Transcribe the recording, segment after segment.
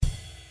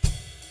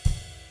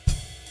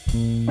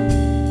Hello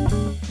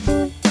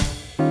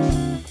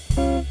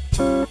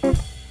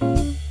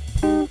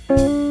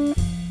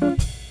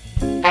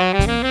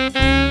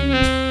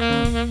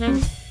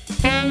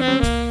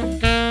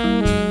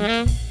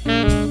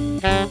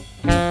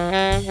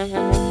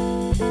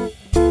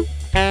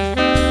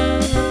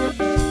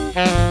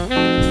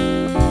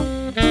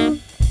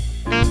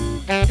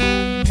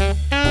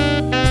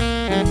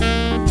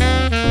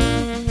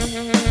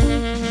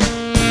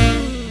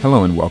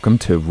and welcome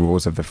to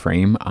Rules of the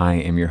Frame. I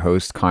am your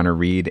host, Connor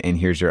Reed, and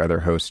here's your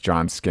other host,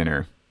 John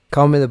Skinner.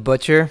 Call me the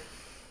Butcher.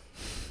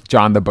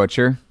 John the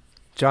Butcher.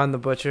 John the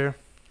Butcher.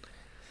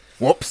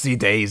 Whoopsie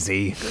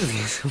daisy.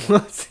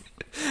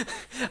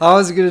 I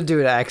was going to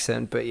do an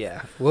accent, but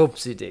yeah.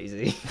 Whoopsie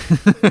daisy.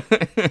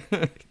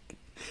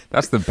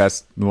 That's the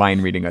best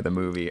line reading of the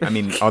movie. I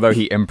mean, although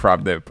he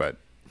improv'd it, but...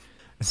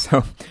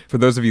 So, for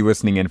those of you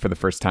listening in for the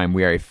first time,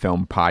 we are a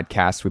film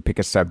podcast. We pick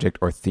a subject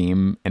or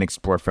theme and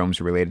explore films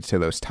related to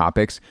those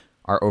topics.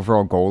 Our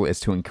overall goal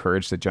is to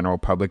encourage the general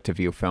public to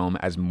view film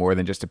as more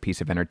than just a piece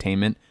of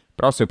entertainment,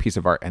 but also a piece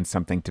of art and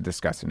something to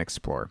discuss and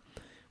explore.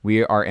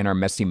 We are in our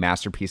Messy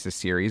Masterpieces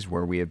series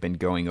where we have been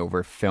going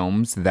over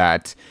films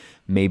that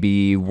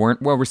maybe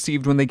weren't well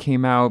received when they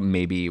came out,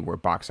 maybe were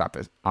box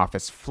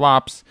office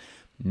flops,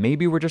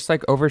 maybe were just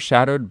like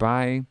overshadowed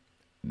by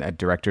a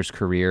director's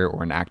career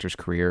or an actor's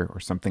career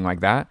or something like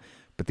that.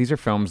 But these are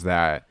films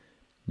that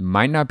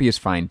might not be as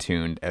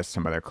fine-tuned as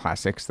some other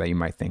classics that you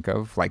might think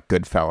of, like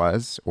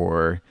Goodfellas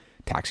or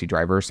Taxi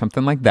Driver or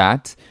something like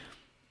that.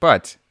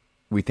 But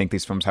we think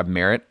these films have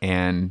merit,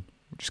 and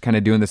we're just kind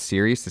of doing this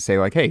series to say,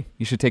 like, hey,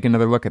 you should take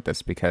another look at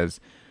this because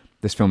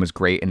this film is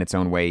great in its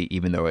own way,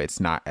 even though it's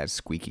not as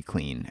squeaky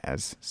clean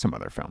as some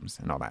other films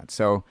and all that.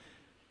 So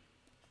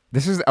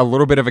this is a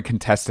little bit of a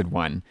contested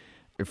one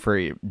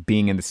for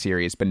being in the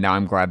series, but now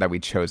I'm glad that we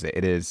chose it.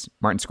 It is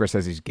Martin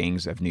Scorsese's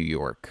Gangs of New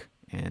York,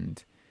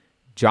 and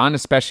John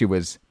especially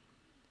was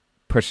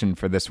pushing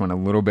for this one a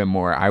little bit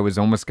more. I was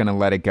almost going to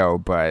let it go,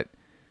 but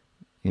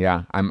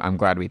yeah, I'm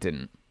glad we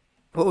didn't.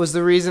 What was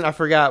the reason? I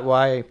forgot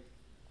why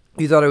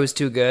you thought it was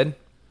too good.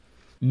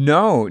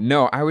 No,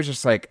 I was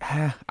just like,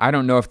 I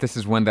don't know if this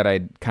is one that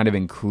I'd kind of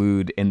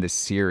include in the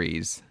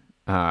series.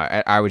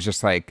 I was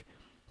just like,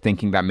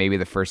 thinking that maybe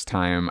the first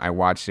time I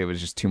watched it was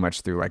just too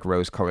much through like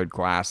rose-colored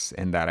glass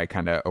and that I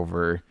kind of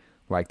over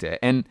liked it.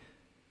 And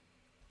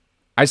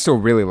I still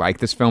really like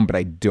this film, but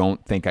I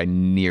don't think I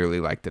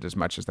nearly liked it as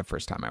much as the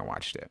first time I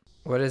watched it.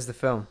 What is the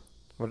film?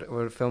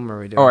 What film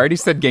are we doing? Oh, I already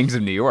said Gangs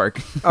of New York.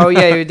 Oh,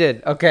 yeah, you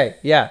did. Okay,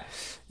 yeah.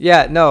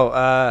 Yeah, no,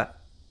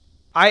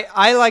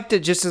 I liked it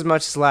just as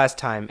much as last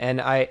time,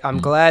 and I'm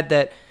glad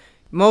that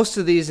most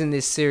of these in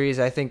this series,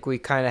 I think we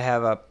kind of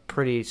have a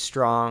pretty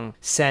strong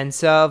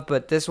sense of,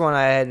 but this one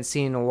I hadn't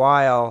seen in a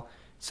while.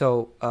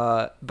 So,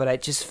 but I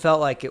just felt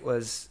like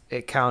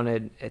it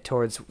counted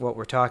towards what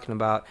we're talking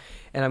about,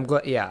 and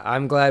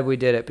I'm glad we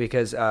did it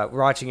because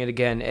watching it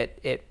again,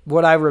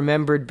 what I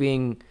remembered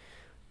being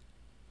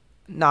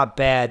not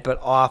bad but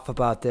off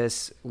about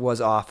this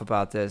was off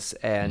about this,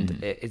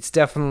 and it's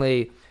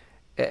definitely.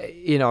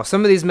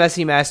 Some of these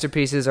messy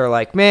masterpieces are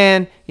like,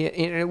 man,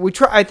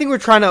 I think we're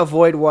trying to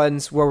avoid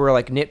ones where we're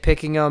like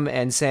nitpicking them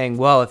and saying,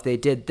 well, if they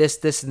did this,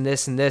 this, and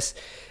this, and this,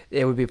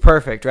 it would be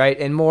perfect, right?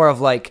 And more of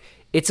like,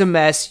 it's a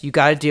mess. You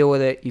got to deal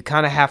with it. You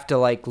kind of have to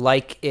like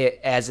it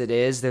as it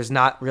is. There's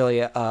not really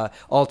a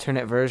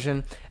alternate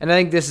version. And I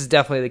think this is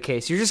definitely the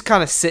case. You're just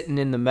kind of sitting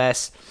in the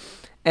mess,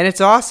 and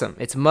it's awesome.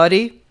 It's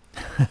muddy.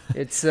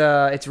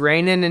 It's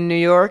raining in New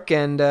York,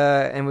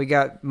 and we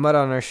got mud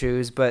on our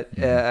shoes, but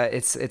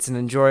it's an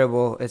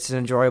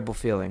enjoyable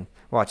feeling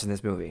watching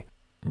this movie.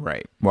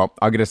 Right. Well,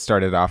 I'll get us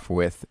started off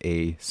with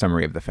a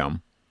summary of the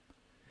film.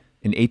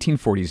 In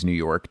 1840s New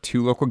York,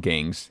 two local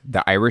gangs,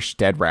 the Irish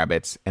Dead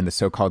Rabbits and the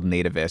so-called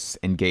Nativists,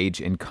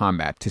 engage in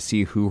combat to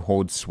see who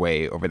holds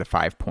sway over the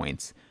 5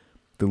 points.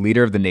 The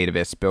leader of the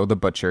Nativists, Bill the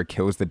Butcher,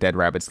 kills the Dead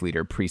Rabbits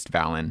leader, Priest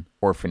Vallon,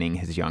 orphaning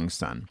his young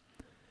son.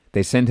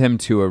 They send him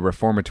to a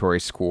reformatory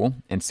school,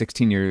 and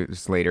 16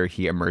 years later,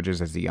 he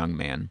emerges as a young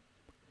man.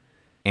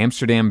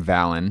 Amsterdam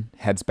Vallon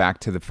heads back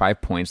to the 5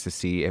 points to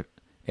see if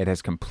it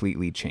has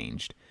completely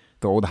changed.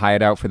 The old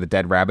hideout for the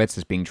Dead Rabbits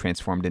is being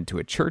transformed into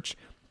a church,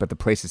 but the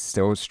place is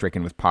still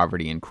stricken with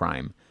poverty and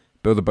crime.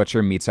 Bill the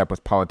Butcher meets up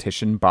with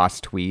politician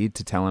Boss Tweed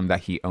to tell him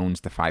that he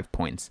owns the 5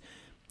 points.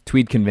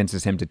 Tweed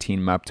convinces him to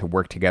team up to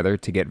work together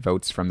to get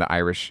votes from the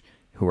Irish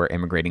who are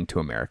immigrating to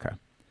America.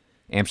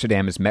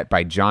 Amsterdam is met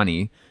by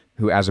Johnny,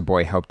 who as a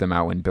boy helped them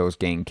out when Bill's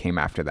gang came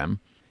after them.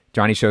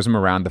 Johnny shows him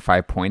around the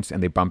 5 points,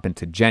 and they bump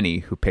into Jenny,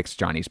 who picks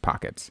Johnny's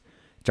pockets.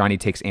 Johnny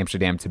takes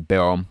Amsterdam to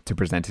Bill to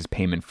present his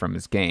payment from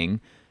his gang.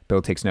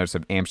 Bill takes notice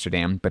of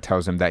Amsterdam, but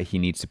tells him that he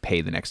needs to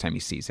pay the next time he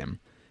sees him.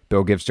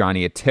 Bill gives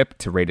Johnny a tip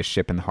to raid a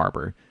ship in the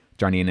harbor.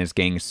 Johnny and his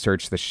gang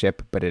search the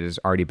ship, but it has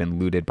already been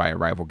looted by a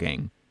rival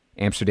gang.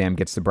 Amsterdam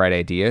gets the bright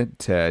idea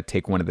to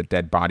take one of the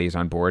dead bodies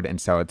on board and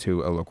sell it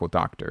to a local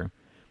doctor.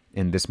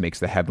 And this makes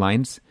the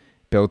headlines.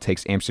 Bill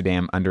takes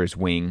Amsterdam under his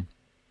wing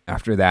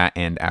after that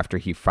and after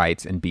he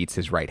fights and beats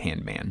his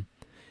right-hand man.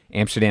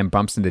 Amsterdam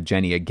bumps into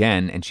Jenny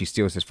again, and she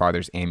steals his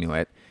father's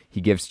amulet.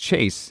 He gives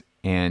chase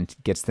and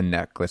gets the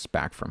necklace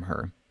back from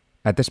her.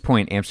 At this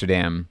point,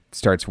 Amsterdam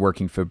starts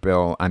working for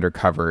Bill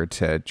undercover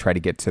to try to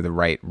get to the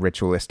right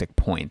ritualistic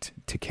point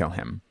to kill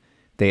him.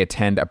 They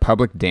attend a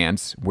public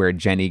dance where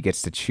Jenny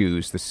gets to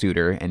choose the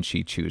suitor, and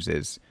she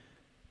chooses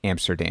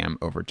Amsterdam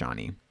over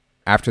Johnny.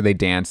 After they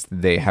dance,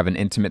 they have an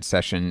intimate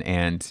session,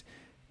 and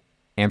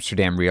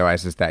Amsterdam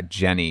realizes that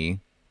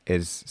Jenny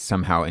is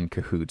somehow in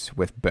cahoots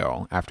with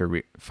Bill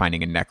after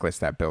finding a necklace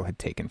that Bill had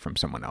taken from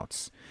someone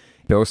else.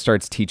 Bill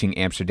starts teaching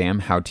Amsterdam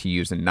how to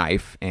use a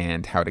knife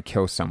and how to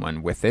kill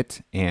someone with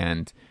it,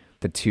 and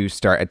the two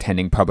start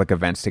attending public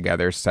events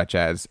together, such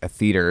as a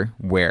theater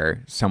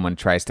where someone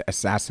tries to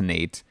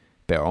assassinate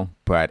Bill,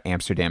 but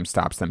Amsterdam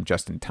stops them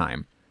just in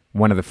time.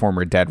 One of the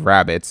former dead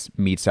rabbits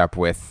meets up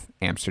with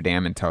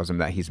Amsterdam and tells him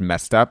that he's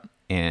messed up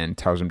and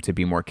tells him to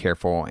be more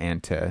careful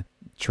and to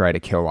try to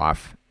kill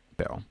off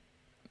Bill.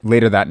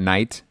 Later that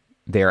night,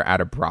 they are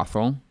at a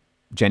brothel.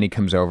 Jenny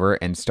comes over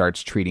and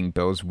starts treating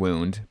Bill's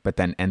wound, but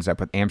then ends up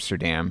with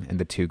Amsterdam, and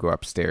the two go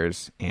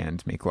upstairs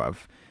and make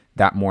love.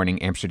 That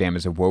morning, Amsterdam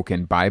is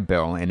awoken by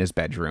Bill in his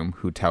bedroom,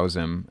 who tells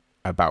him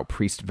about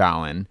Priest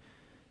Valen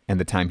and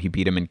the time he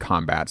beat him in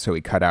combat, so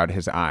he cut out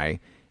his eye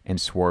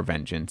and swore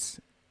vengeance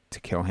to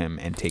kill him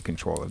and take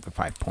control of the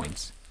 5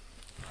 points.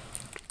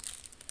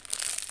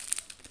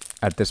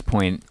 At this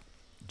point,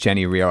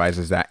 Jenny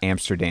realizes that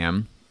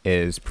Amsterdam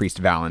is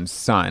Priest Valen's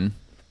son.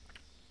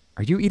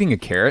 Are you eating a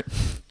carrot?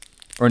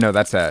 Or no,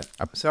 that's a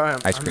Sorry,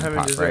 ice cream I'm having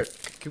pop, dessert.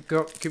 right? Keep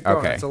going.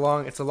 Okay.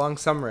 It's a long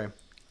summary.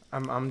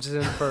 I'm just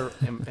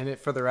in it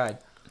for the ride.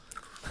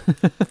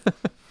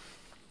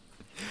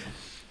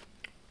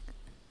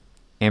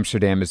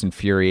 Amsterdam is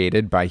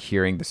infuriated by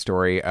hearing the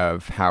story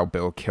of how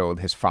Bill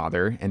killed his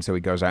father, and so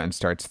he goes out and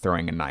starts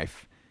throwing a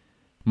knife.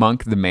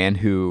 Monk, the man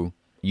who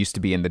used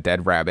to be in the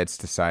Dead Rabbits,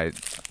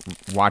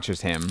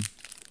 watches him.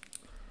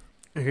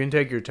 You can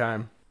take your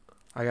time.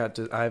 I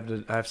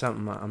have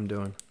something I'm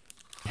doing.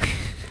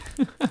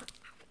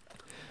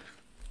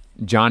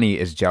 Johnny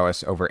is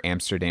jealous over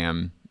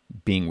Amsterdam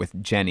being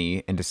with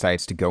Jenny and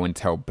decides to go and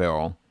tell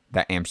Bill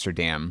that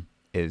Amsterdam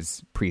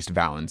is Priest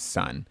Valen's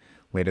son.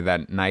 Later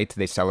that night,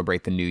 they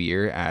celebrate the New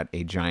Year at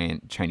a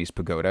giant Chinese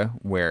pagoda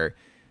where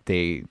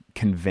they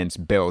convince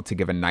Bill to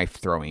give a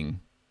knife-throwing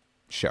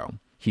show.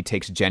 He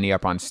takes Jenny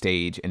up on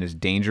stage and is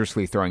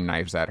dangerously throwing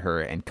knives at her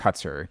and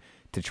cuts her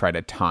to try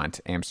to taunt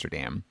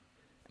Amsterdam.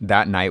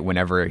 That night,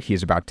 whenever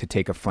he's about to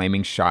take a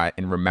flaming shot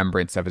in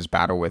remembrance of his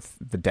battle with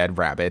the Dead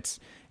Rabbits,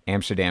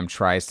 Amsterdam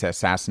tries to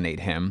assassinate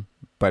him,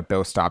 but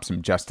Bill stops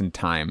him just in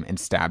time and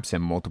stabs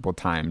him multiple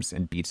times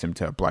and beats him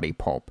to a bloody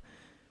pulp.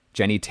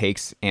 Jenny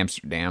takes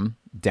Amsterdam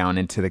down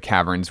into the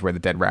caverns where the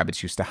Dead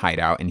Rabbits used to hide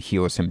out and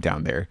heals him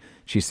down there.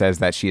 She says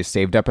that she has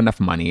saved up enough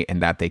money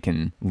and that they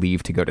can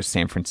leave to go to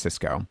San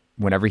Francisco.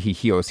 Whenever he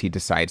heals, he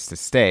decides to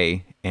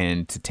stay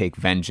and to take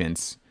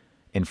vengeance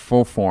in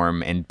full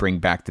form and bring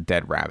back the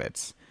Dead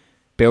Rabbits.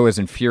 Bill is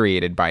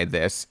infuriated by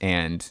this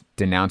and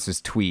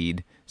denounces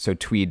Tweed, so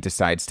Tweed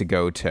decides to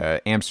go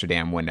to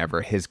Amsterdam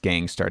whenever his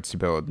gang starts to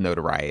build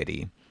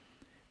notoriety.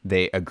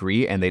 They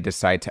agree and they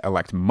decide to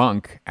elect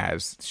Monk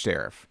as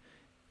sheriff.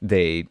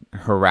 They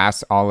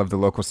harass all of the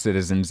local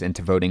citizens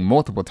into voting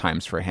multiple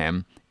times for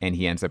him, and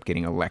he ends up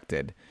getting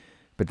elected.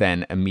 But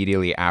then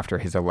immediately after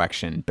his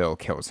election, Bill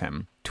kills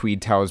him.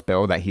 Tweed tells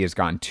Bill that he has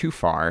gone too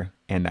far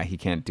and that he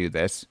can't do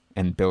this,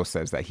 and Bill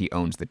says that he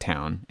owns the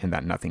town and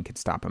that nothing can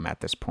stop him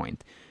at this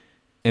point.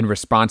 In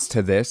response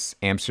to this,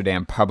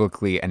 Amsterdam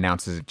publicly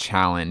announces a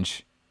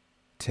challenge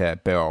to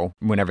Bill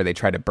whenever they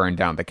try to burn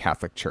down the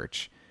Catholic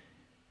Church.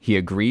 He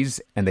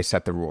agrees, and they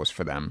set the rules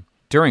for them.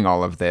 During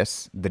all of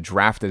this, the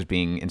draft is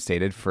being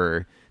instated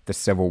for the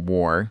Civil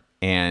War,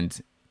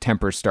 and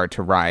tempers start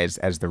to rise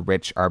as the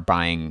rich are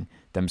buying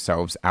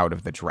themselves out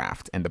of the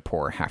draft, and the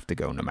poor have to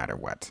go no matter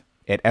what.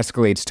 It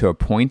escalates to a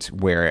point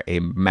where a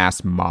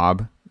mass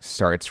mob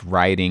starts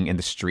rioting in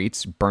the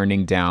streets,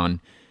 burning down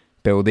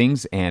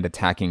buildings and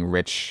attacking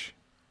rich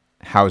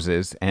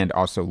houses, and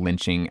also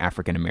lynching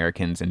African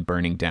Americans and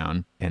burning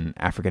down an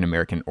African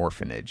American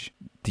orphanage.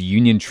 The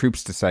Union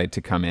troops decide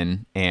to come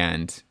in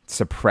and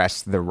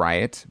suppress the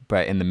riot,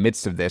 but in the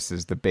midst of this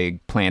is the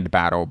big planned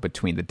battle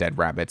between the Dead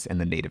Rabbits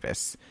and the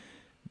nativists.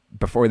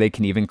 Before they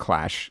can even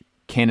clash,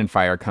 cannon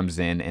fire comes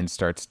in and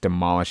starts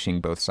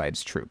demolishing both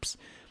sides' troops.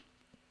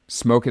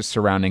 Smoke is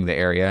surrounding the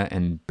area,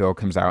 and Bill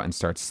comes out and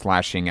starts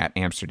slashing at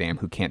Amsterdam,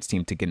 who can't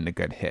seem to get in a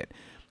good hit,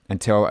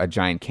 until a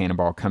giant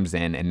cannonball comes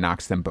in and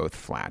knocks them both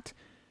flat.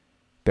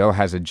 Bill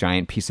has a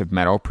giant piece of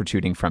metal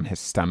protruding from his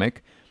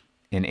stomach,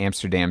 and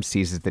Amsterdam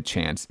seizes the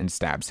chance and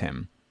stabs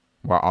him,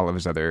 while all of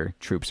his other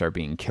troops are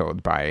being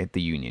killed by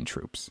the Union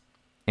troops.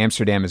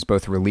 Amsterdam is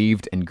both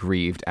relieved and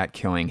grieved at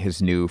killing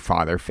his new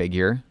father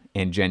figure,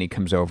 and Jenny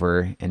comes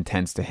over and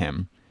tends to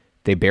him.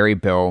 They bury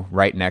Bill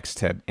right next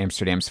to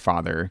Amsterdam's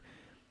father.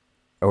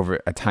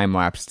 Over a time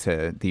lapse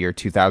to the year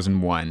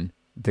 2001,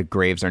 the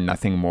graves are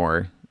nothing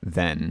more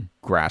than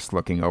grass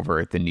looking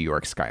over the New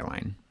York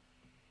skyline.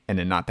 And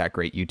a not that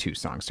great U2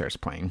 song starts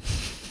playing.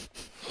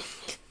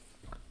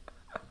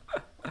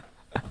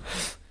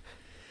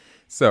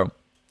 So,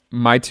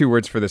 my 2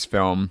 words for this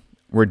film,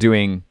 we're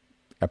doing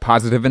a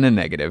positive and a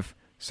negative.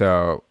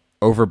 So,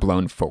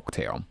 overblown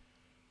folktale.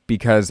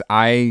 Because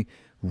I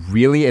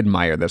really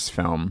admire this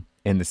film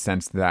in the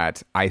sense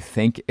that I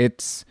think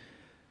it's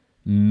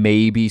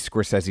maybe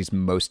Scorsese's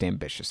most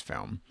ambitious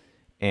film.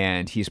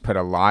 And he's put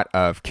a lot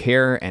of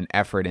care and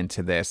effort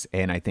into this,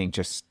 and I think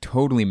just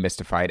totally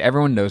mystified.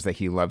 Everyone knows that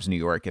he loves New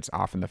York. It's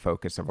often the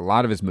focus of a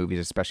lot of his movies,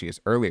 especially his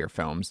earlier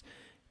films.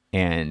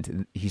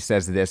 And he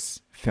says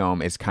this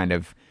film is kind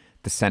of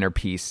the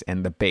centerpiece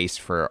and the base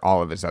for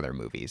all of his other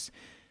movies.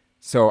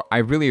 So I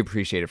really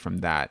appreciate it from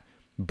that.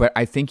 But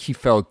I think he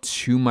fell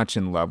too much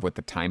in love with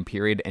the time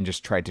period and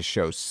just tried to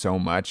show so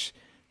much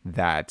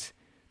that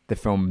the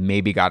film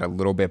maybe got a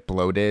little bit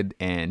bloated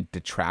and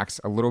detracts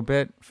a little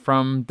bit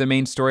from the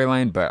main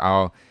storyline, but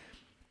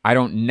I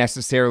don't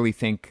necessarily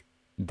think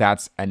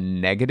that's a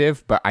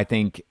negative, but I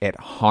think it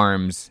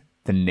harms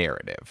the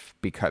narrative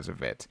because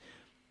of it.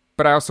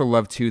 But I also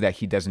love too that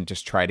he doesn't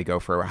just try to go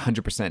for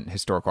 100%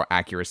 historical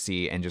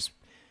accuracy and just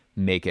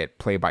make it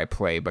play by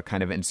play, but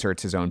kind of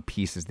inserts his own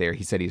pieces there.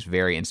 He said he's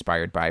very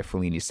inspired by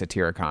Fellini's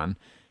Satyricon,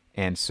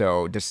 and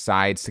so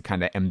decides to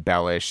kind of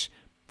embellish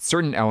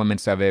certain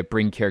elements of it,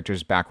 bring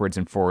characters backwards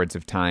and forwards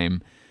of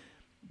time,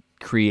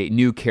 create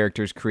new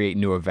characters, create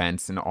new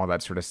events, and all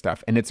that sort of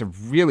stuff. And it's a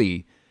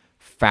really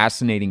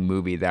fascinating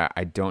movie that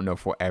I don't know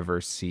if we'll ever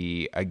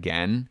see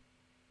again,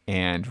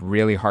 and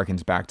really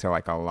harkens back to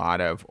like a lot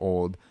of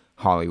old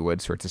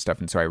Hollywood sorts of stuff.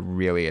 And so I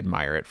really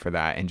admire it for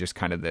that, and just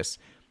kind of this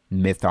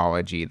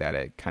mythology that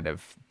it kind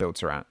of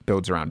builds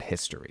around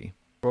history.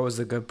 What was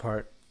the good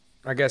part?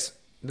 I guess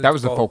that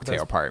was the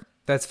folktale part.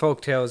 That's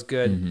folktale is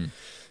good. Mm-hmm.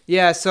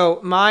 Yeah,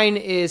 so mine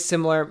is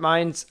similar.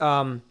 Mine's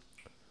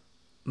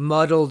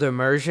muddled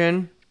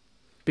immersion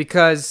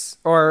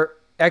or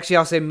actually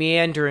I'll say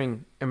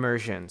meandering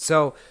immersion.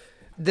 So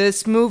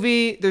this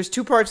movie, there's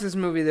 2 parts of this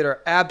movie that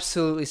are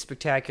absolutely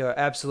spectacular,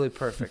 absolutely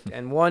perfect.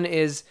 And one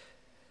is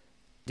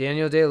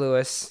Daniel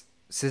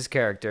Day-Lewis's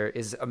character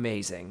is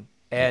amazing.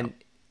 And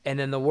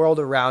then the world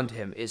around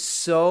him is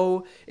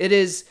so, it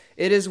is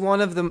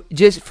one of the,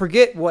 just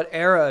forget what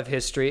era of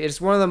history,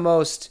 it's one of the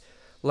most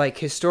like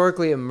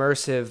historically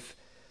immersive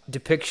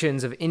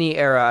depictions of any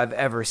era I've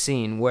ever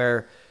seen,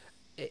 where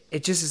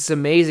it just is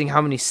amazing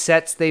how many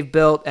sets they've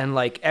built, and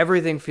like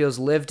everything feels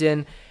lived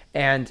in,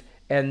 and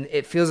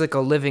it feels like a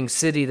living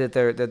city that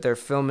they're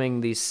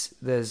filming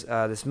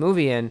this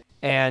movie in,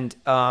 and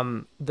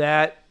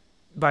that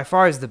by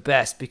far is the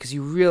best, because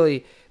you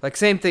really like,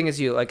 same thing as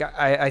you, like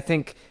I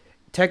think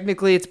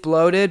technically it's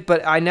bloated,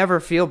 but I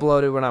never feel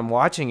bloated when I'm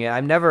watching it. I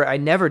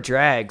never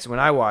drags when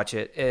I watch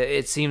it.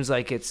 It seems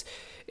like it's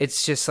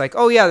just like,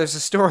 oh yeah, there's a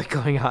story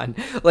going on.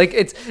 Like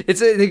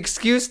it's an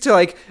excuse to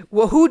like,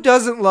 well, who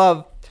doesn't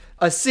love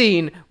a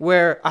scene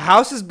where a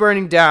house is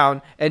burning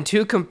down and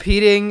 2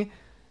 competing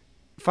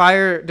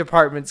fire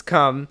departments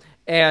come,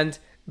 and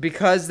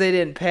because they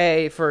didn't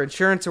pay for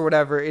insurance or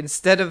whatever,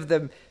 instead of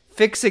them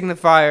fixing the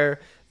fire,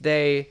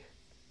 they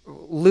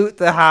loot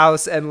the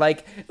house, and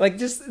like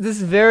just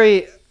this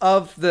very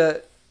of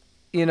the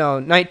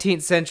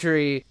 19th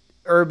century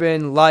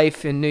urban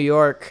life in New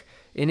York,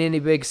 in any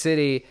big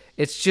city.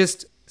 It's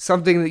just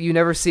something that you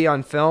never see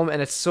on film,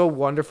 and it's so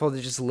wonderful to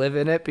just live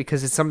in it,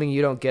 because it's something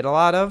you don't get a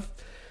lot of.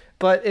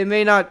 But it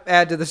may not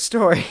add to the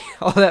story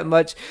all that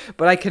much,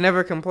 but I can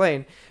never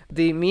complain.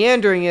 The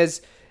meandering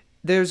is,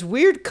 there's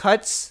weird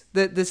cuts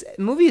that this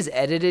movie is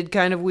edited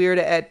kind of weird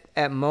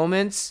at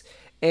moments,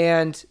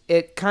 and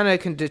it kind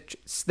of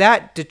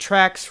that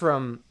detracts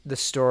from the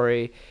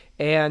story,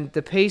 and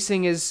the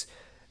pacing is,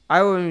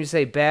 I wouldn't even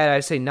say bad,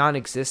 I'd say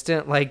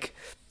non-existent. Like,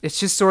 it's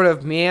just sort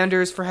of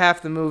meanders for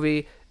half the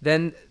movie,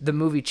 then the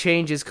movie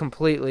changes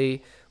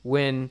completely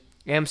when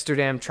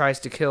Amsterdam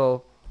tries to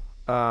kill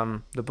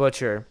the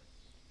butcher,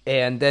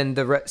 and then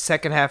the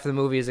second half of the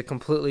movie is a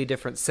completely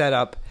different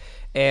setup,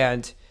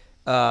 and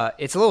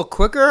it's a little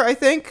quicker, I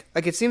think.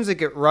 Like, it seems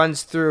like it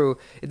runs through.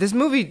 This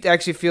movie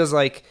actually feels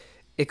like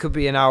it could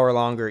be an hour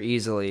longer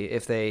easily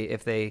if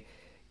they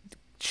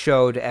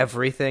showed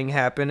everything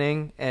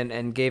happening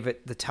and gave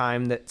it the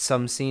time that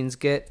some scenes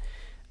get.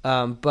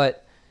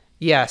 But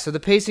yeah, so the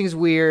pacing is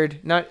weird,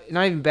 not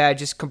even bad,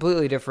 just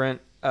completely different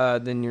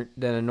than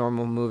a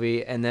normal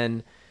movie. And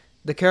then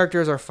the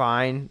characters are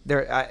fine.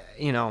 They're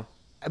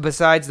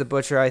besides the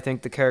butcher, I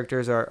think the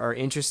characters are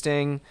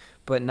interesting,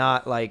 but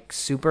not like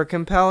super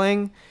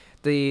compelling.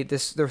 The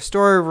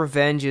story of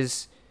revenge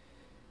is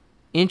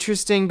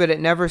interesting, but it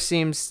never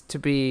seems to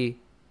be.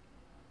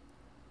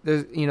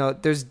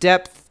 There's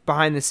depth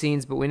behind the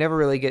scenes, but we never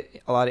really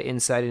get a lot of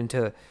insight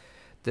into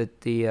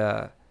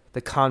the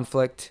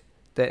conflict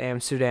that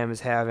Amsterdam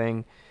is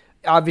having.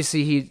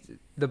 Obviously,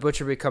 the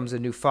butcher becomes a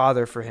new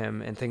father for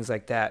him and things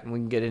like that, and we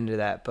can get into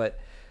that. But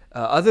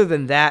other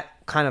than that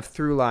kind of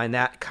through line,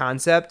 that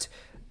concept,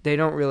 they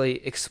don't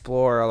really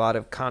explore a lot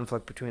of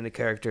conflict between the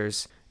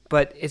characters.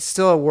 But it's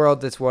still a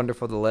world that's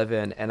wonderful to live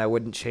in, and I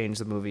wouldn't change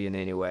the movie in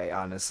any way,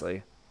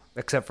 honestly,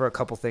 except for a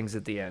couple things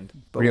at the end.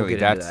 But really, we'll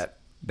get into that.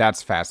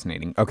 That's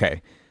fascinating.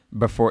 Okay,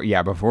 Before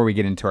we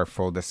get into our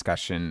full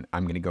discussion,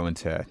 I'm going to go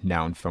into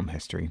now in film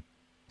history.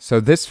 So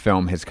this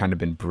film has kind of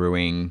been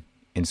brewing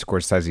in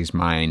Scorsese's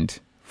mind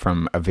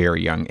from a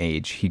very young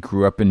age. He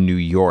grew up in New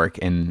York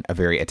in a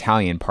very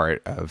Italian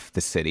part of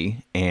the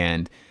city,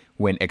 and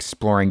when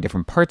exploring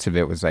different parts of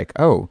it was like,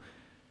 oh,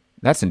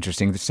 that's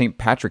interesting. The St.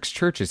 Patrick's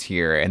Church is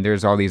here, and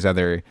there's all these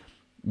other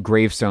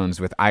gravestones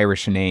with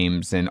Irish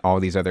names and all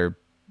these other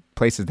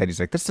places that he's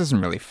like, this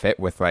doesn't really fit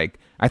with, like,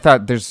 I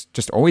thought there's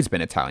just always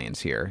been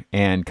Italians here,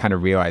 and kind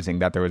of realizing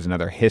that there was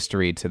another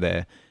history to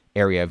the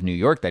area of New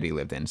York that he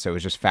lived in. So it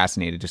was just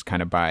fascinated just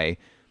kind of by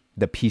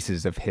the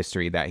pieces of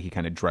history that he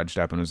kind of drudged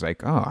up and was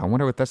like, oh, I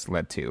wonder what this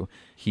led to.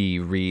 He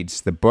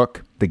reads the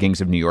book, The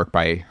Gangs of New York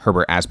by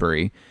Herbert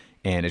Asbury,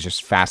 and is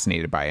just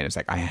fascinated by it. And it's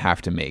like, I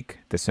have to make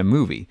this a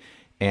movie.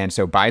 And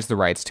so buys the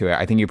rights to it.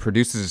 I think he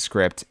produces a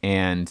script,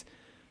 and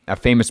a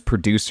famous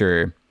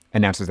producer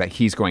announces that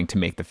he's going to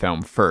make the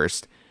film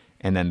first,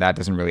 and then that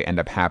doesn't really end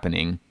up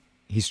happening.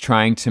 He's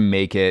trying to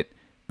make it,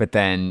 but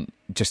then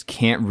just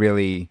can't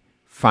really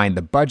find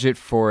the budget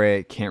for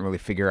it, can't really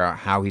figure out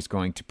how he's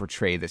going to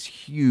portray this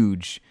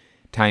huge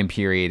time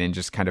period, and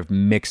just kind of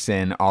mix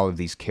in all of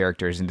these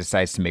characters, and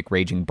decides to make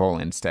Raging Bull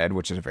instead,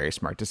 which is a very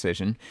smart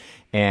decision.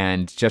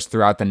 And just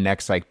throughout the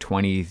next like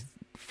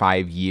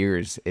 25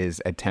 years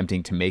is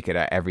attempting to make it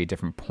at every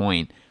different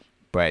point,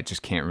 but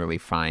just can't really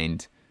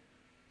find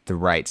the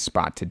right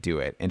spot to do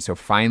it. And so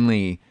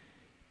finally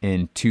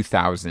in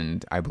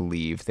 2000, I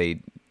believe,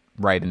 they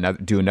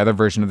do another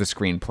version of the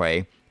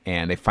screenplay,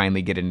 and they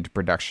finally get it into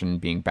production,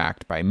 being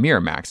backed by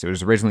Miramax. It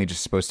was originally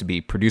just supposed to be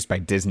produced by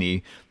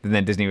Disney, but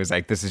then Disney was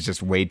like, this is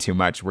just way too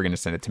much. We're going to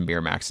send it to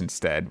Miramax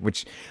instead,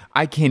 which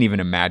I can't even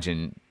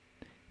imagine.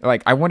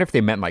 Like, I wonder if they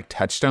meant like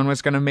Touchstone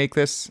was going to make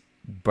this,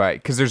 but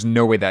because there's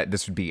no way that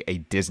this would be a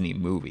Disney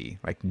movie,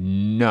 like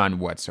none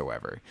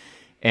whatsoever.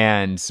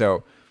 And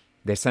so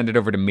they send it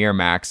over to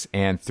Miramax,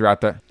 and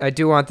throughout the... I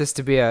do want this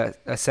to be a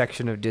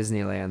section of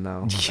Disneyland,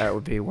 though. That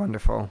would be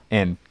wonderful.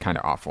 And kind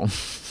of awful.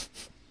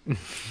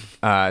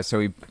 So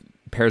he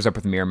pairs up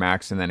with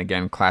Miramax, and then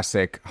again,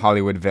 classic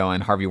Hollywood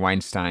villain Harvey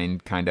Weinstein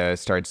kind of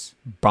starts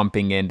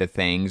bumping into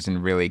things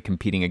and really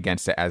competing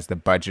against it as the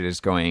budget is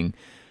going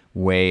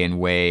way and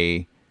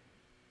way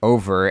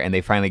over, and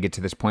they finally get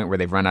to this point where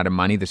they've run out of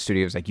money. The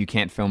studio's like, you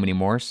can't film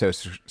anymore, so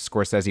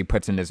Scorsese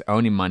puts in his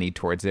own money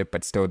towards it,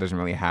 but still doesn't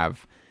really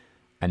have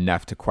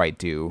enough to quite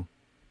do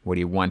what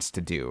he wants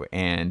to do.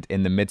 And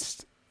in the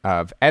midst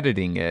of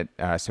editing it,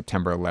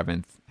 September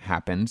 11th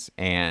happens,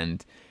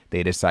 and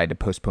they decide to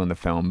postpone the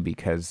film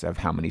because of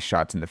how many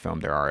shots in the film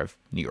there are of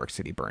New York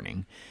City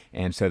burning.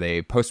 And so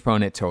they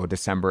postpone it till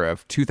December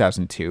of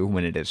 2002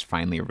 when it is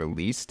finally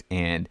released,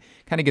 and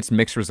kind of gets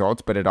mixed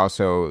results, but it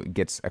also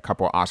gets a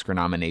couple Oscar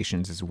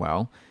nominations as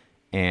well.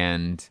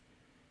 And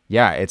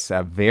yeah, it's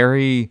a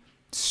very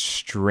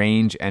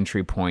strange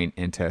entry point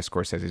into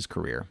Scorsese's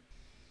career.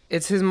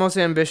 It's his most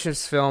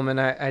ambitious film,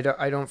 and I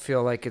don't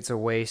feel like it's a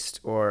waste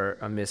or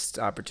a missed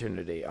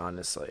opportunity,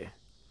 honestly.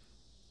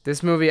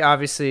 This movie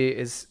obviously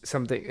is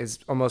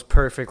almost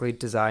perfectly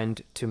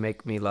designed to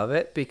make me love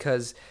it,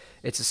 because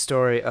it's a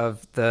story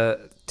of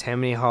the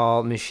Tammany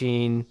Hall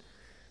machine,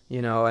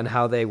 and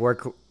how they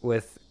work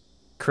with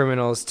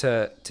criminals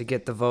to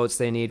get the votes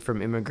they need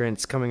from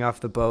immigrants coming off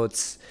the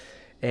boats.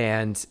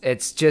 And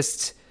it's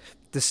just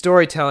the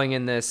storytelling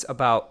in this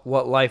about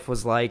what life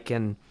was like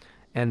and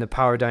the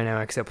power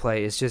dynamics at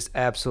play is just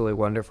absolutely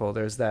wonderful.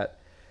 There's that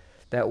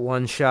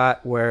one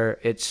shot where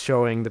it's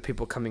showing the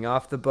people coming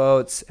off the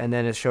boats, and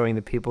then it's showing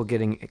the people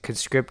getting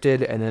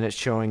conscripted, and then it's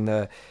showing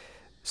the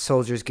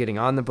soldiers getting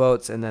on the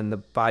boats, and then the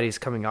bodies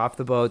coming off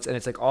the boats, and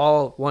it's like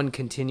all one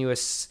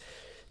continuous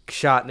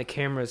shot, and the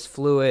camera is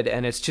fluid,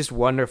 and it's just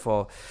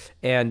wonderful.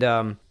 And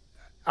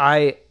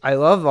I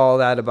love all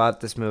that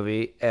about this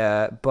movie,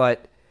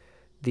 but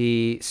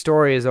the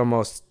story is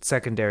almost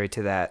secondary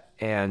to that,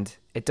 and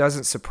it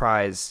doesn't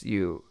surprise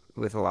you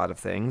with a lot of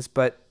things.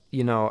 But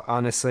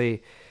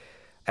honestly,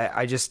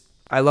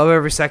 I love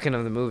every second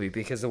of the movie,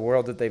 because the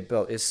world that they've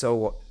built is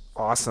so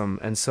awesome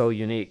and so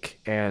unique.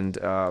 And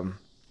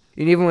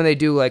even when they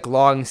do like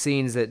long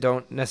scenes that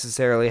don't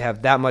necessarily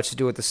have that much to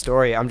do with the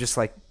story, I'm just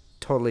like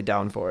totally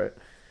down for it.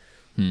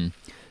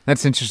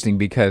 That's interesting,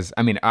 because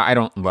I mean, I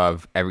don't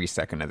love every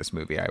second of this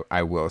movie,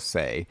 I will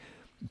say,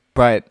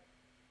 but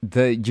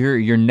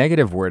your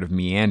negative word of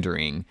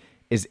meandering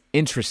is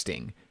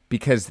interesting,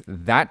 because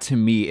that to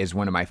me is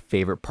one of my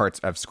favorite parts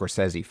of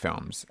Scorsese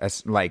films.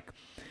 As like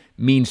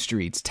Mean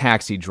Streets,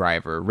 Taxi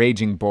Driver,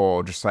 Raging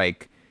Bull, just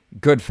like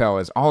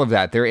Goodfellas, all of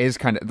that. There is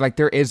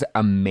there is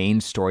a main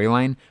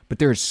storyline, but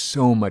there is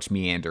so much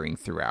meandering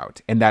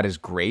throughout, and that is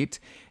great.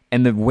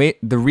 And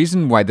the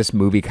reason why this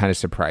movie kind of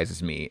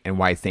surprises me and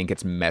why I think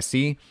it's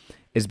messy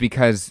is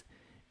because,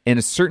 in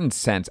a certain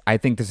sense, I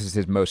think this is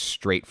his most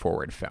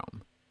straightforward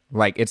film.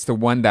 Like, it's the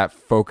one that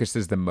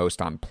focuses the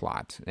most on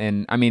plot.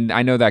 And I mean,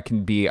 I know that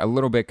can be a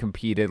little bit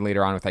competed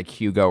later on with like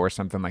Hugo or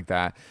something like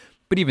that.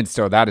 But even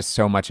still, that is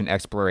so much an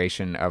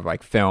exploration of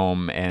like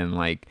film and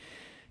like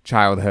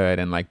childhood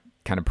and like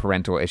kind of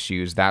parental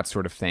issues, that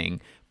sort of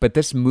thing. But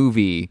this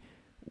movie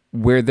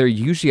where there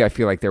usually I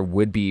feel like there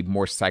would be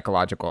more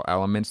psychological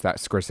elements that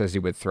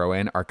Scorsese would throw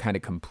in are kind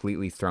of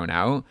completely thrown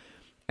out.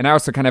 And I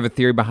also kind of have a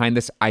theory behind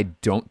this. I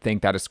don't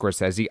think that is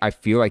Scorsese. I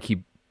feel like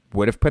he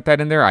would have put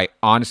that in there. I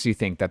honestly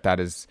think that that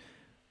is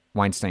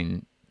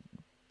Weinstein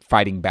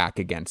fighting back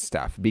against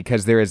stuff,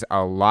 because there is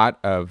a lot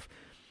of,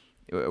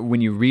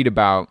 when you read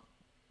about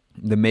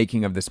the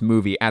making of this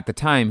movie at the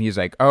time, he's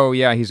like, oh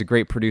yeah, he's a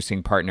great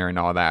producing partner and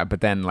all that.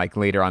 But then like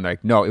later on, they're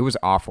like, no, it was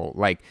awful.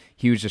 Like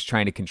he was just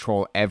trying to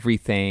control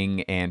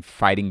everything and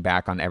fighting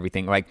back on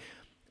everything. Like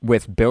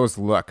with Bill's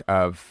look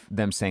of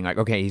them saying like,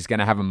 okay, he's going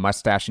to have a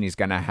mustache and he's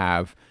going to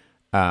have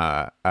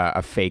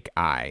a fake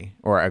eye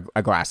or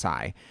a glass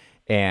eye.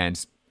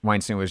 And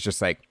Weinstein was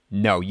just like,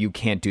 no, you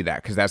can't do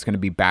that because that's going to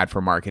be bad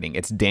for marketing.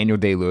 It's Daniel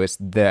Day-Lewis.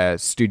 The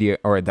studio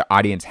or the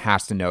audience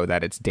has to know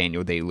that it's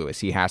Daniel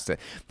Day-Lewis. He's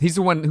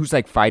the one who's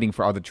like fighting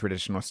for all the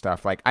traditional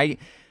stuff. Like I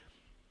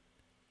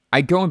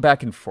going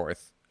back and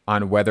forth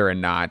on whether or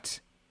not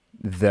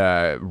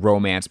the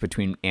romance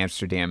between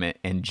Amsterdam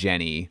and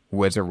Jenny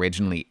was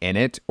originally in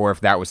it, or if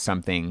that was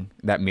something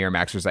that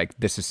Miramax was like,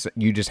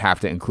 you just have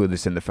to include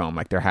this in the film.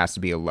 Like there has to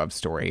be a love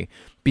story,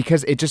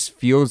 because it just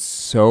feels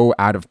so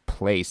out of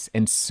place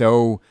and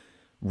so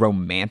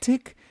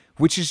romantic,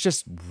 which is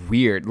just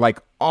weird. Like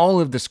all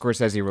of the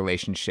Scorsese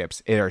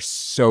relationships, it are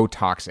so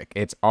toxic.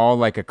 It's all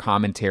like a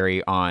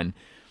commentary on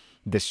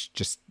this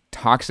just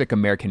toxic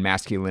American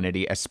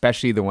masculinity,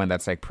 especially the one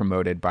that's like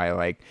promoted by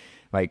like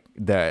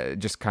the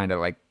just kind of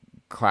like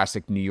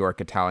classic New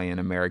York Italian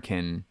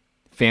American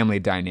family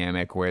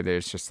dynamic, where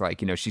there's just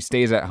like, she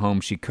stays at home,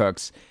 she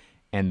cooks,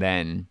 and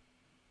then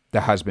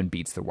the husband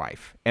beats the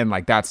wife. And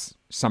like that's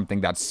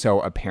something that's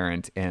so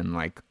apparent in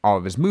like all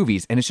of his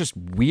movies. And it's just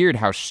weird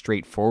how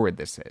straightforward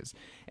this is,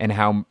 and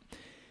how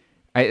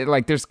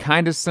there's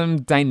kind of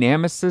some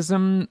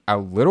dynamicism a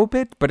little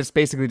bit, but it's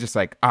basically just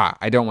like,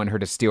 I don't want her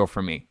to steal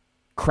from me.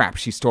 Crap,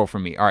 she stole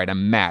from me. All right,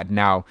 I'm mad.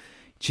 Now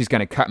she's going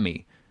to cut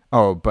me.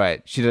 Oh,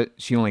 but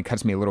she only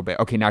cuts me a little bit.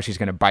 Okay, now she's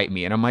going to bite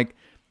me. And I'm like,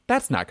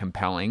 that's not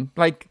compelling.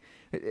 Like,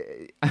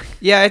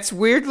 yeah, it's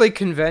weirdly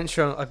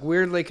conventional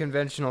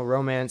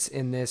romance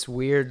in this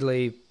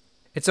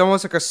it's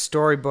almost like a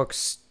storybook.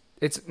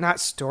 It's not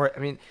story. I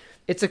mean,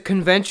 it's a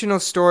conventional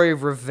story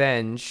of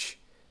revenge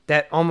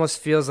that almost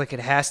feels like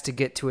it has to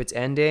get to its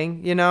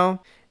ending,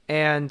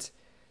 and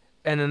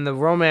then the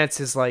romance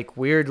is like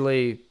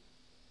weirdly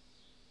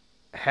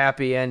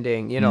happy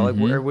ending,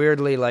 Mm-hmm. like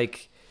weirdly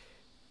like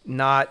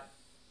not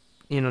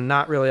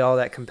really all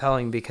that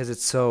compelling, because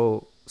it's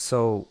so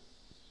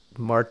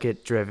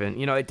market driven.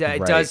 It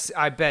Right. does.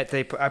 I bet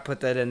I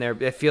put that in there.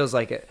 It feels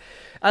like it.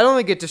 I don't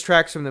think it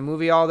distracts from the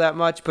movie all that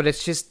much, but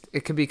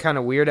it can be kind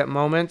of weird at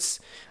moments.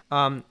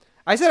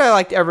 I said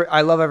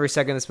I love every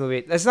second of this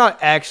movie. That's not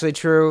actually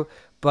true,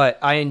 but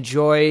I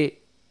enjoy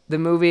the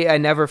movie. I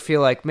never feel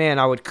like, man,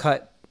 I would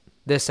cut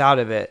this out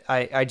of it.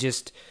 I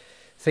just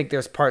think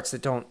there's parts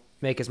that don't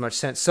make as much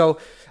sense. So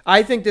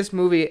I think this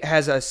movie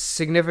has a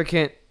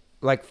significant,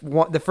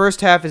 the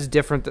first half is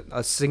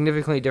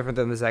significantly different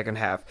than the second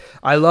half.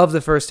 I love the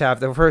first half.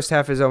 The first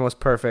half is almost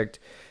perfect.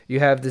 You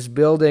have this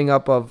building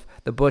up of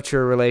the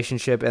Butcher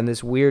relationship and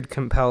this weird,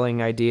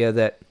 compelling idea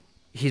that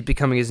he's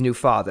becoming his new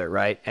father,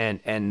 right?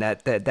 And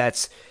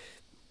that's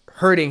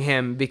hurting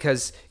him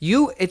because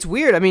it's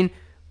weird. I mean,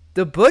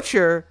 the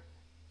Butcher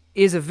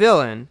is a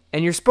villain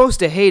and you're supposed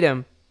to hate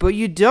him, but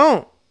you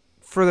don't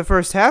for the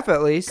first half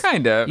at least.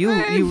 Kind of. You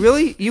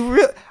really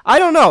I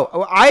don't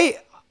know.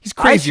 He's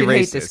crazy I should racist.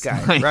 hate this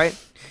guy, right?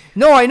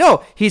 No, I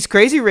know. He's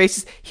crazy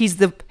racist. He's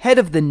the head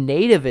of the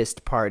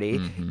nativist party.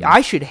 Mm-hmm.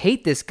 I should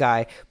hate this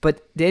guy,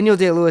 but Daniel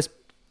Day-Lewis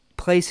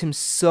plays him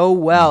so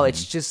well. Mm-hmm.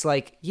 It's just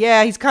like,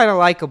 yeah, he's kind of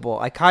likable.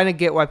 I kind of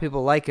get why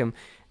people like him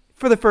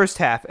for the first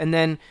half. And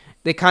then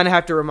they kind of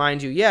have to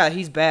remind you, yeah,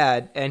 he's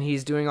bad, and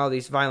he's doing all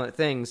these violent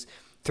things,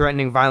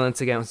 threatening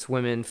violence against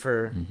women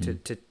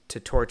to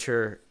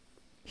torture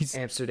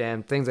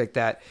Amsterdam, things like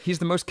that. He's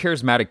the most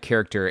charismatic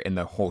character in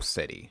the whole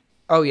city.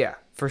 Oh, yeah,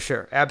 for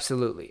sure.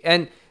 Absolutely.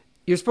 And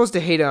you're supposed to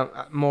hate him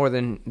more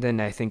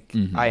than I think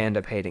I end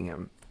up hating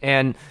him.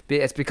 And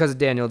it's because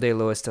Daniel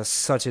Day-Lewis does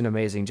such an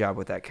amazing job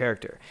with that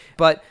character.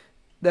 But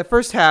the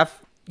first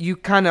half, you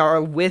kind of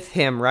are with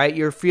him, right?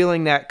 You're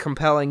feeling that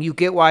compelling. You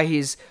get why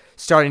he's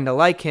starting to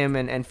like him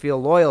and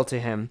feel loyal to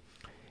him.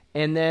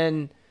 And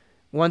then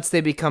once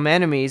they become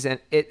enemies, and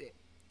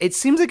it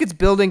seems like it's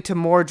building to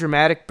more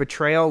dramatic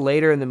betrayal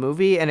later in the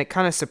movie, and it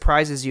kind of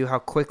surprises you how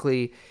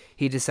quickly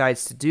he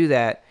decides to do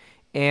that.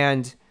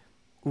 And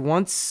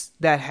once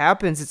that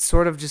happens, it's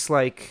sort of just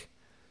like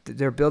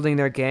they're building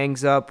their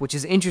gangs up, which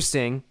is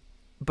interesting,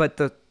 but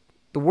the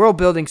world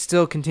building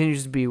still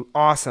continues to be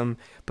awesome,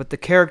 but the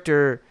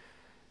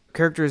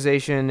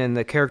characterization and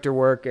the character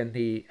work and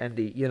the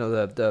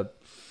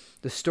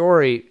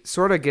story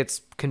sort of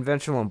gets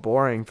conventional and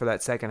boring for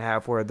that second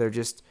half, where they're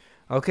just,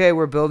 okay,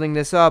 we're building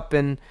this up,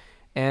 and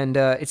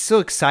it's still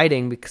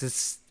exciting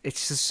because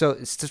it's just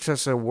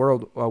a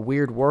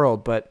weird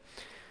world, but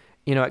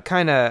it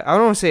kind of, I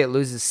don't want to say it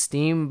loses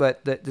steam,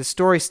 but the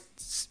story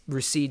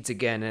recedes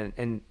again,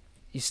 and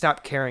you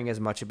stop caring as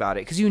much about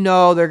it because you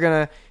know they're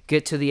gonna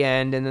get to the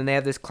end, and then they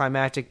have this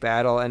climactic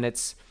battle, and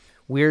it's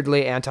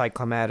weirdly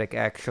anticlimactic.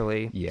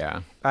 Actually,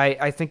 Yeah.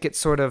 I think it's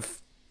sort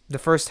of the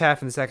first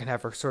half and the second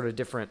half are sort of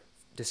different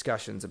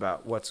discussions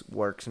about what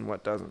works and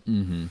what doesn't.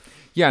 Mm-hmm.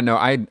 Yeah, no,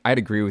 I'd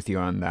agree with you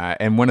on that.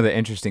 And one of the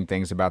interesting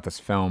things about this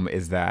film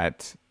is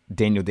that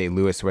Daniel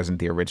Day-Lewis wasn't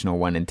the original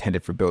one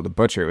intended for Bill the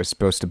Butcher. It was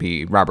supposed to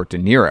be Robert De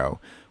Niro,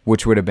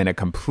 which would have been a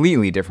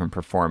completely different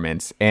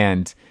performance.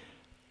 And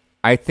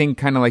I think,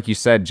 kind of like you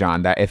said,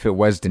 John, that if it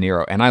was De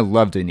Niro, and I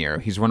love De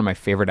Niro, he's one of my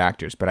favorite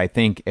actors, but I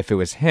think if it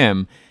was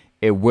him,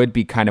 it would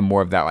be kind of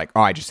more of that, like,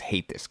 oh, I just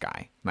hate this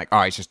guy. Like,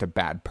 oh, he's just a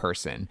bad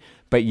person.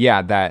 But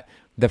yeah, that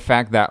the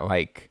fact that,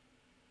 like,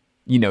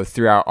 you know,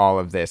 throughout all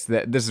of this,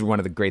 this is one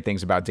of the great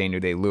things about Daniel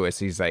Day-Lewis.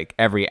 He's like,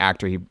 every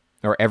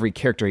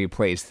character he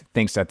plays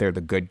thinks that they're the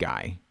good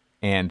guy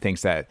and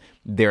thinks that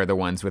they're the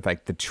ones with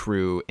like the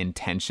true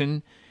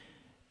intention.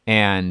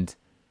 And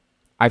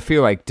I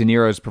feel like De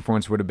Niro's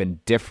performance would have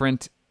been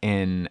different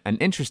in an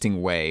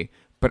interesting way,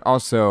 but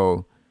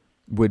also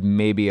would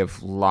maybe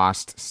have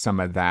lost some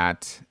of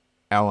that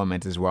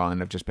element as well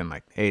and have just been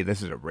like, hey,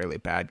 this is a really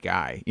bad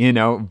guy, you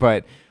know?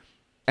 But,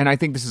 and I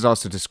think this is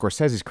also to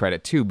Scorsese's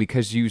credit too,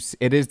 because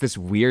it is this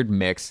weird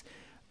mix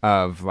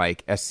of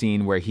like a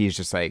scene where he's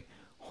just like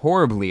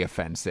horribly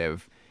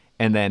offensive,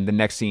 and then the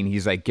next scene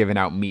he's like giving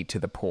out meat to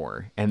the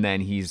poor, and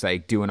then he's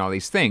like doing all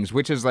these things,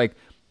 which is like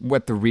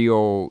what the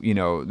real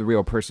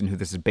person who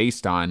this is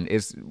based on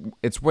is.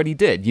 It's what he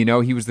did, you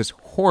know. He was this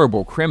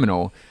horrible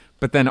criminal,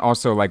 but then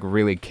also like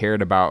really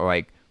cared about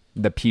like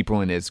the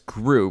people in his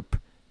group,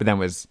 but then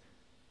was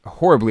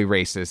horribly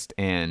racist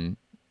and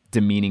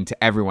demeaning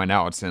to everyone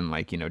else, and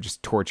like, you know,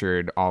 just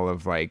tortured all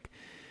of like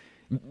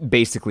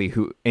basically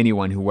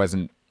anyone who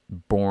wasn't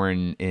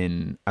born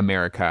in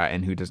America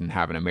and who doesn't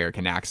have an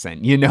American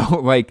accent, you know.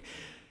 Like,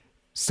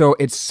 so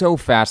it's so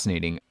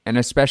fascinating, and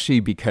especially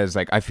because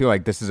like I feel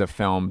like this is a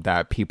film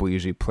that people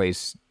usually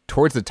place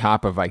towards the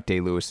top of like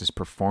Day-Lewis's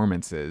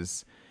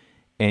performances,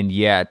 and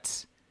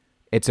yet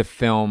it's a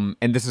film,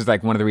 and this is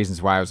like one of the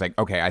reasons why I was like,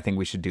 okay, I think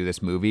we should do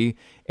this movie.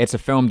 It's a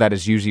film that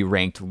is usually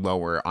ranked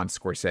lower on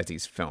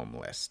Scorsese's film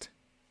list.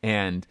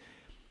 And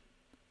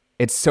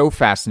it's so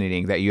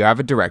fascinating that you have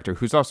a director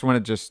who's also one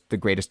of just the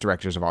greatest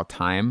directors of all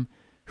time,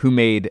 who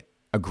made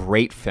a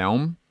great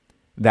film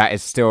that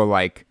is still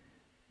like,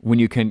 when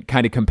you can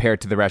kind of compare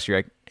it to the rest, you're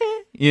like,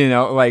 you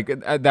know, like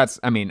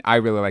I mean, I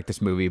really like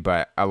this movie,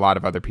 but a lot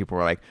of other people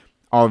were like,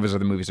 all of his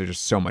other movies are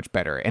just so much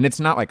better. And it's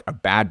not like a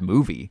bad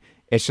movie.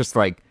 It's just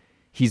like,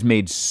 he's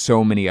made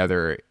so many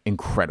other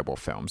incredible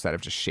films that have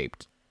just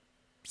shaped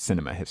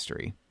cinema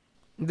history.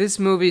 This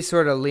movie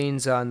sort of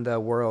leans on the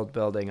world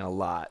building a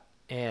lot,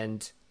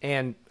 and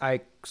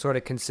I sort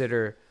of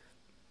consider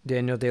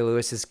Daniel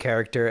Day-Lewis's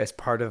character as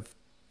part of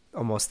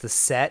almost the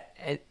set.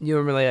 And you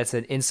don't really, that's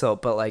an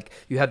insult, but like,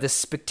 you have this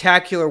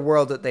spectacular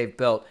world that they've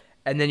built,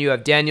 and then you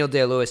have Daniel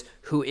Day-Lewis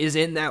who is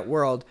in that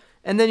world,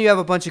 and then you have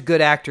a bunch of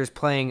good actors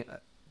playing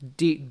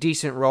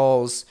decent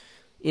roles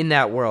in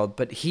that world,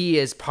 but he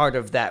is part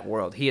of that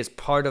world. He is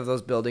part of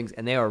those buildings,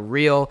 and they are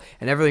real,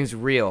 and everything's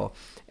real.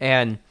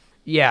 And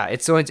yeah,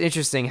 it's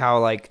interesting how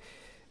like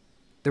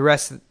the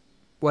rest,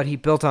 what he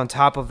built on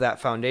top of that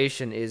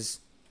foundation is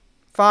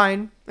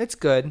fine. It's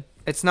good.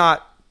 It's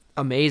not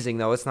amazing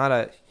though. It's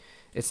not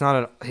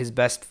his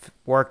best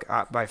work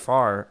by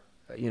far,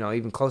 you know,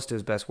 even close to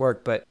his best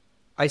work, but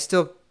I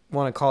still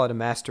want to call it a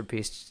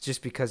masterpiece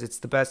just because it's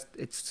the best.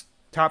 It's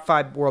top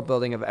 5 world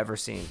building I've ever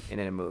seen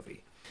in a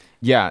movie.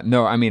 Yeah,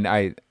 no, I mean,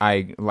 I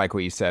like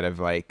what you said of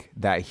like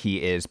that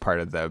he is part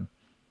of the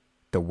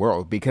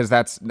world, because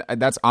that's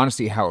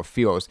honestly how it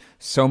feels.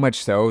 So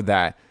much so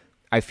that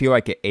I feel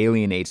like it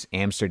alienates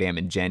Amsterdam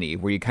and Jenny,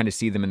 where you kind of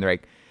see them and they're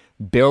like,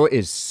 Bill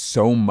is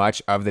so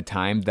much of the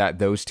time that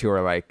those two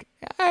are like,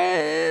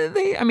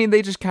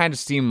 they just kind of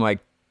seem like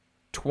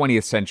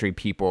 20th century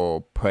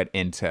people put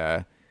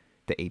into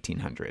the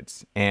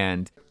 1800s,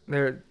 and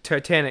they're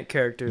Titanic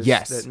characters,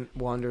 yes, that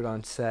wandered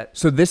on set.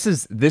 So this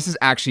is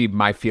actually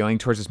my feeling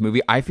towards this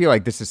movie. I feel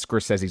like this is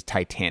Scorsese's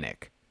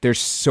Titanic. There's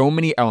so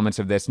many elements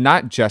of this,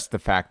 not just the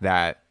fact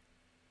that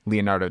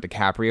Leonardo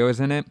DiCaprio is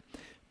in it,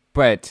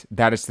 but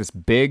that it's this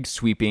big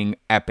sweeping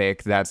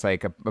epic that's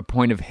like a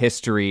point of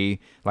history,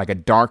 like a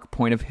dark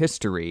point of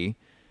history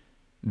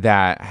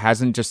that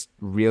hasn't just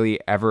really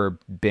ever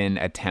been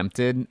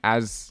attempted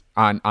as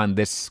on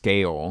this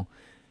scale.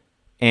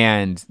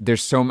 And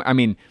there's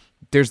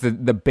there's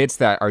the bits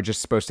that are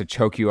just supposed to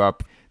choke you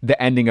up.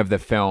 The ending of the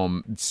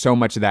film, so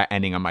much of that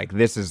ending, I'm like,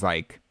 this is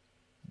like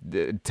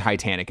the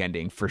Titanic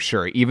ending for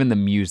sure. Even the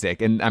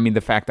music, and I mean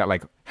the fact that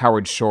like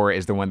Howard Shore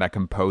is the one that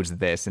composed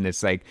this, and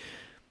it's like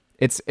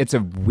it's a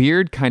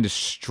weird kind of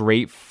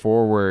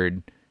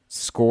straightforward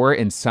score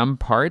in some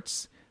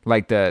parts.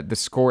 Like the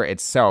score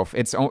itself,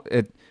 it's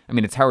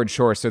Howard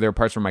Shore, so there are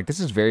parts where I'm like, this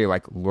is very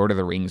like Lord of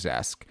the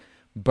Rings-esque,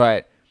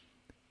 but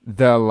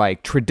the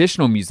like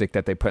traditional music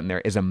that they put in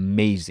there is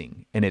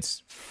amazing and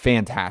it's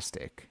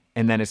fantastic.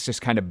 And then it's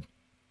just kind of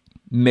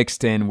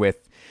mixed in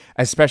with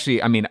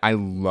Especially, I mean, I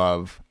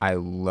love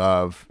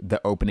the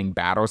opening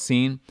battle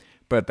scene,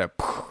 but the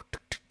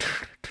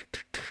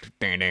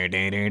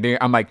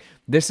I'm like,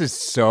 this is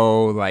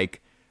so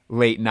like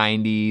late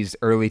 90s,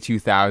 early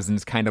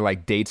 2000s kind of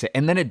like dates it,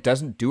 and then it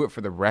doesn't do it for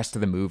the rest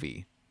of the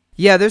movie.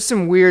 Yeah, there's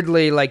some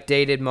weirdly like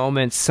dated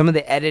moments. Some of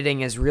the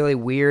editing is really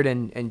weird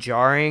and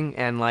jarring,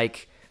 and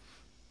like,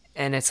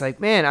 and it's like,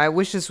 man, I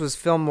wish this was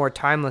filmed more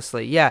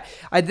timelessly. Yeah,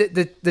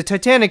 the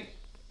Titanic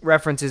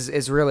reference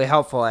is really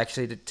helpful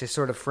actually to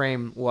sort of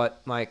frame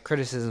what my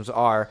criticisms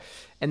are,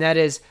 and that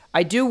is,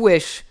 I do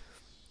wish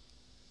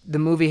the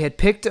movie had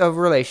picked a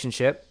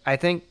relationship. I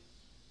think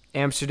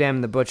Amsterdam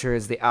and the Butcher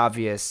is the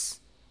obvious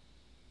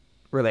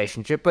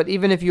relationship, but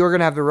even if you're going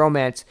to have the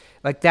romance,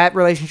 like that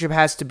relationship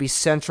has to be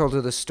central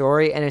to the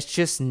story, and it's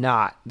just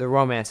not. The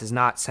romance is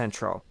not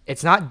central.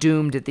 It's not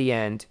doomed at the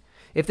end.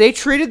 If they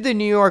treated the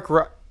New York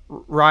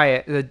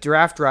riot, the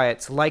draft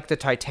riots, like the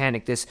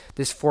Titanic,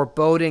 this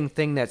foreboding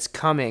thing that's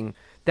coming,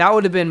 that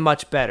would have been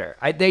much better.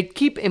 They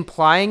keep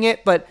implying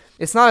it, but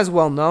it's not as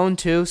well known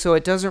too, so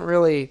it doesn't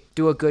really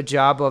do a good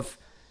job of,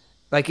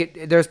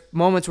 like, there's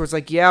moments where it's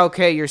like, yeah,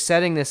 okay, you're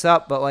setting this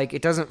up, but like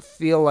it doesn't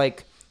feel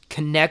like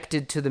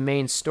connected to the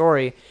main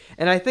story.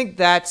 And I think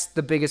that's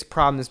the biggest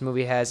problem this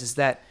movie has, is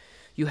that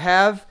you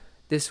have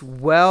this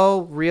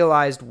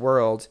well-realized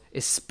world,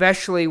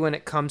 especially when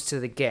it comes to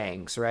the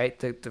gangs, right?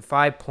 The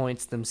 5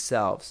 points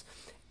themselves,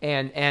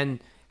 and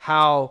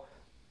how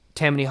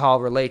Tammany Hall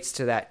relates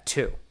to that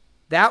too.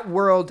 That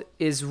world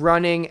is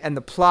running, and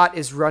the plot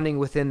is running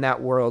within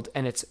that world,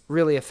 and it's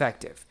really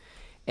effective.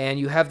 And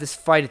you have this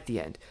fight at the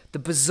end. The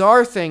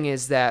bizarre thing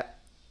is that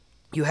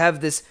you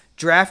have this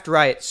draft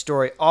riot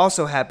story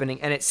also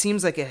happening, and it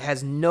seems like it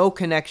has no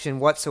connection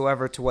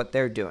whatsoever to what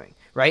they're doing,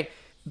 right?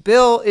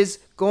 Bill is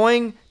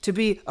going to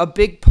be a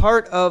big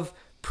part of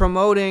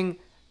promoting,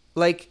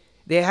 like,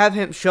 they have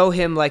him show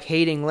him like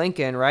hating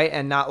Lincoln, right,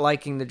 and not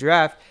liking the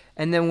draft,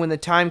 and then when the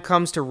time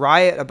comes to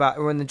riot about,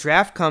 or when the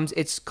draft comes,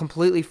 it's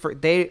completely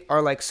they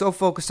are like so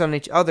focused on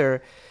each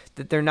other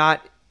that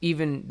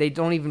they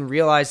don't even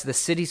realize the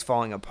city's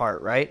falling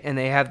apart, right? And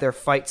they have their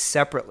fights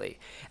separately.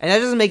 And that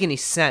doesn't make any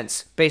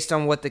sense based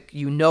on what the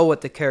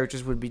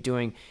characters would be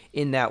doing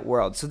in that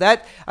world. So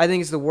that, I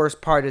think, is the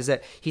worst part, is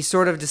that he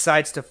sort of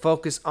decides to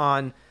focus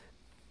on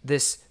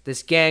this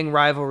gang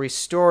rivalry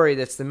story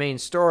that's the main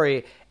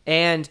story,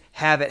 and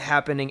have it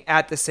happening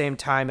at the same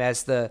time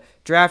as the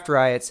draft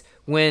riots,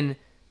 when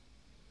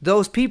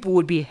those people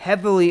would be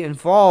heavily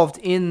involved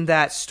in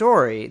that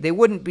story. They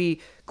wouldn't be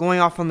going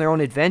off on their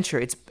own adventure.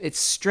 It's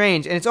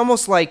strange, and it's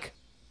almost like,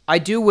 I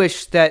do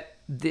wish that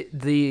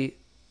the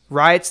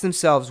riots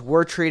themselves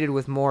were treated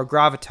with more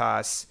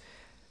gravitas,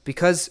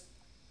 because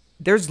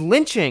there's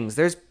lynchings,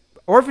 there's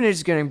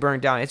orphanages getting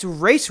burned down. It's a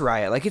race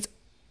riot. Like, it's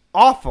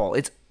awful.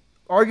 It's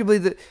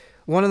arguably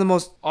one of the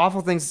most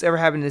awful things that's ever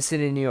happened in the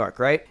city of New York,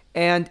 right?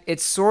 And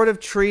it's sort of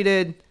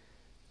treated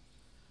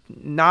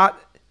not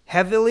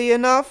heavily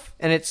enough,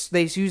 and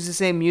they use the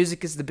same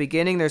music as the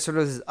beginning. There's sort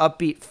of this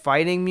upbeat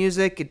fighting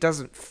music. It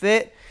doesn't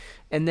fit,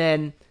 and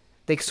then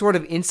they sort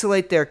of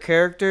insulate their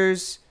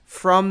characters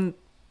from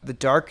the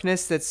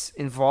darkness that's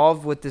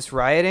involved with this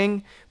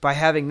rioting by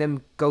having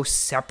them go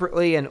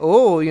separately. And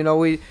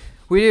we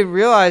didn't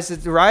realize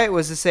that the riot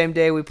was the same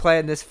day we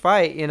planned this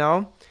fight,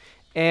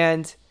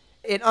 and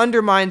it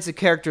undermines the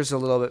characters a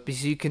little bit,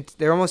 because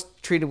they're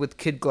almost treated with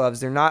kid gloves.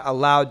 They're not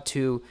allowed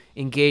to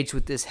engage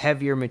with this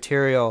heavier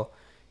material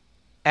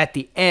at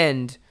the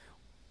end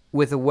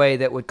with a way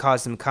that would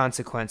cause them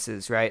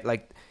consequences, right?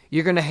 Like,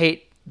 you're going to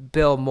hate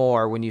Bill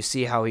more when you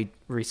see how he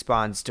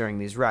responds during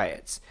these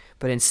riots,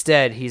 but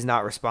instead he's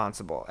not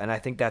responsible, and I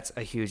think that's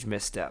a huge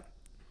misstep.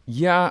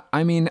 Yeah,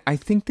 I mean, I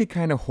think they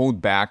kind of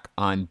hold back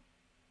on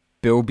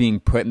Bill being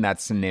put in that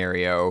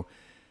scenario.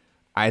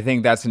 I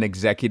think that's an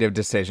executive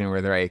decision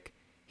where they're like,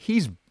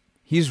 he's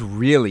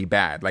really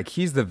bad, like,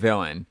 he's the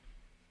villain,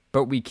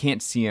 but we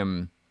can't see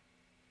him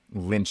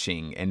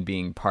lynching and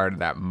being part of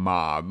that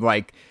mob.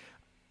 Like,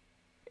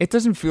 it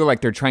doesn't feel like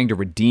they're trying to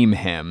redeem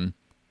him,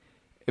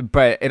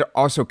 but it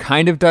also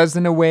kind of does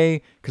in a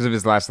way, because of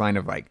his last line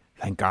of like,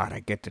 thank God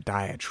I get to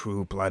die a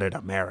true-blooded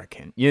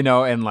American,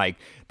 and like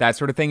that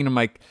sort of thing. And I'm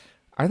like,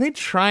 are they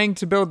trying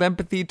to build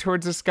empathy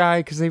towards this guy?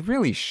 Because they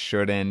really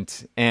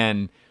shouldn't.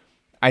 And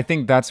I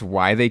think that's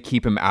why they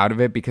keep him out of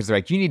it, because they're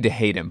like, you need to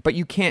hate him, but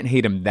you can't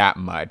hate him that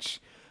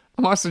much.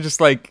 I'm also just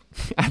like,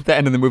 at the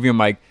end of the movie, I'm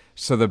like,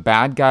 so the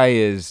bad guy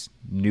is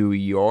New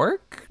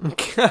York?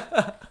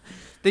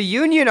 The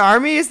Union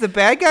Army is the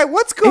bad guy?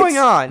 What's going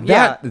on?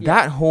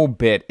 That whole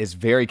bit is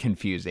very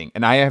confusing.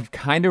 And I have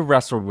kind of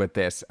wrestled with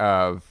this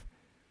of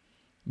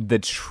the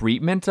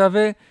treatment of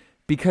it,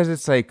 because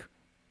it's like,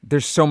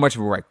 there's so much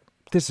of it, like,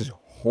 this is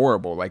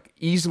horrible. Like,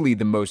 easily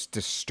the most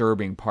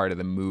disturbing part of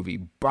the movie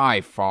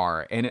by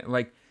far. And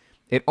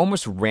it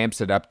almost ramps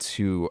it up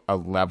to a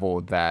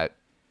level that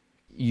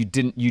you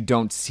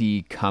don't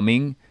see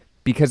coming,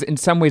 because in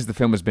some ways the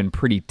film has been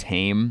pretty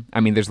tame. I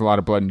mean, there's a lot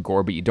of blood and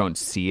gore, but you don't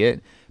see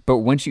it. But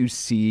once you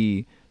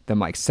see them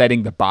like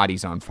setting the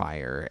bodies on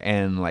fire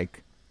and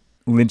like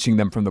lynching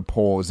them from the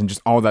polls and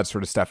just all that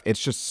sort of stuff.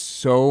 It's just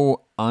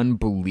so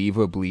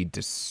unbelievably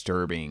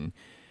disturbing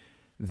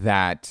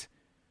that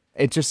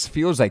it just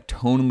feels like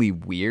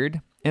tonally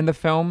weird in the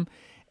film.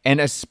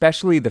 And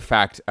especially the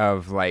fact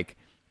of like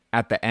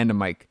at the end, I'm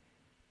like,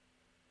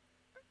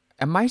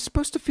 am I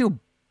supposed to feel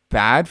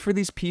bad for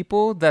these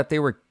people that they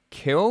were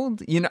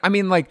killed? You know, I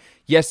mean, like,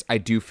 yes, I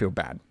do feel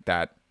bad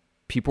that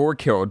people were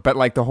killed, but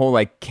like the whole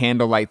like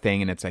candlelight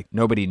thing, and it's like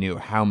nobody knew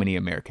how many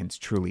Americans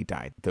truly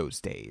died those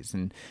days.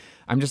 And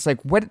I'm just like,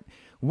 what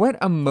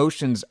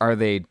emotions are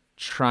they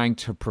trying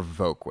to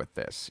provoke with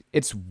this?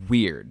 It's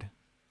weird.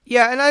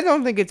 Yeah, and I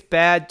don't think it's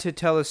bad to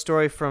tell a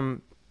story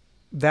from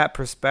that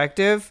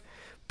perspective,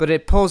 but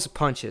it pulls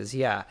punches.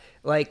 Yeah,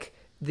 like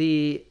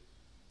I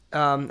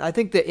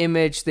think the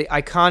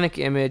iconic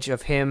image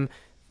of him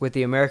with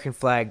the American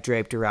flag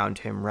draped around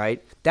him,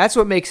 right? That's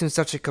what makes him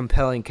such a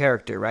compelling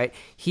character, right?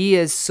 He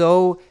is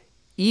so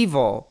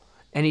evil,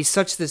 and he's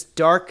such this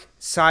dark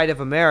side of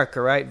America,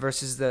 right?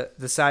 Versus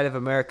the side of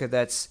America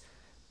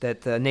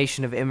that the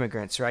nation of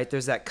immigrants, right?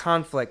 There's that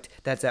conflict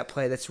that's at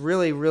play that's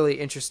really,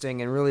 really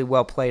interesting and really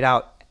well played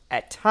out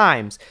at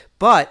times.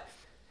 But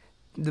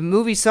the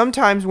movie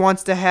sometimes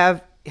wants to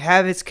have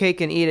its cake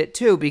and eat it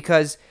too,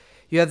 because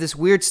you have this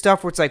weird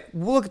stuff where it's like,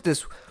 look at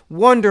this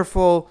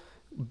wonderful,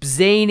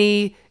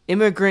 zany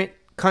immigrant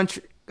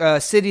country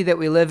city that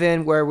we live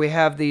in, where we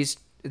have these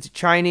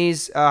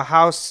Chinese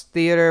house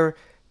theater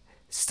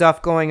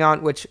stuff going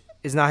on, which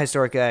is not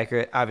historically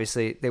accurate.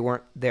 Obviously, they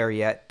weren't there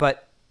yet,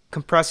 but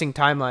compressing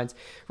timelines,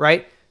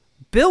 right?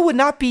 Bill would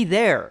not be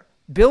there.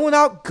 Bill would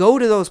not go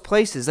to those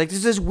places. Like,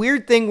 there's this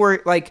weird thing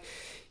where, like,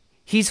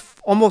 he's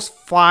almost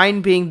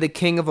fine being the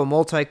king of a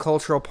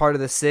multicultural part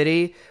of the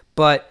city,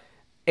 but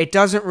it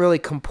doesn't really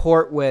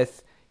comport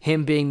with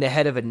him being the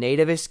head of a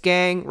nativist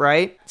gang,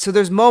 right? So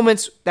there's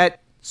moments that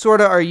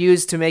sort of are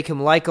used to make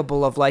him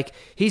likable, of like,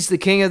 he's the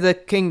king of the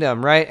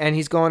kingdom, right? And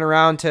he's going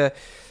around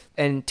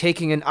and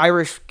taking an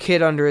Irish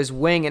kid under his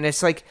wing, and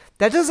it's like,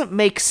 that doesn't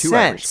make sense. Two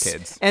Irish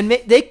kids.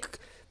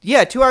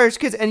 And two Irish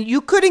kids, and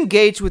you could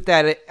engage with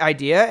that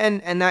idea,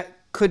 and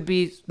that could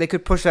be, they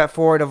could push that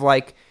forward of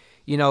like,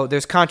 you know,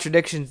 there's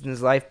contradictions in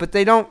his life, but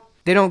they don't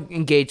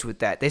engage with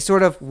that. They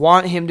sort of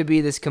want him to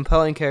be this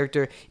compelling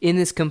character in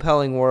this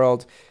compelling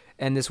world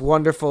and this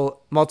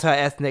wonderful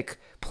multi-ethnic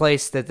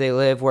place that they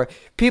live, where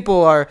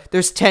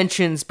there's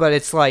tensions, but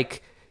it's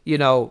like, you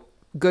know,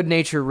 good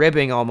nature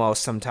ribbing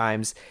almost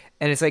sometimes.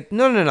 And it's like,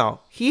 no.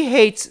 He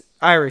hates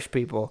Irish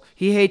people.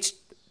 He hates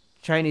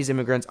Chinese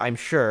immigrants, I'm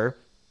sure,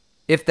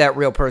 if that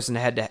real person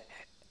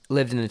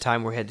lived in a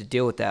time where he had to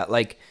deal with that.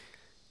 Like,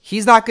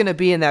 he's not going to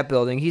be in that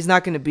building. He's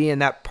not going to be in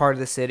that part of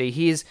the city.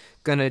 He's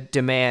going to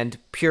demand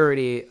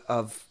purity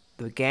of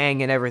the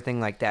gang and everything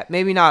like that.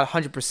 Maybe not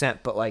 100%,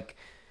 but like,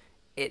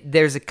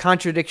 there's a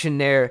contradiction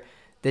there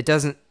that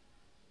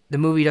the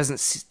movie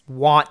doesn't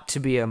want to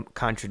be a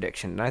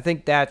contradiction. And I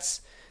think that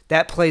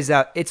plays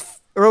out. It's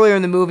earlier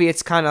in the movie,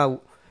 it's kind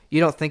of,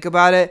 you don't think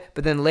about it,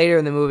 but then later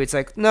in the movie, it's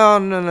like, no,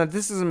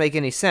 this doesn't make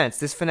any sense.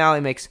 This finale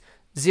makes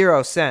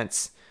zero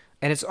sense.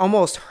 And it's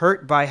almost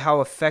hurt by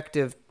how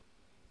effective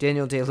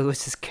Daniel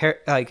Day-Lewis's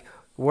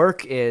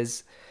work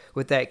is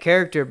with that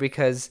character,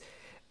 because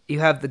you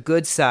have the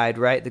good side,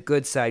 right? The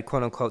good side,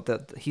 quote unquote.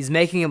 He's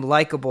making him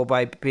likable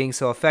by being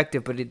so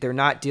effective, but they're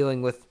not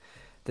dealing with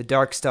the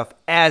dark stuff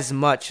as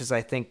much as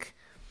I think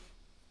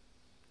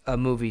a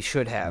movie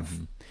should have.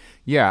 Mm-hmm.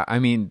 Yeah, I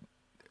mean,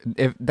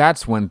 if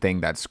that's one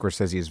thing that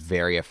Scorsese is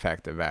very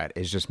effective at,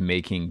 is just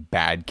making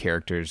bad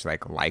characters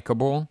like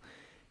likable.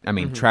 I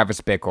mean, Travis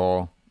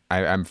Bickle.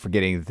 I'm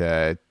forgetting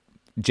the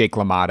Jake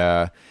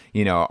LaMotta,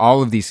 you know,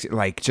 all of these,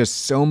 like,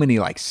 just so many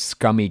like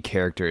scummy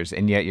characters,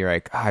 and yet you're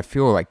like, I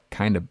feel like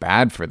kind of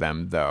bad for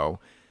them though.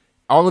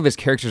 All of his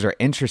characters are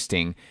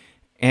interesting,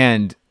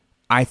 and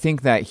I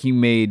think that he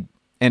made,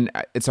 and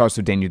it's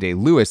also Daniel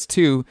Day-Lewis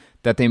too,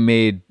 that they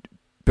made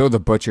Bill the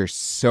Butcher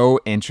so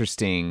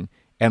interesting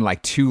and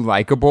like too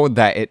likable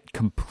that it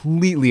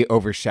completely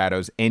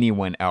overshadows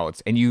anyone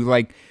else. And you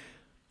like,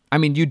 I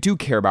mean, you do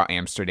care about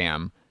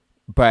Amsterdam,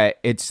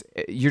 but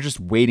you're just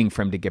waiting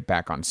for him to get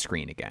back on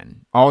screen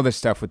again. All this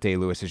stuff with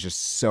Day-Lewis is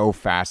just so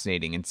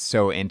fascinating and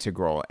so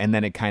integral. And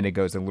then it kind of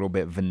goes a little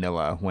bit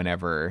vanilla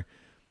whenever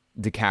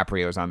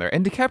DiCaprio's on there.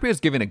 And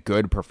DiCaprio's given a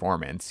good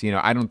performance. You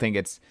know, I don't think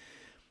it's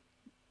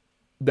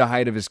the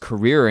height of his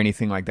career or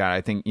anything like that.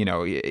 I think, you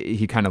know,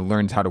 he kind of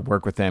learns how to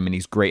work with them, and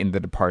he's great in The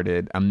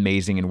Departed,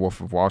 amazing in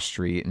Wolf of Wall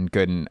Street, and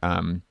good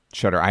in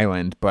Shutter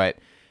Island. But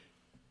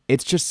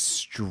it's just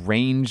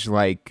strange,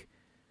 like,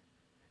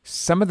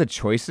 some of the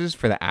choices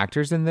for the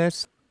actors in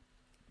this.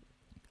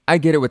 I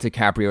get it with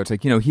DiCaprio. It's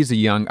like, you know, he's a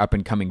young,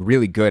 up-and-coming,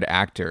 really good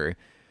actor.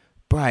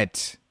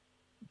 But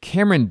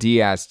Cameron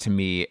Diaz, to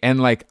me,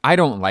 and, like, I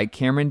don't like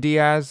Cameron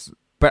Diaz,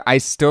 but I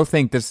still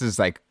think this is,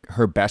 like,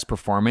 her best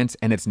performance,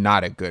 and it's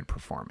not a good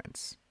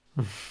performance.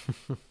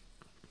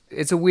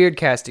 It's a weird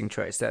casting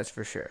choice, that's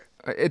for sure.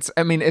 It's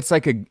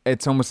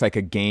almost like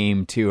a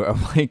game, too,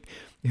 of, like,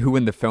 who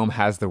in the film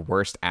has the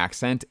worst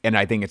accent, and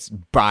I think it's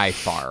by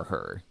far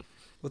her.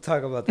 We'll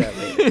talk about that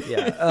later.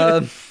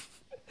 Yeah.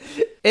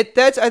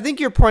 I think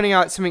you're pointing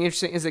out something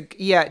interesting. Is like,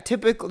 yeah,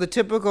 the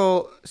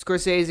typical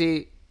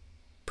Scorsese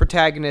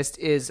protagonist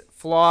is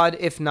flawed,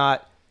 if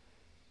not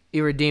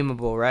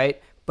irredeemable,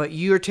 right? But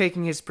you're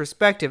taking his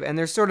perspective, and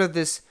there's sort of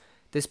this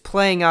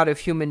playing out of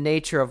human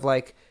nature of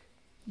like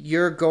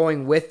you're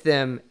going with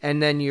them,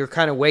 and then you're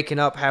kind of waking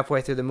up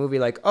halfway through the movie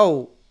like,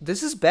 oh,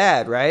 this is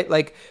bad, right?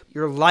 Like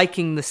you're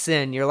liking the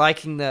sin, you're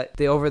liking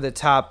the over the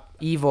top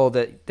evil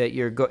that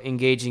you're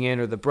engaging in,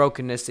 or the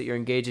brokenness that you're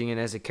engaging in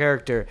as a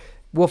character.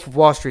 Wolf of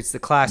Wall Street's the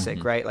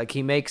classic, right? Like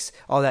he makes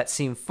all that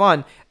seem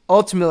fun.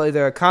 Ultimately,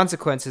 there are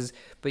consequences,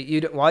 but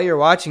while you're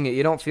watching it,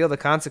 you don't feel the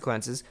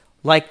consequences.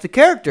 Like the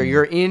character,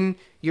 you're in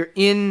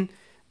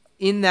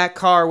that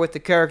car with the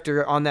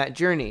character on that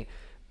journey.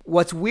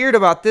 What's weird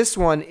about this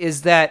one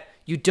is that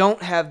you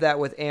don't have that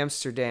with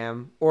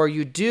Amsterdam, or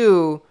you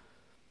do,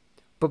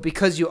 but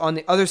because you on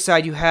the other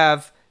side you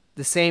have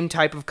the same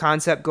type of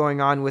concept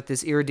going on with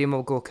this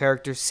irredeemable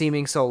character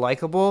seeming so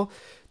likable,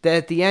 that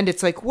at the end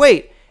it's like,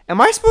 wait,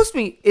 am I supposed to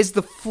be, is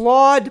the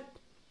flawed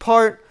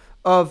part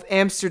of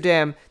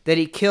Amsterdam that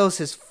he kills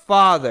his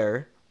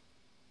father,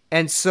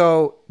 and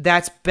so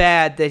that's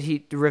bad, that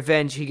the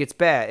revenge he gets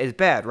is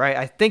bad, right?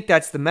 I think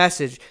that's the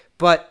message,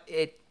 but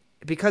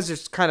because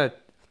there's kind of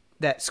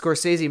that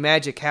Scorsese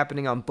magic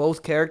happening on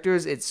both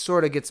characters, it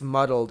sort of gets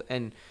muddled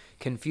and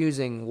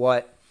confusing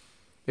what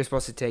you're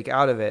supposed to take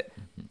out of it.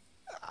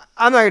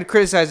 I'm not going to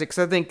criticize it because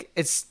I think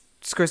it's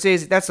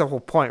Scorsese. That's the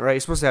whole point, right? You're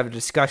supposed to have a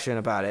discussion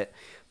about it,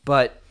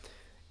 but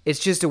it's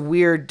just a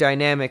weird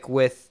dynamic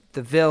with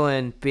the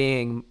villain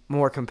being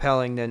more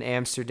compelling than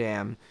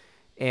Amsterdam,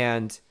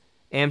 and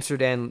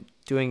Amsterdam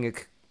doing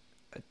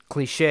a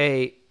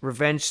cliche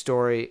revenge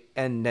story,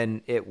 and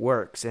then it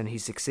works and he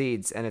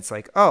succeeds, and it's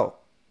like, oh,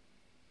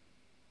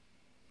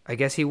 I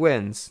guess he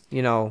wins,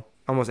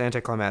 almost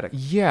anticlimactic.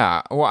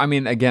 Yeah. Well, I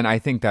mean, again, I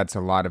think that's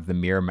a lot of the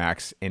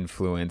Miramax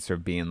influence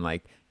of being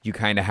like, you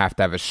kind of have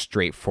to have a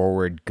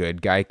straightforward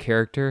good guy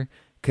character,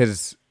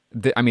 because,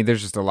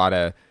 there's just a lot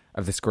of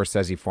the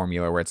Scorsese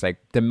formula where it's like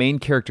the main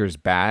character is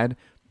bad,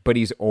 but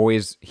he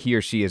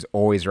or she is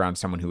always around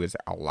someone who is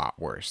a lot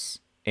worse.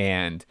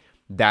 And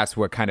that's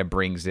what kind of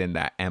brings in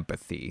that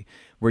empathy,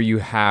 where you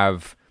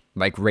have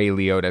like Ray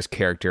Liotta's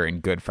character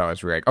in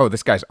Goodfellas, where you're like, oh,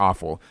 this guy's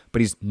awful,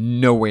 but he's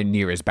nowhere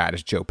near as bad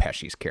as Joe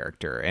Pesci's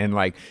character. And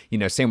like,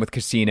 same with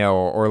Casino,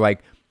 or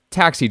like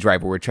Taxi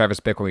Driver, where Travis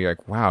Bickle, you're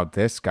like, wow,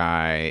 this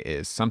guy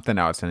is something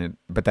else.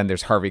 But then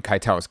there's Harvey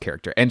Keitel's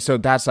character. And so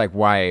that's like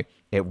why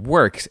it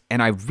works.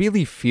 And I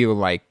really feel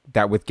like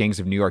that with Gangs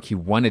of New York, he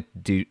wanted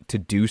to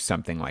do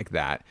something like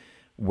that,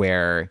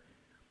 where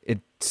it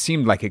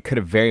seemed like it could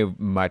have very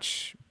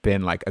much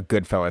been like a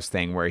Goodfellas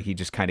thing, where he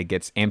just kind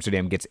of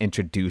Amsterdam gets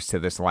introduced to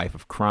this life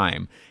of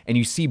crime. And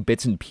you see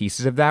bits and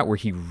pieces of that where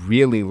he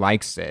really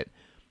likes it.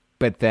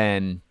 But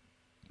then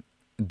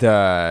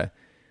the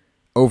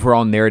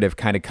overall narrative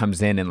kind of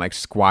comes in and like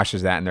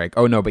squashes that, and they're like,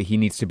 oh no, but he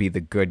needs to be the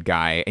good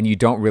guy. And you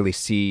don't really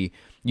see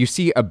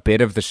a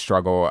bit of the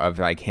struggle of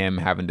like him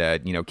having to,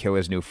 kill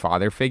his new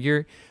father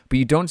figure, but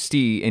you don't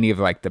see any of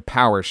like the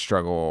power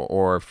struggle,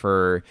 or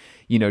for,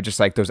 just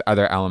like those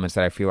other elements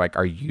that I feel like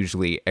are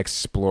usually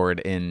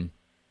explored in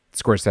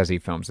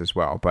Scorsese films as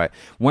well. But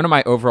one of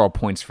my overall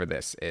points for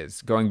this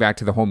is going back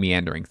to the whole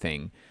meandering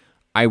thing.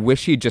 I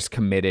wish he just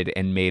committed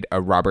and made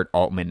a Robert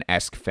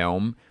Altman-esque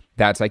film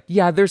that's like,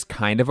 yeah, there's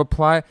kind of a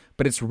plot,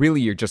 but it's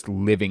really you're just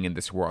living in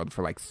this world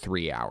for like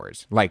 3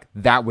 hours. Like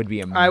that would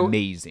be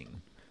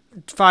amazing.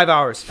 5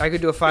 hours. I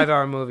could do a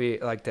 5-hour movie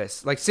like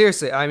this. Like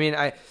seriously,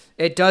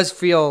 it does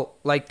feel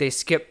like they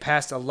skip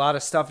past a lot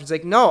of stuff. It's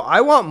like, no,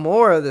 I want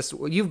more of this.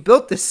 You've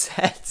built the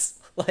sets.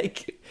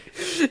 Like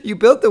you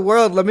built the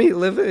world. Let me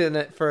live in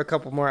it for a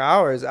couple more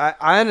hours. I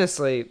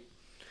honestly,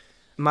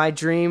 my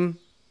dream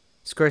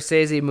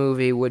Scorsese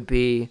movie would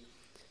be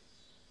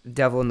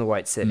Devil in the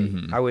White City.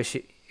 Mm-hmm. I wish,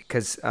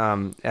 because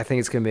I think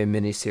it's going to be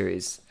a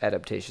miniseries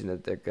adaptation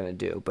that they're going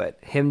to do. But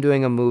him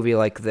doing a movie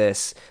like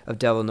this of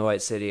Devil in the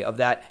White City, of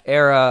that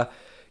era,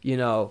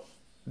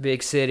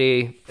 big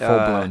city.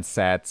 Full-blown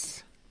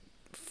sets.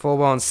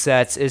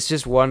 It's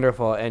just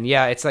wonderful. And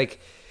yeah, it's like,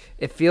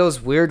 it feels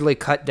weirdly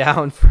cut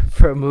down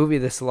for a movie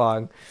this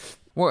long.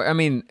 Well,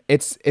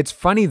 it's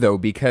funny though,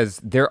 because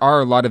there are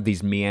a lot of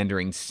these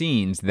meandering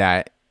scenes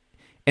that,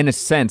 in a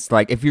sense,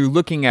 like if you're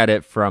looking at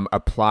it from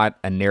a plot,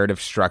 a narrative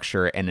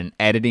structure, and an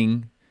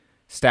editing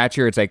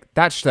stature, it's like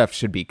that stuff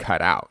should be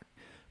cut out.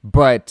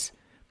 But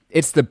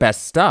it's the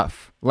best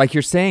stuff. Like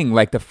you're saying,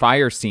 like the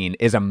fire scene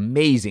is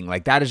amazing.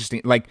 Like that is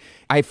just like,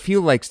 I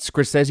feel like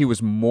Scorsese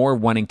was more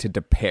wanting to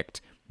depict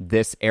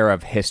this era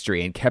of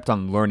history and kept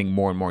on learning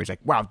more and more. He's like,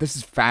 wow, this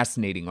is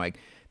fascinating. Like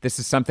this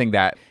is something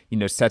that,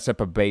 sets up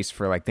a base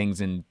for like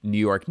things in New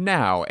York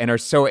now and are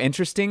so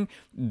interesting,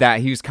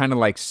 that he was kind of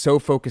like so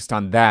focused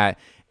on that.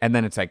 And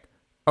then it's like,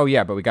 oh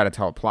yeah, but we got to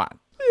tell a plot.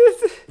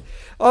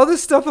 All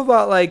this stuff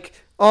about like,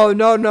 oh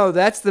no,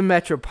 that's the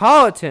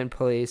Metropolitan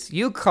Police.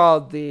 You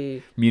called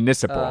the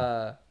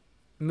municipal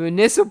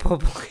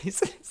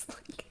police. It's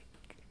like,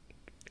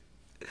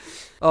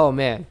 oh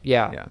man,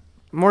 yeah.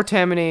 More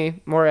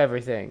Tammany, more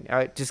everything.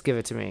 Just give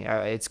it to me.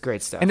 It's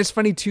great stuff. And it's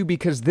funny, too,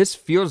 because this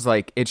feels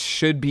like it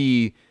should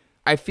be...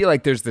 I feel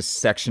like there's this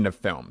section of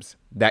films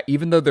that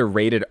even though they're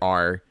rated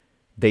R,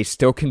 they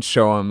still can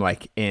show them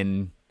like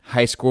in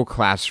high school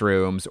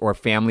classrooms or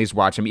families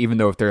watch them, even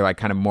though if they're like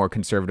kind of more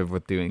conservative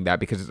with doing that,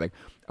 because it's like,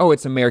 oh,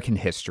 it's American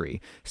history.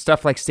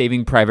 Stuff like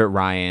Saving Private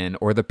Ryan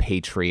or The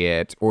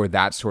Patriot or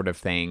that sort of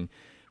thing,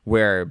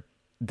 where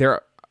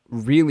they're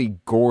really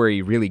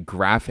gory, really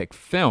graphic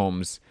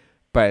films,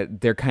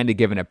 but they're kind of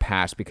given a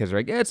pass because they're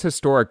like, yeah, it's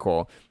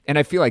historical. And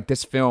I feel like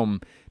this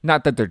film,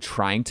 not that they're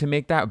trying to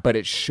make that, but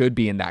it should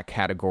be in that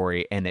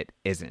category, and it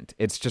isn't.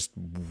 It's just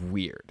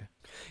weird.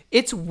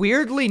 It's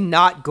weirdly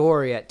not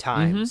gory at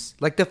times.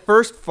 Like the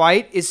first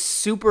fight is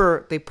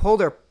super.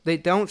 They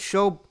don't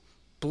show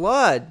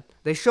blood.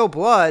 They show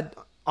blood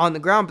on the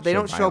ground, but they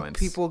don't show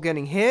people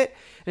getting hit.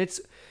 And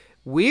it's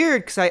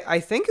weird because I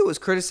think it was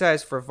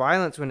criticized for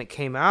violence when it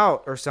came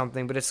out or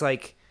something. But it's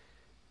like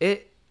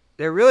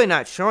they're really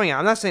not showing it.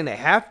 I'm not saying they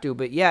have to,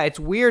 but yeah, it's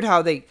weird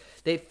how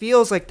it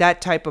feels like that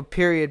type of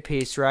period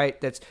piece,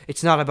 right?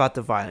 It's not about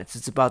the violence.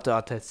 It's about the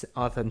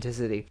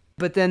authenticity.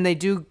 But then they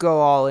do go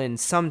all in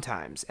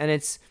sometimes, and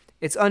it's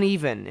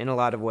uneven in a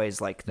lot of ways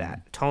like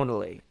that,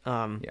 tonally.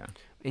 Yeah.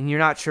 And you're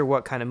not sure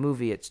what kind of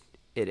movie it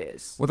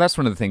is. Well, that's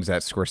one of the things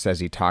that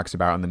Scorsese talks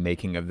about in the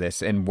making of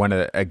this, and one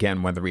of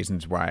the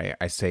reasons why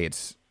I say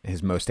it's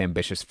his most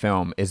ambitious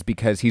film is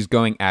because he's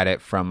going at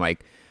it from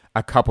like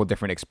a couple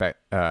different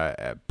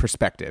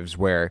perspectives,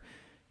 where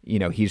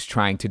he's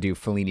trying to do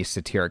Fellini's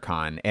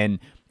Satyricon, and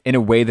in a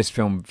way, this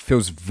film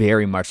feels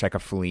very much like a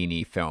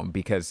Fellini film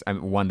because,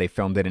 one, they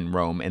filmed it in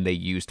Rome and they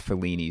used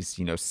Fellini's,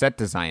 set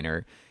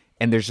designer.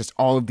 And there's just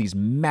all of these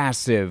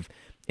massive,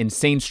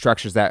 insane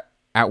structures that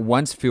at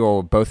once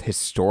feel both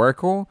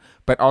historical,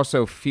 but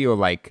also feel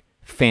like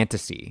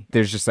fantasy.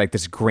 There's just like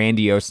this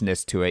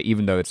grandioseness to it,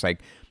 even though it's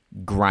like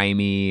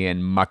grimy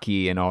and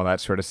mucky and all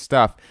that sort of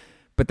stuff.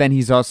 But then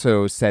he's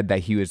also said that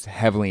he was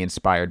heavily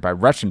inspired by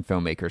Russian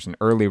filmmakers and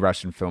early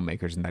Russian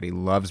filmmakers, and that he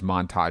loves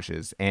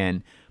montages,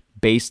 and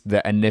based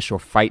the initial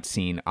fight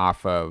scene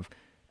off of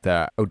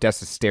the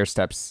Odessa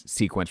stairsteps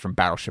sequence from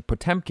Battleship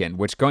Potemkin,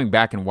 which, going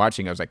back and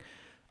watching, I was like,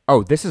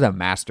 oh, this is a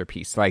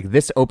masterpiece. Like,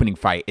 this opening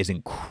fight is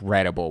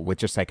incredible with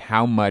just like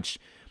how much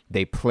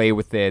they play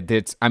with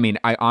it.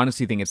 I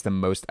honestly think it's the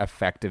most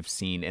effective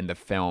scene in the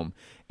film,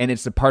 and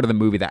it's the part of the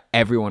movie that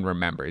everyone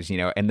remembers,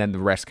 and then the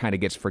rest kind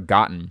of gets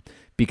forgotten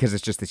because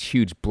it's just this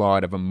huge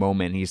blowout of a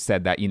moment. He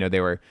said that,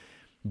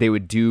 they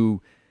would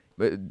do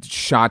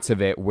shots of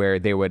it where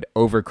they would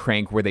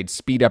overcrank, where they'd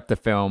speed up the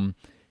film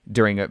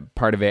during a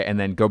part of it and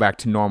then go back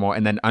to normal,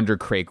 and then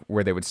undercrank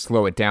where they would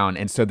slow it down.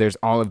 And so there's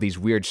all of these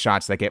weird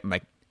shots that get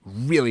like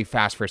really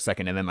fast for a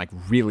second and then like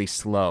really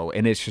slow,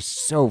 and it's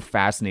just so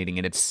fascinating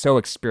and it's so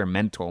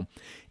experimental.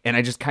 And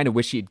I just kind of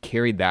wish he had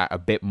carried that a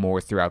bit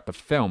more throughout the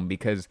film,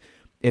 because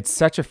it's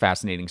such a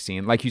fascinating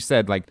scene. Like you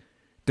said, like,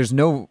 there's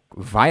no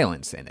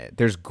violence in it.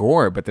 There's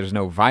gore, but there's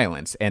no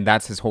violence, and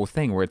that's his whole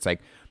thing, where it's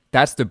like,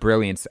 that's the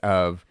brilliance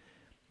of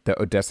the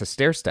Odessa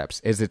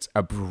stairsteps, is it's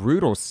a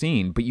brutal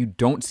scene, but you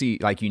don't see,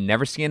 like, you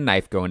never see a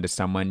knife go into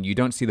someone. You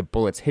don't see the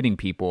bullets hitting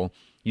people.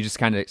 You just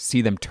kind of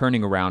see them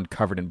turning around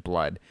covered in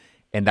blood.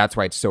 And that's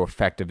why it's so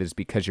effective, is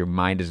because your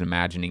mind is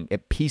imagining,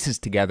 it pieces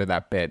together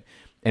that bit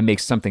and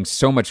makes something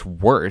so much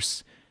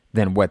worse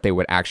than what they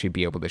would actually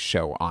be able to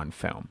show on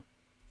film.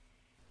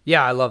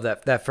 Yeah, I love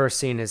that. That first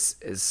scene is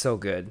so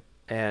good.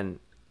 And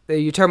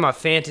you're talking about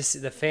fantasy,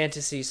 the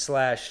fantasy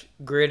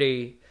 /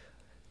 gritty.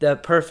 The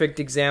perfect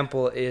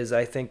example is,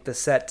 I think, the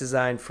set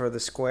design for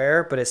the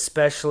square, but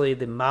especially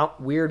the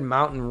weird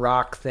mountain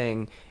rock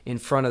thing in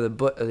front of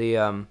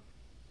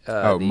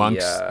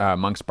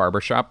Monk's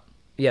barbershop.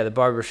 Yeah, the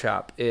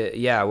barbershop.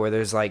 Where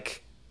there's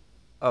like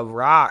a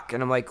rock,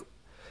 and I'm like,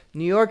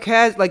 New York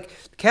has like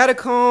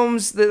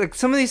catacombs. Like,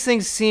 some of these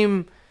things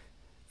seem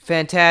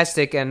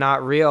fantastic and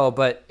not real,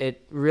 but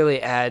it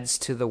really adds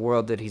to the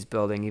world that he's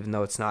building, even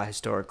though it's not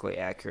historically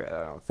accurate,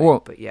 I don't think.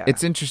 Well, but yeah,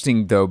 it's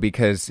interesting though,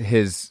 because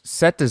his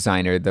set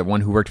designer, the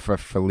one who worked for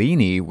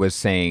Fellini, was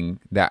saying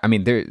that,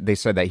 they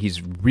said that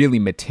he's really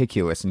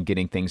meticulous in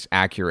getting things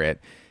accurate,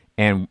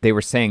 and they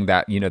were saying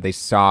that, they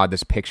saw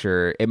this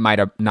picture, it might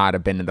have not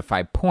have been in the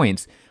 5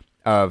 points,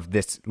 of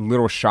this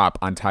little shop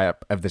on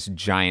top of this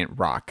giant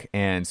rock,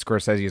 and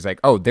Scorsese is like,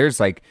 oh,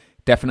 there's like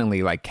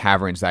definitely like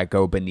caverns that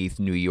go beneath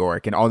New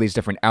York and all these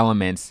different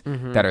elements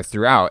that are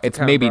throughout. It's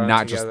maybe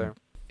not together.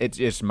 It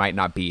just might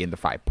not be in the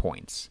 5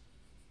 points.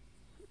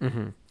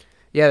 Mm-hmm.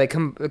 Yeah, they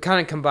kind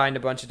of combined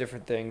a bunch of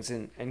different things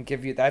and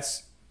give you,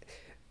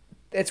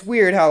 it's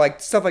weird how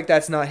like stuff like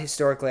that's not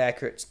historically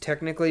accurate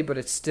technically, but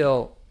it's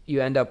still,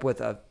 you end up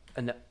with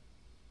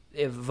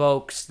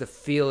evokes the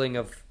feeling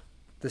of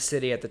the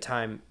city at the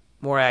time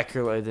more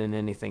accurately than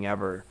anything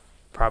ever,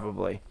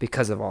 probably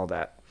because of all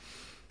that.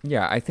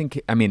 Yeah, I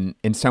think,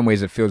 in some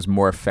ways it feels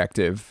more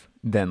effective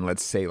than,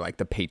 let's say, like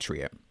The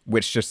Patriot,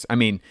 which just,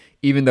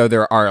 even though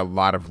there are a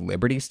lot of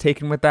liberties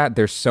taken with that,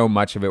 there's so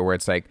much of it where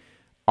it's like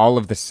all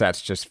of the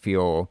sets just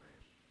feel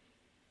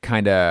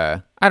kind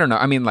of, I don't know.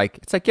 I mean, like,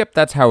 it's like, yep,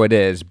 that's how it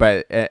is.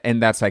 But,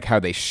 and that's like how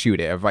they shoot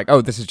it of like,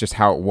 oh, this is just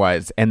how it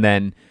was. And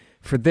then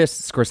for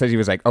this, Scorsese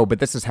was like, oh, but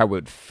this is how it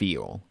would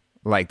feel.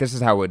 Like, this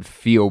is how it would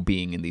feel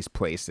being in these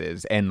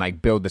places and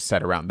like build the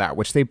set around that,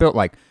 which they built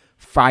like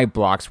 5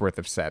 blocks worth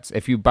of sets.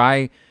 If you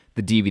buy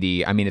the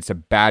DVD, I mean, it's a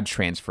bad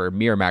transfer.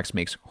 Miramax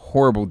makes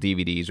horrible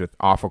DVDs with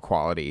awful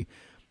quality.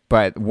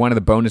 But one of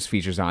the bonus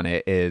features on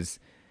it is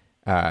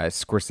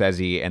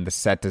Scorsese and the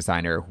set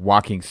designer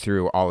walking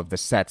through all of the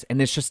sets.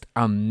 And it's just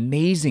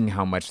amazing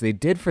how much they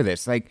did for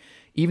this. Like,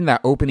 even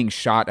that opening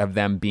shot of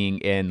them being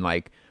in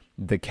like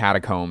the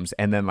catacombs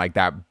and then like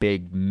that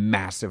big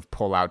massive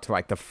pull out to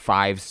like the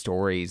 5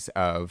 stories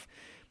of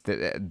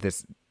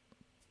this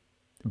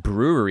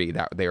brewery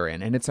that they're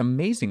in. And it's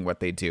amazing what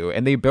they do.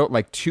 And they built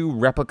like 2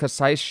 replica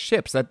sized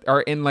ships that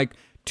are in like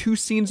 2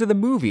 scenes of the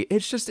movie.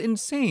 It's just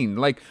insane.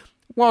 Like,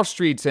 Wall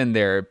Street's in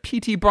there,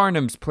 P.T.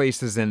 Barnum's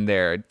place is in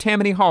there,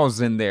 Tammany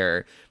Hall's in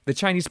there, the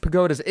Chinese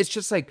pagodas. It's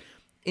just like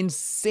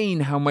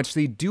insane how much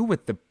they do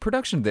with the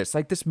production of this.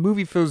 Like, this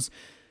movie feels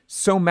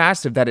so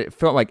massive that it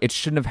felt like it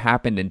shouldn't have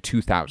happened in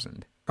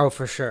 2000. Oh,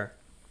 for sure.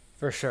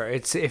 For sure.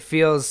 It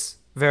feels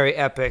very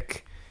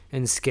epic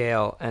in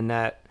scale, and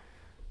that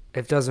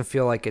it doesn't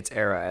feel like it's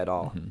era at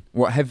all. Mm-hmm.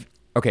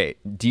 Well,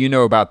 do you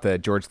know about the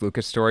George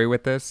Lucas story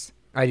with this?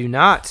 I do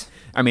not.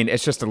 I mean,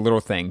 it's just a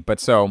little thing, but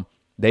so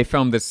they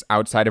filmed this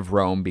outside of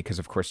Rome because,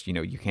 of course, you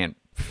know, you can't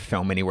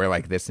film anywhere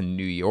like this in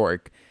New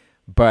York.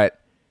 But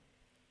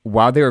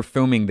while they were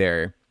filming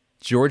there,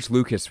 George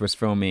Lucas was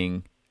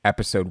filming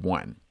episode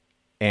 1.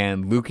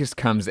 And Lucas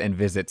comes and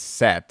visits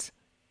set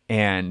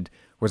and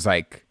was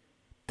like,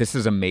 this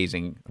is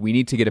amazing. We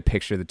need to get a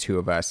picture of the 2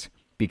 of us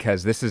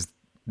because this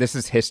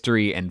is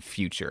history and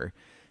future.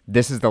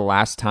 This is the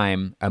last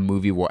time a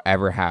movie will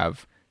ever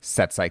have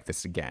sets like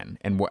this again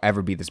and will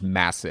ever be this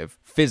massive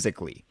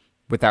physically.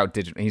 Without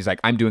digital. He's like,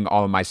 I'm doing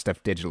all of my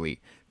stuff digitally.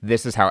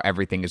 This is how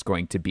everything is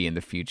going to be in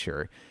the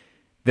future.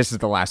 This is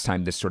the last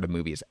time this sort of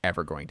movie is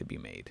ever going to be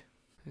made.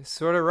 It's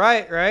sort of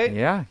right?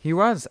 Yeah, he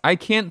was. I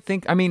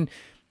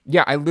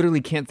literally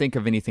can't think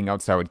of anything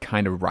else that would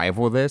kind of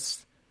rival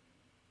this.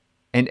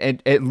 And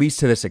at least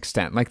to this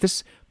extent. Like,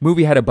 this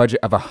movie had a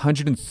budget of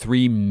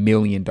 $103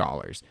 million,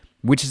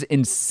 which is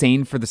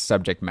insane for the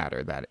subject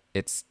matter that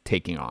it's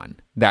taking on.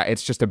 That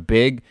it's just a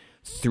big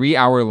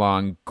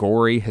 3-hour-long,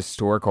 gory,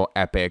 historical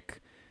epic.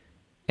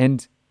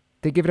 And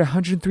they give it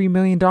 $103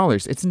 million.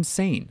 It's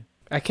insane.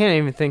 I can't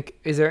even think,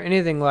 is there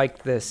anything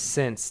like this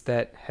since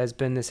that has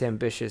been this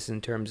ambitious in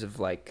terms of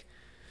like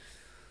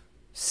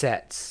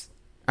sets?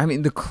 I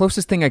mean, the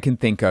closest thing I can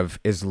think of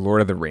is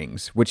Lord of the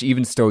Rings, which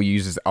even still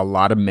uses a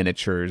lot of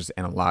miniatures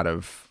and a lot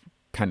of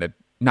kind of,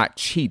 not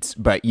cheats,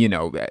 but, you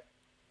know,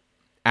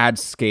 add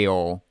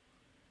scale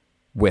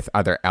with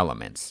other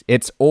elements.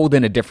 It's old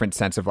in a different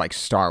sense of like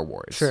Star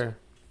Wars. Sure.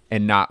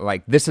 And not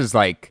like, this is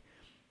like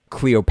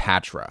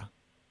Cleopatra.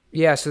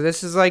 Yeah, so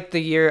this is like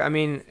the year, I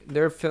mean,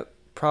 they're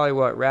probably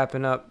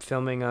wrapping up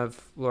filming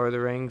of Lord of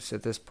the Rings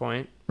at this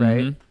point,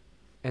 right? Mm-hmm.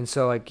 And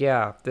so like,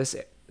 yeah, this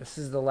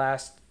is the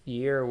last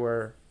year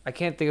where I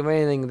can't think of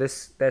anything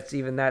that's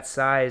even that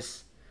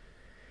size.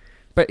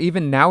 But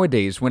even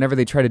nowadays, whenever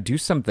they try to do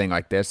something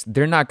like this,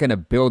 they're not going to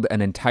build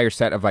an entire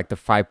set of like the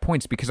 5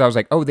 points, because I was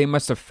like, oh, they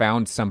must have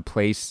found some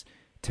place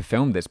to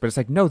film this. But it's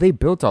like, no, they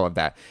built all of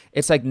that.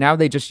 It's like now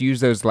they just use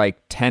those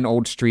like 10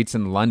 old streets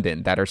in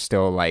London that are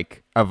still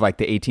like of like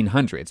the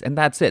 1800s. And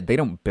that's it. They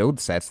don't build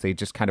sets. They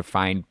just kind of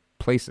find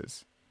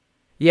places.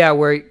 Yeah,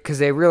 because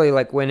they really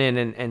like went in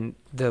and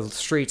the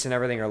streets and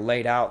everything are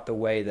laid out the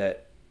way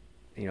that,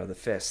 you know, the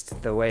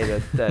Fist, the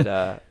way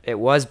that it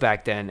was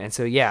back then. And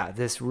so, yeah,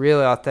 this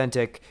really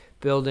authentic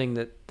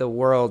building the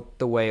world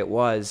the way it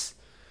was.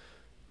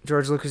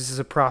 George Lucas is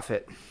a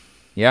prophet.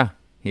 Yeah,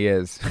 he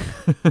is.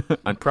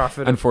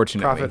 Prophet.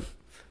 Unfortunately.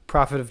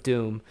 Prophet of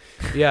doom.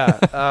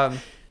 Yeah.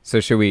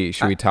 So should we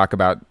talk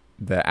about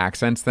the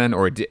accents then?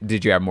 Or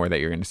did you have more that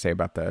you're going to say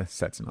about the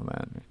sets and all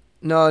that?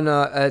 No,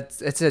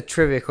 it's a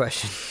trivia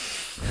question.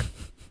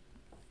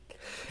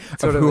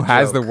 Of who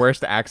has the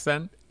worst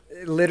accent?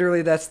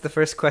 Literally, that's the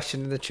first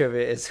question in the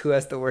trivia is who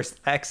has the worst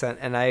accent,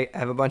 and I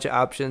have a bunch of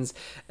options,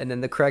 and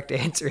then the correct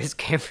answer is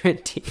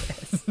Cameron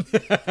Diaz.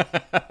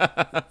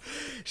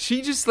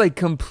 She just like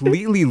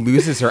completely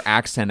loses her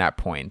accent at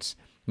points.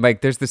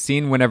 Like, there's the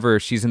scene whenever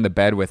she's in the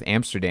bed with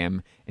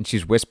Amsterdam and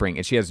she's whispering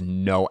and she has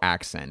no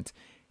accent,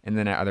 and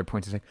then at other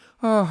points it's like,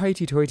 oh,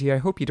 hoity toity, I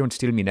hope you don't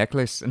steal me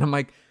necklace. And I'm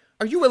like,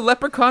 are you a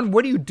leprechaun?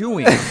 What are you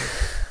doing?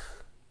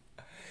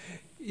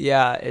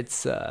 Yeah,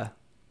 it's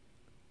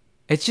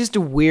just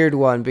a weird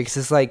one because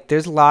it's like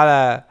there's a lot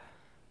of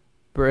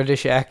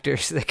British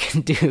actors that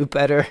can do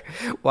better.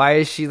 Why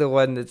is she the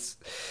one that's...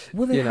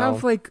 Well, they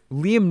have like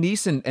Liam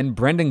Neeson and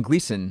Brendan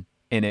Gleeson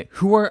in it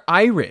who are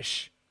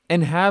Irish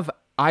and have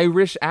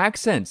Irish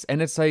accents.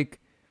 And it's like,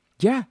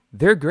 yeah,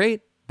 they're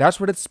great. That's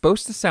what it's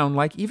supposed to sound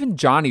like. Even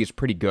Johnny is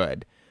pretty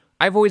good.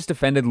 I've always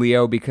defended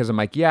Leo because I'm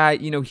like, yeah,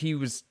 you know, he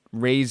was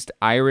raised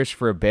Irish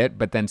for a bit,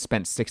 but then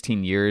spent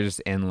 16 years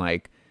in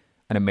like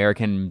an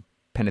American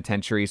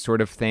penitentiary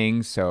sort of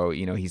thing. So,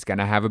 he's going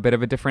to have a bit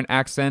of a different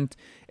accent.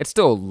 It's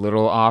still a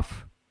little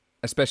off,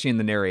 especially in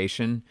the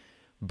narration,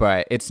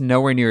 but it's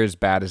nowhere near as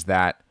bad as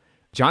that.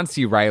 John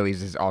C.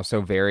 Reilly's is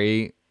also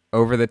very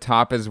over the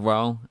top as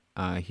well.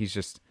 He's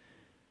just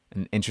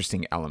an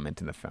interesting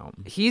element in the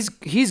film. He's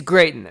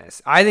great in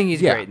this. I think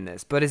he's great in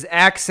this, but his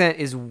accent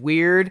is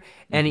weird,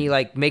 and he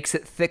like makes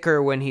it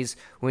thicker when he's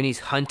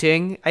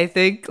hunting. I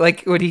think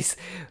like when he's,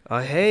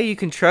 hey, you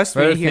can trust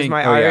me. Here's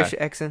my Irish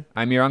accent.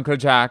 I'm your Uncle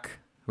Jack.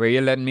 Where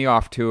you letting me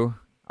off to?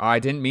 Oh, I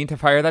didn't mean to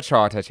fire that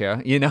shot at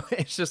you.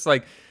 It's just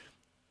like,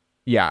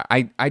 yeah.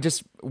 I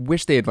just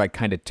wish they had like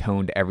kind of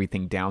toned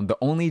everything down. The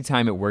only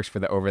time it works for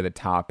the over the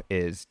top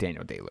is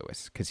Daniel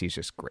Day-Lewis because he's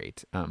just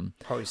great.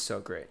 He's so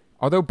great.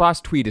 Although Boss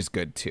Tweed is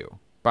good too.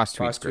 Boss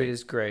Tweed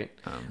is great.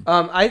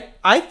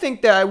 I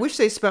think that I wish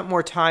they spent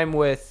more time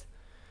with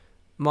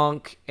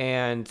Monk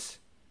and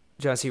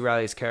John C.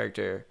 Reilly's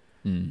character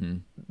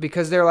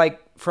because they're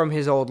like from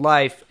his old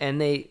life,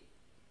 and they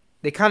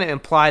kind of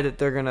imply that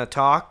they're gonna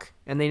talk,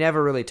 and they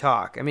never really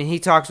talk. I mean, he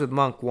talks with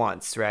Monk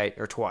once, right,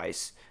 or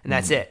twice, and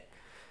that's it.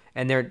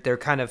 And they're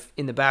kind of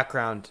in the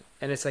background,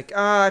 and it's like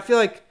I feel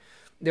like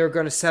they're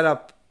gonna set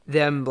up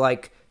them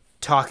like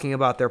talking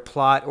about their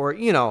plot, or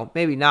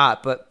maybe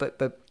not, but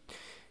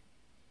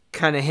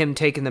kind of him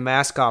taking the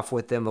mask off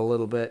with them a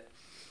little bit.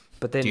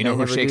 But then do you know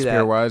who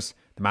Shakespeare was?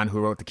 The man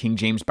who wrote the King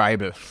James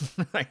Bible.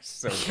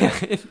 So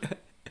good.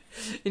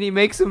 And he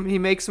makes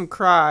him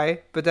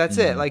cry, but that's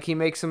it. Like he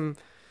makes him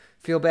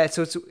feel bad.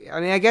 So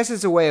I guess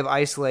it's a way of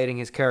isolating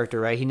his character,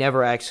 right? He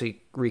never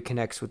actually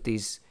reconnects with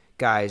these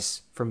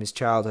guys from his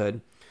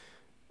childhood.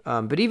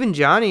 But even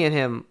Johnny and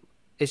him,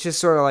 it's just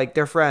sort of like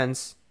they're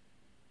friends.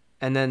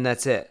 And then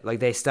that's it. Like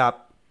they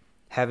stop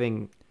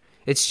having.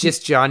 It's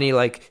just Johnny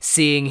like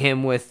seeing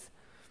him with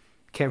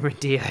Cameron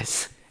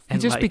Diaz.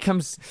 And he just like,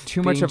 becomes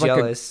too much of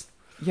jealous.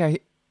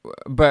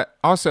 But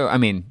also, I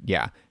mean,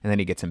 yeah. And then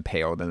he gets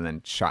impaled and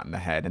then shot in the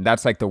head. And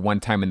that's like the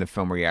one time in the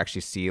film where you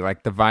actually see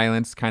like the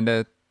violence kind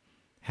of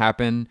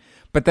happen.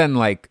 But then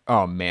like,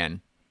 oh man,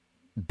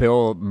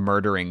 Bill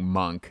murdering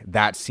Monk.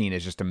 That scene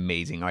is just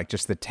amazing. Like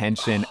just the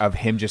tension of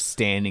him just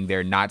standing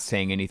there, not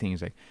saying anything.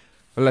 He's like,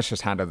 well, let's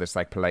just handle this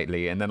like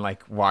politely, and then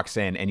like walks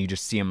in, and you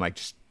just see him like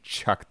just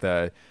chuck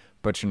the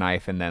butcher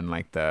knife, and then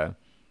like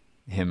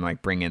him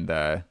like bringing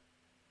the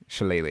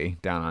shillelagh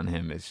down on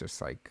him is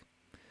just like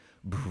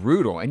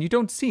brutal, and you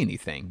don't see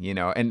anything,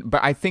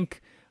 but I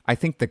think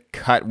the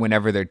cut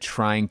whenever they're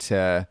trying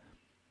to,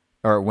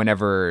 or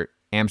whenever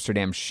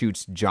Amsterdam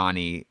shoots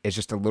Johnny is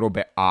just a little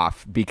bit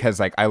off, because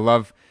like I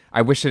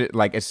wish it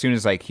like as soon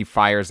as like he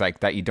fires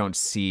like that, you don't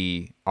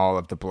see all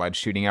of the blood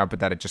shooting out,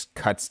 but that it just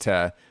cuts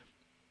to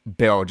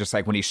Bill just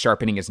like when he's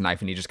sharpening his knife,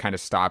 and he just kind of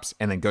stops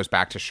and then goes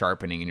back to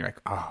sharpening, and you're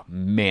like, oh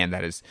man,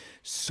 that is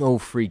so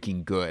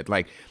freaking good.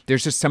 Like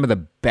there's just some of the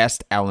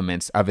best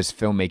elements of his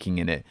filmmaking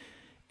in it.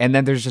 And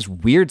then there's just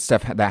weird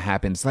stuff that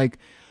happens, like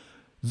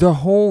the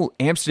whole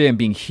Amsterdam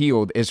being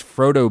healed is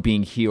Frodo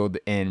being healed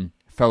in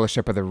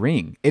Fellowship of the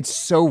Ring. It's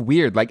so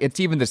weird. Like it's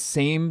even the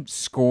same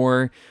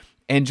score,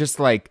 and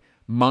just like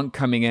Monk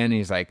coming in, and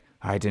he's like,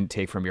 I didn't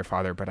take from your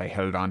father, but I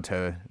held on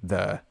to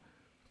the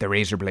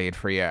razor blade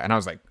for you. And I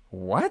was like,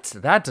 what?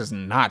 That does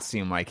not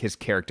seem like his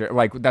character,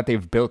 like that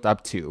they've built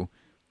up to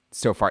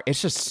so far.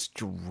 It's just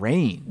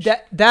strange.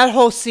 That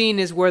whole scene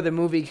is where the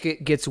movie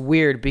gets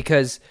weird,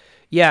 because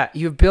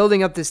you're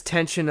building up this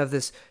tension of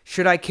this,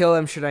 should I kill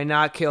him, should I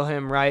not kill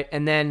him, right?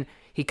 And then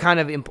he kind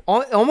of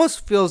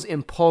almost feels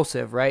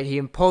impulsive, right? He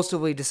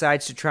impulsively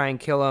decides to try and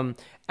kill him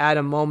at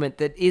a moment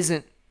that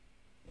isn't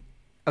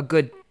a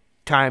good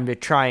time to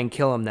try and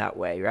kill him that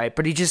way, right?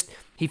 But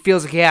he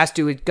feels like he has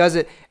to. He does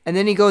it, and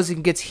then he goes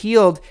and gets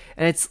healed,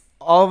 and it's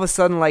all of a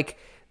sudden like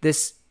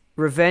this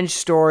revenge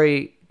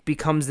story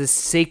becomes this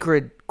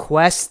sacred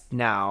quest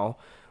now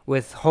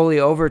with holy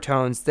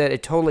overtones that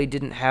it totally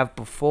didn't have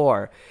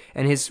before.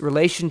 And his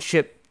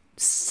relationship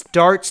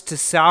starts to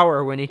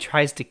sour when he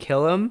tries to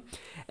kill him,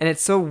 and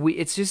it's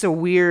just a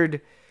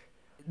weird.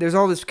 There's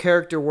all this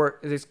character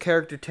work, there's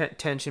character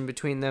tension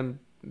between them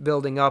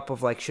building up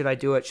of like, should I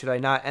do it, should I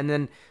not, and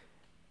then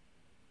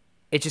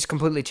it just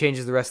completely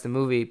changes the rest of the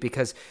movie,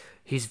 because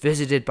he's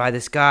visited by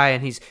this guy,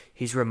 and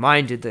he's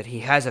reminded that he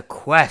has a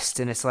quest,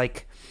 and it's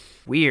like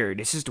weird.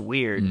 It's just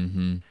weird.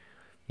 Mm-hmm.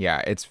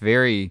 Yeah, it's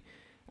very.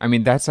 I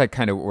mean, that's like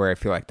kind of where I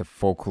feel like the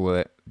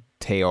folklore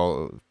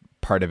tale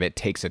part of it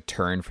takes a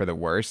turn for the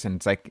worse, and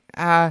it's like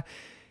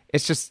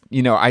it's just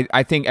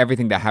I think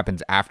everything that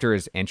happens after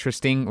is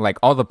interesting. Like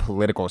all the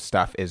political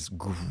stuff is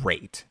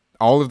great.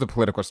 All of the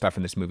political stuff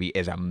in this movie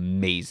is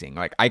amazing.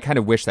 Like I kind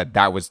of wish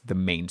that was the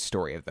main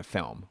story of the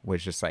film,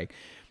 was just like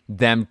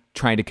them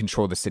trying to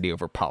control the city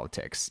over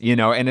politics,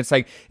 and it's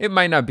like, it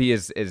might not be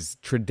as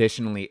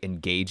traditionally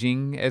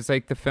engaging as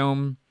like the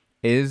film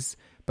is,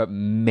 but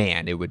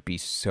man, it would be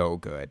so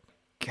good.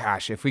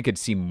 Gosh, if we could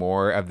see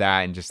more of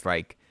that, and just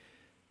like,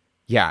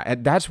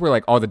 and that's where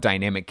like all the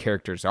dynamic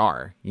characters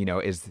are,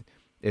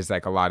 is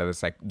like a lot of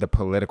this, like the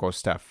political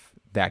stuff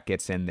that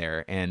gets in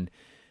there. And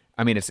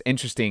I mean, it's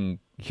interesting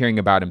hearing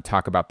about him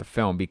talk about the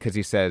film, because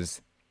he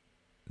says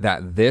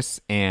that this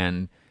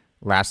and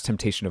Last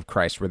Temptation of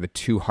Christ were the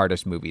two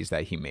hardest movies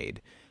that he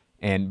made.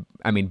 And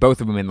I mean, both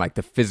of them in like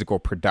the physical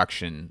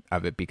production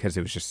of it, because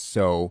it was just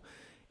so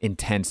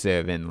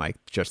intensive and like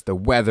just the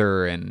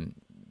weather and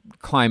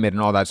climate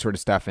and all that sort of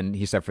stuff. And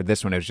he said for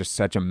this one, it was just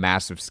such a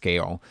massive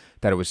scale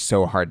that it was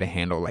so hard to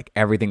handle. Like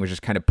everything was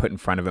just kind of put in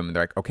front of him and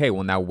they're like, okay,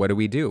 well now what do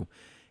we do?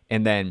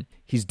 And then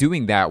he's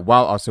doing that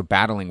while also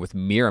battling with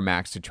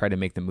Miramax to try to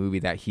make the movie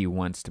that he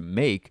wants to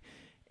make.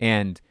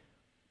 And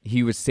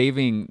he was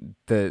saving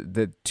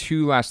the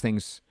two last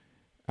things,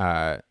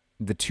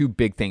 the two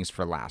big things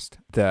for last.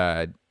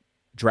 The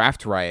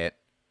draft riot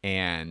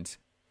and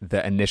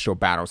the initial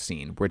battle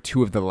scene were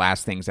two of the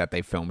last things that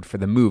they filmed for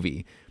the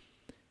movie,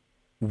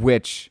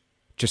 which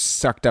just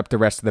sucked up the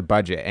rest of the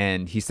budget.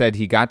 And he said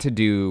he got to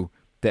do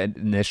the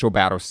initial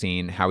battle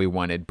scene how he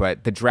wanted,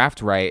 but the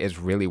draft riot is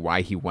really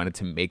why he wanted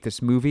to make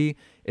this movie,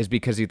 is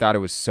because he thought it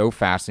was so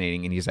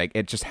fascinating. And he's like,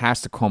 it just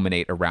has to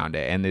culminate around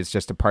it. And it's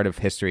just a part of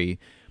history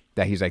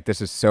that he's like,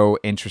 this is so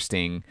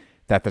interesting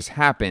that this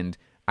happened.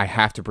 I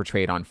have to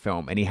portray it on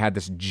film. And he had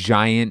this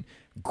giant,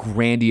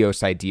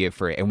 grandiose idea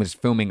for it and was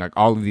filming like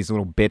all of these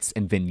little bits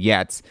and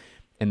vignettes.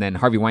 And then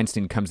Harvey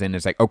Weinstein comes in and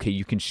is like, okay,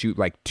 you can shoot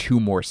like 2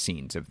 more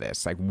scenes of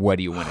this. Like, what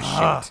do you want to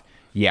shoot?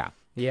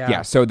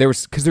 Yeah. So it was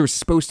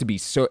supposed to be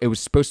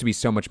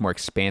so much more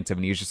expansive.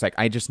 And he was just like,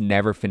 I just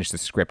never finished the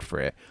script for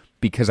it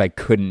because I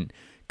couldn't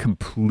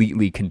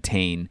completely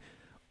contain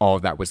all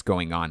that was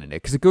going on in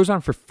it. Because it goes on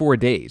for 4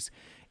 days.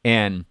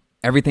 And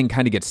everything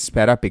kind of gets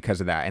sped up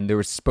because of that. And there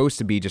was supposed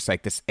to be just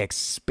like this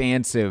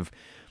expansive,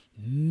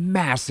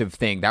 massive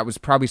thing that was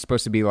probably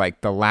supposed to be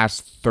like the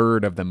last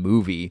third of the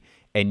movie.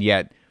 And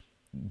yet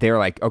they're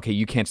like, okay,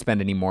 you can't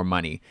spend any more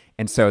money.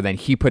 And so then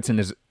he puts in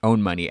his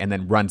own money and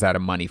then runs out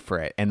of money for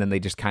it. And then they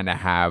just kind of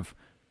have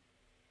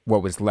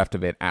what was left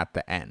of it at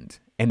the end.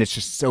 And it's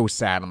just so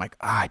sad. I'm like,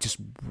 I just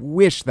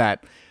wish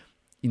that,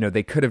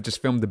 they could have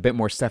just filmed a bit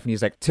more stuff. And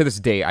he's like, to this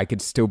day, I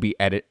could still be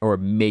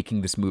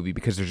making this movie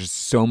because there's just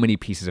so many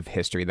pieces of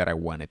history that I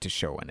wanted to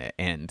show in it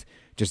and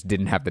just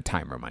didn't have the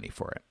time or money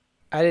for it.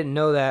 I didn't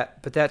know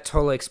that, but that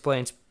totally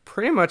explains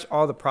pretty much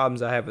all the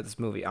problems I have with this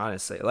movie,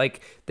 honestly. Like,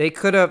 they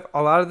could have,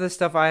 a lot of the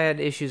stuff I had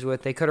issues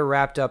with, they could have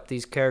wrapped up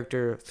these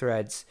character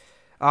threads.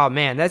 Oh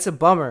man, that's a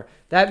bummer.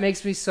 That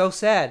makes me so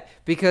sad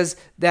because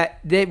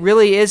that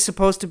really is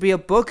supposed to be a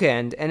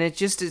bookend, and it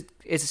just is.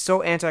 It's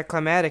so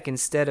anticlimactic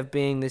instead of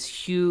being this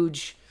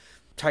huge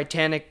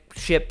Titanic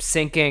ship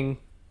sinking.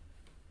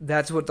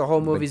 That's what the whole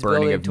movie's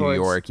building building of towards.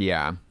 New York,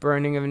 yeah.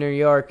 Burning of New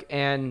York,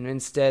 and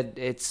instead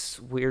it's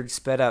weird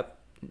sped up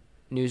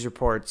news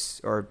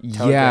reports or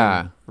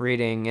telegram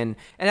reading. And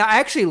I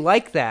actually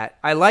like that.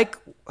 I like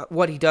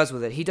what he does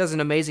with it. He does an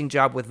amazing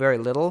job with very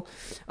little,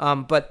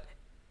 but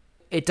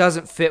it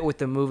doesn't fit with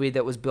the movie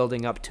that was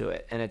building up to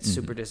it, and it's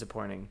super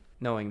disappointing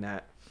knowing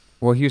that.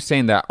 Well, he was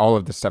saying that all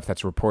of the stuff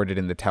that's reported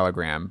in the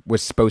Telegram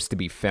was supposed to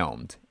be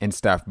filmed and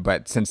stuff,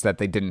 but since that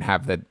they didn't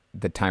have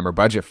the time or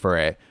budget for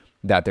it,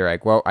 that they're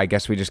like, well, I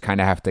guess we just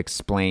kind of have to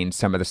explain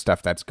some of the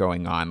stuff that's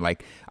going on.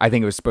 Like, I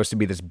think it was supposed to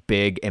be this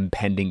big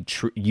impending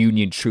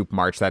Union troop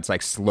march that's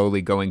like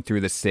slowly going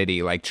through the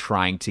city, like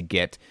trying to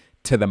get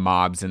to the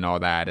mobs and all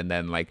that. And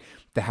then like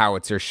the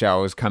howitzer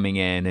shells coming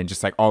in and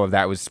just like all of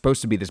that was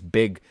supposed to be this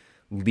big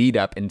lead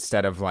up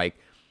instead of like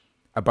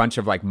a bunch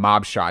of like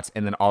mob shots.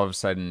 And then all of a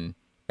sudden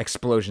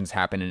explosions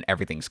happen and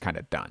everything's kind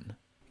of done.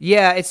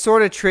 Yeah, it's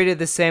sort of treated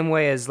the same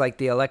way as like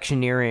the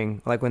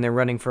electioneering, like when they're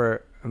running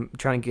for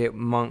trying to get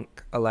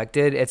Monk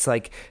elected. It's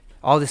like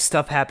all this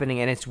stuff happening,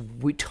 and it's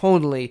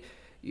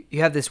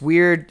you have this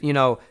weird,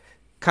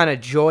 kind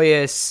of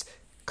joyous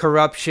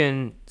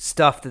corruption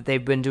stuff that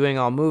they've been doing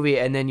all movie,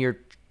 and then you're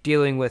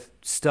dealing with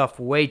stuff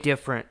way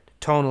different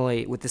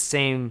tonally with the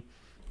same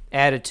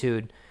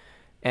attitude,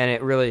 and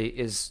it really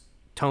is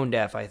tone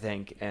deaf, I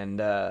think.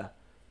 And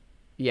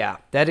yeah,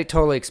 that it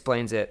totally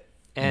explains it,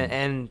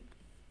 and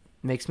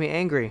makes me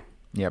angry.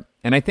 Yep.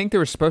 And I think there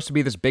was supposed to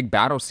be this big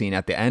battle scene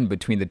at the end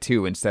between the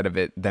two instead of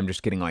them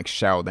just getting like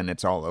shelled and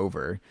it's all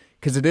over.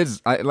 Because it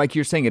is, like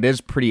you're saying, it is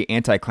pretty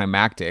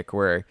anticlimactic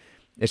where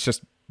it's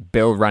just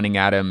Bill running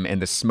at him in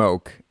the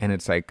smoke and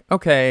it's like,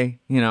 okay,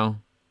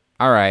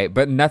 all right.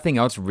 But nothing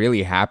else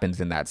really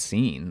happens in that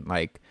scene.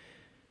 Like,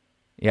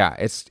 yeah,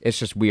 it's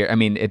just weird. I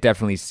mean, it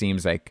definitely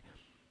seems like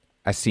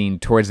a scene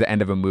towards the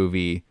end of a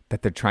movie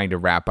that they're trying to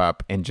wrap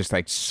up and just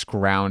like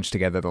scrounge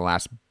together the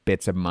last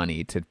bits of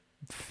money to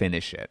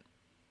finish it.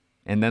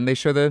 And then they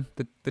show the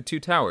two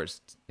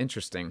towers. It's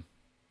interesting.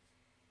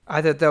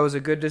 I thought that was a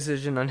good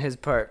decision on his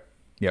part.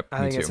 Yep, I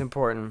think it's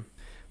important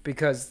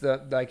because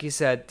like you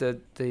said,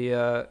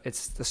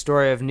 it's the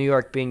story of New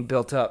York being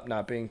built up,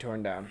 not being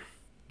torn down.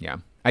 Yeah.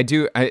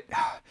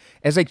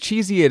 As like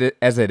cheesy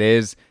as it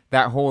is,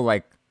 that whole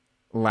like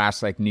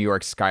last like New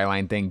York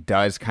skyline thing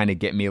does kind of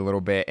get me a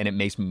little bit, and it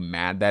makes me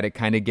mad that it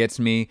kind of gets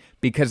me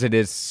because it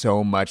is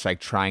so much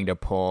like trying to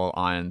pull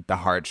on the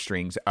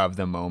heartstrings of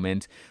the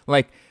moment.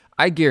 Like,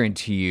 I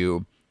guarantee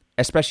you,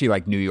 especially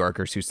like New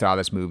Yorkers who saw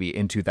this movie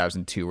in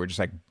 2002 were just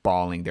like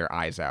bawling their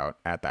eyes out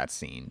at that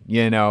scene.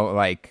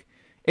 Like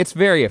It's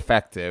very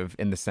effective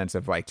in the sense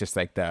of like just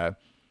like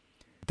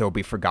they'll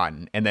be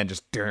forgotten and then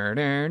just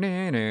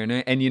and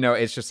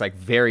it's just like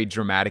very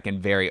dramatic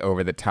and very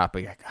over the top.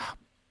 Like, oh,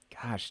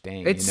 gosh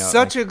dang, it's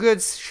such a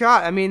good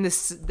shot. I mean,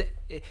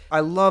 I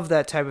love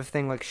that type of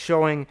thing, like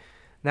showing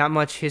that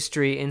much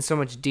history in so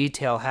much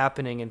detail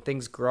happening and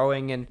things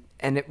growing,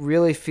 and it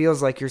really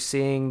feels like you're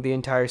seeing the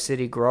entire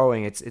city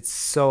growing. It's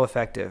so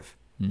effective.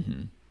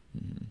 Mm-hmm.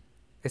 Mm-hmm.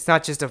 It's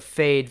not just a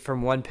fade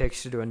from one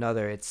picture to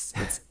another. It's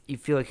you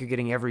feel like you're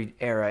getting every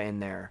era in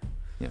there.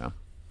 Yeah.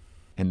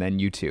 And then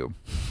U2.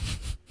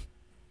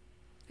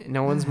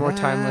 No one's more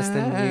timeless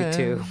than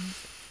U2.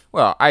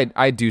 Well,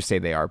 I do say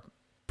they are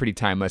pretty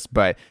timeless,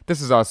 but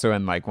this is also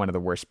in like one of the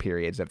worst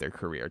periods of their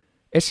career.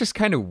 It's just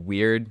kind of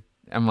weird.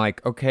 I'm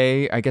like,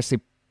 okay, I guess they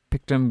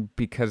picked them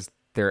because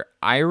they're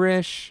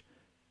Irish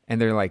and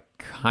they're like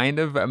kind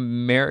of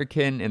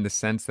American in the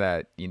sense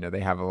that, they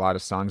have a lot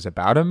of songs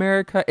about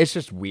America. It's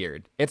just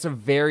weird. It's a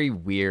very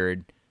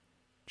weird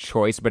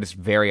choice, but it's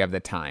very of the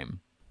time.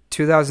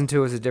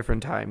 2002 was a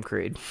different time,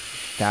 Creed.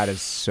 That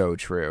is so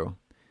true.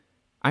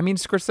 I mean,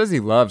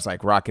 Scorsese loves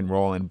like rock and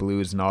roll and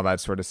blues and all that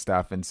sort of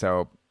stuff. And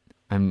so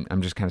I'm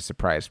just kind of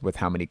surprised with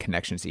how many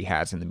connections he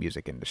has in the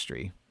music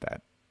industry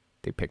that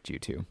they picked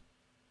U2.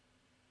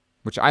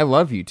 Which I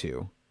love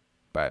U2,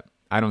 but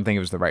I don't think it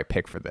was the right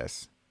pick for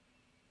this.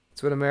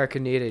 It's what America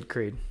needed,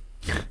 Creed.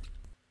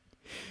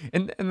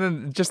 and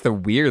then just the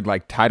weird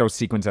like title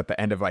sequence at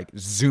the end of like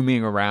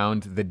zooming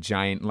around the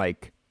giant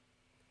like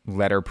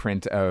letter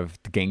print of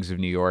the Gangs of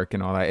New York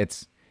and all that.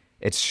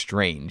 It's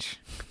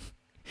strange.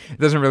 It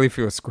doesn't really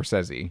feel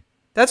Scorsese.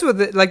 That's what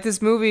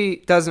this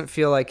movie doesn't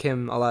feel like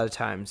him a lot of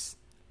times.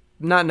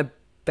 Not in a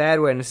bad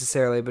way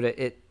necessarily, but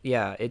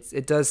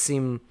it does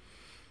seem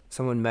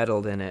someone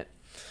meddled in it.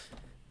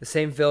 The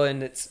same villain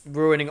that's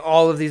ruining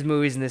all of these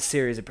movies in this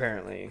series,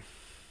 apparently.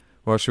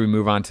 Well, should we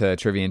move on to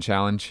Trivia and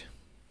Challenge?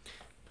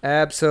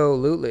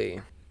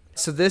 Absolutely.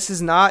 So this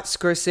is not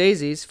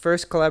Scorsese's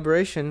first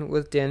collaboration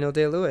with Daniel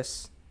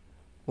Day-Lewis.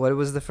 What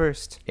was the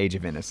first? Age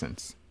of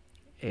Innocence.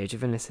 Age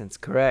of Innocence,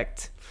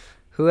 correct.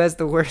 Who has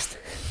the worst?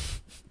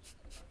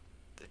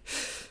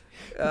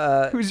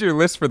 Who's your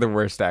list for the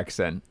worst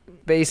accent?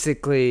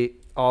 Basically,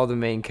 all the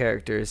main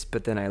characters,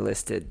 but then I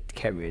listed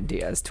Cameron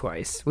Diaz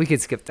twice. We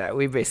could skip that.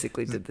 We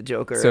basically did the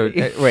joke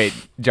already. So, wait.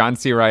 John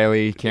C.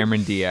 Reilly,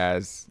 Cameron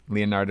Diaz,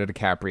 Leonardo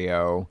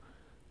DiCaprio.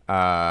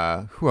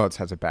 Who else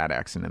has a bad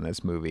accent in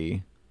this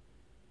movie?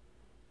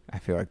 I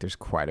feel like there's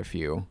quite a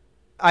few.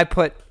 I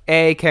put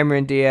A,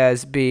 Cameron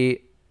Diaz,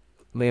 B,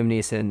 Liam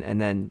Neeson, and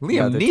then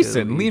Liam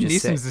Neeson. Liam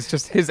Neeson's is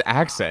just his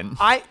accent.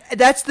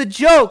 That's the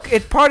joke.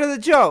 It's part of the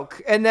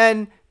joke. And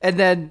then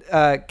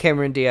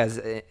Cameron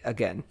Diaz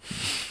again.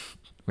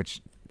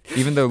 Which,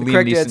 even though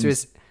Liam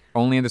Neeson's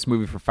only in this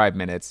movie for 5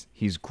 minutes,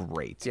 he's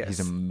great. Yes. He's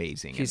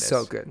amazing. He's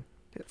so good.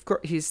 Of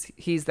course,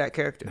 he's that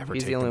character.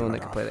 He's the only one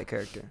that can play that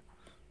character.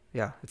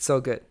 Yeah, it's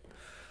so good.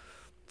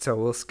 So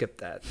we'll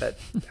skip that.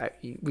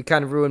 We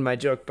kind of ruined my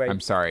joke by. I'm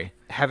sorry.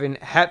 Having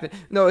happened.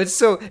 No, it's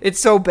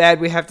so bad.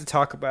 We have to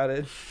talk about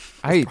it.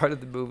 It's part of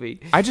the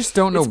movie. I just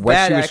don't know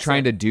what she was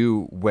trying to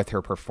do with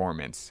her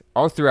performance.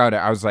 All throughout it,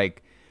 I was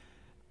like,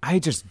 I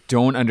just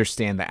don't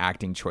understand the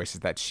acting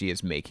choices that she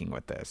is making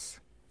with this.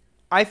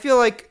 I feel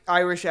like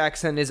Irish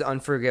accent is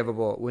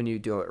unforgivable when you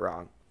do it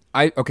wrong.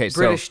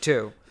 British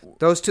too.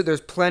 Those two.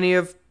 There's plenty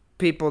of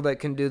people that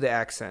can do the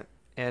accent.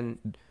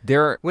 And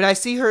when I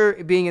see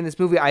her being in this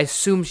movie, I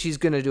assume she's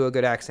going to do a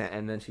good accent,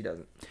 and then she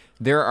doesn't.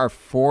 There are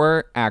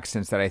 4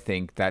 accents that I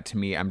think that, to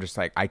me, I'm just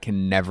like, I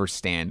can never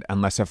stand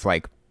unless if,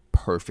 like,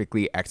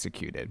 perfectly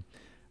executed.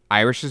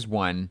 Irish is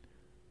 1,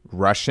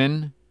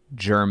 Russian,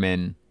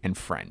 German, and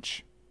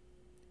French.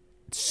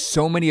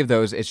 So many of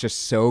those, it's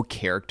just so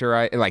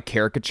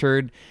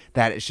caricatured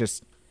that it's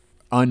just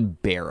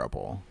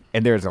unbearable.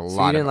 And there's a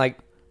lot of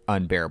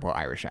unbearable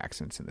Irish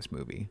accents in this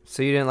movie.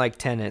 So you didn't like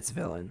Tenet's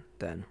villain,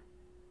 then?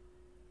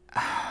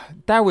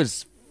 That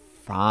was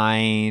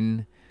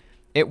fine.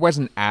 It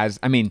wasn't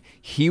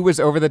he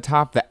was over the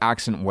top. The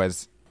accent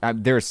was,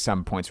 there were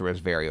some points where it was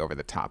very over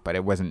the top, but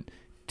it wasn't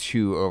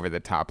too over the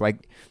top.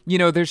 Like,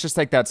 there's just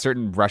like that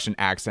certain Russian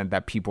accent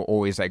that people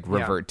always like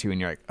revert to,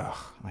 and you're like, ugh,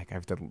 like I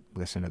have to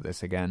listen to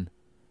this again.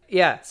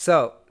 Yeah.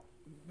 So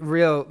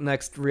real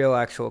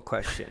actual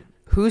question.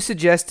 Who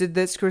suggested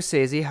that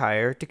Scorsese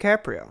hire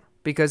DiCaprio?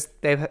 Because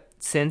they've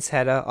since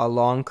had a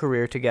long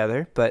career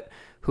together, but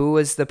who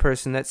was the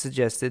person that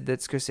suggested that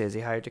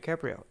Scorsese hired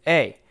DiCaprio?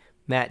 A,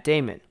 Matt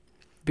Damon.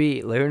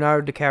 B,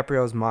 Leonardo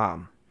DiCaprio's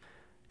mom.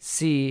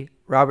 C,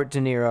 Robert De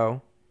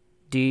Niro.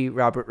 D,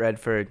 Robert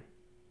Redford.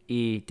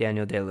 E,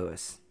 Daniel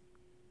Day-Lewis.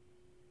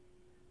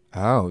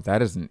 Oh,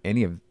 that isn't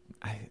any of...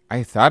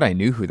 I thought I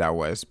knew who that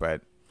was,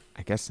 but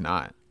I guess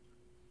not.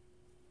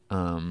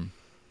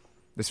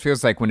 This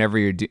feels like whenever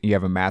you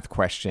have a math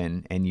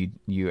question and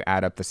you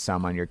add up the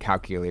sum on your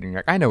calculator and you're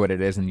like, I know what it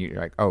is, and you're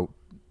like, oh,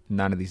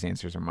 none of these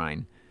answers are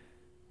mine.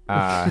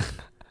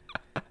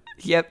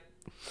 Yep.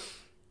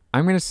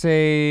 I'm going to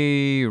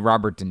say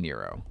Robert De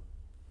Niro.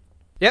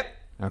 Yep.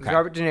 Okay.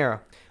 Robert De Niro.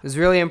 I was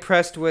really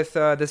impressed with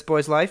This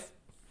Boy's Life.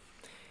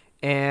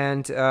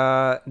 And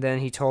then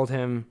he told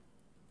him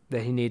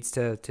that he needs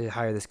to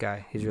hire this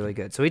guy. He's really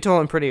good. So he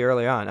told him pretty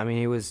early on. I mean,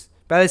 he was,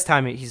 by this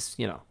time, he's,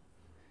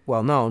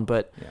 well known,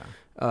 but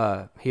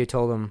he had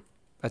told him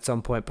at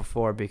some point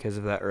before because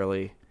of that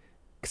early.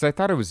 Because I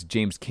thought it was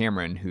James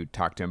Cameron who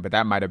talked to him, but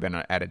that might have been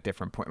at a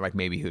different point. Like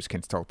maybe he was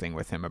consulting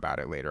with him about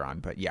it later on.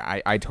 But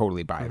yeah, I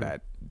totally buy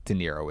that De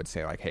Niro would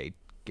say like, hey,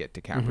 get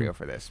DiCaprio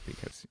for this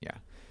because, yeah.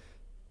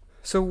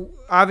 So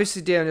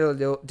obviously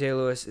Daniel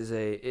Day-Lewis is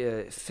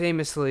a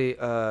famously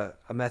a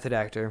method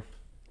actor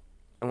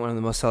and one of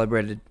the most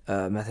celebrated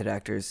method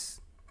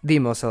actors, the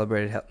most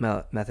celebrated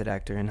method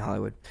actor in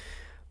Hollywood.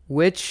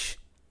 Which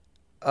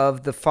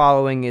of the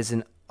following is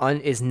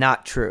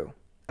not true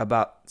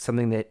about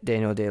something that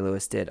Daniel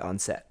Day-Lewis did on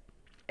set?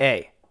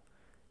 A,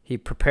 he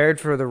prepared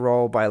for the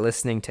role by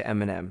listening to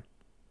Eminem.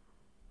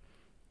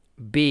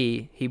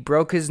 B, he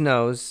broke his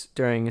nose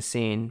during a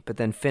scene, but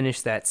then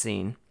finished that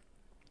scene.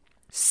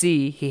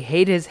 C, he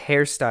hated his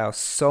hairstyle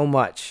so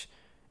much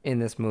in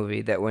this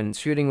movie that when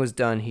shooting was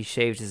done, he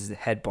shaved his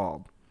head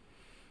bald.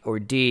 Or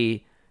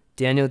D,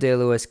 Daniel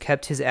Day-Lewis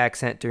kept his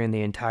accent during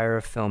the entire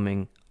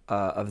filming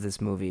of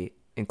this movie,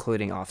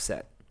 including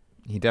offset.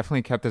 He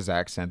definitely kept his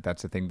accent.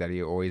 That's the thing that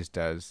he always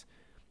does.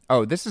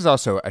 Oh, this is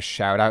also a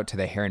shout out to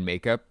the hair and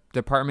makeup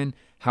department.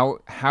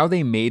 How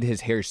they made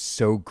his hair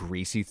so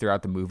greasy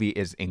throughout the movie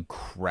is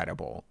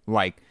incredible.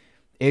 Like,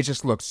 it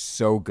just looks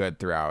so good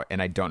throughout,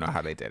 and I don't know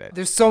how they did it.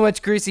 There's so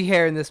much greasy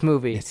hair in this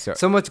movie. It's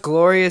so much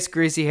glorious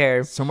greasy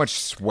hair. So much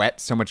sweat,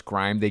 so much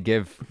grime. They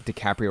give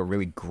DiCaprio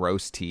really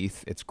gross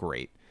teeth. It's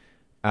great.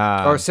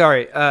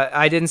 Sorry,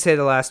 I didn't say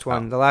the last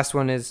one. The last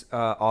one is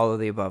all of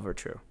the above are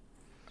true.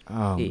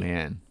 Oh,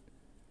 man.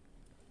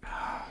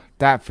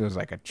 That feels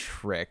like a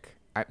trick.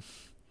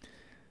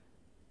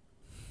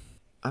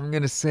 I'm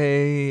going to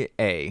say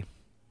A.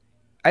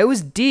 I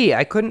was D.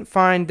 I couldn't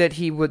find that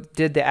he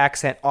did the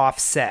accent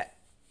offset.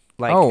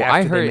 Like,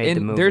 I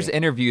heard there's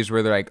interviews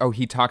where they're like, oh,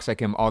 he talks like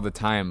him all the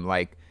time.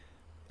 Like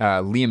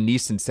Liam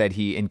Neeson said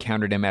he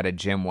encountered him at a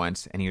gym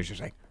once, and he was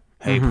just like,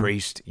 hey,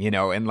 priest,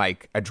 and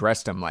like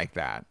addressed him like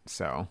that.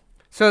 So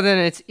then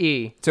it's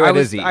E. So it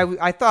is E.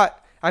 I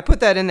thought I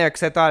put that in there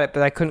because I thought it,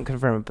 but I couldn't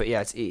confirm it. But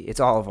yeah, it's E.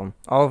 It's all of them.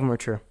 All of them are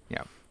true.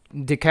 Yeah.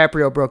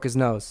 DiCaprio broke his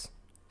nose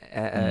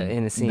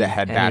in a scene. The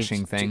head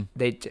bashing thing.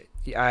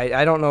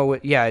 I don't know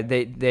what. Yeah,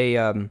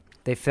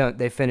 they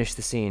finished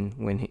the scene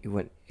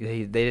when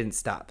they didn't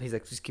stop. He's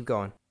like, just keep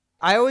going.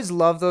 I always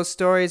love those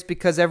stories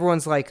because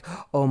everyone's like,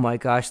 oh my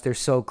gosh, they're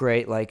so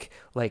great, like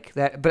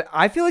that. But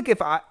I feel like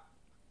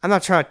I'm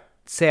not trying to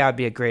say I'd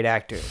be a great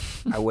actor.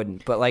 I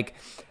wouldn't. But like,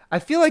 I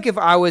feel like if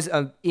I was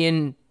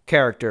in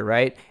character,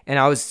 right, and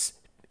I was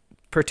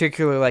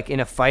particularly like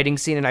in a fighting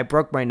scene and I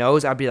broke my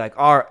nose, I'd be like,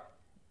 all right,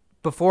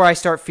 before I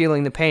start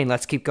feeling the pain,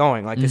 let's keep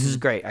going. Like, this is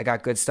great. I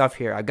got good stuff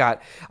here.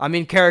 I'm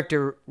in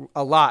character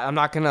a lot. I'm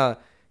not gonna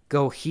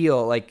go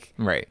heal. Like,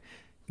 right.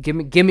 Give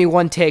me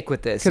one take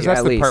with this. Because that's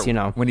at the least,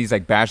 part when he's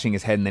like bashing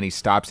his head and then he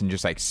stops and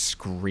just like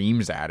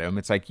screams at him.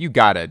 It's like you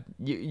gotta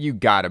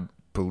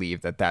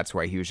believe that that's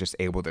why he was just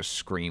able to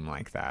scream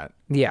like that.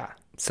 Yeah.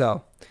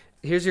 So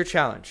here's your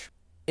challenge.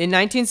 In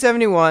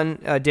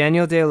 1971,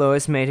 Daniel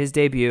Day-Lewis made his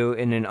debut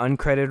in an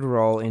uncredited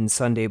role in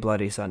Sunday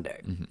Bloody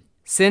Sunday. Mm-hmm.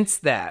 Since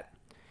that,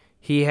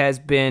 he has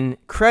been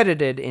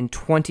credited in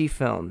 20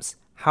 films.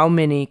 How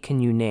many can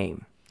you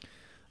name?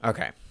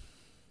 Okay.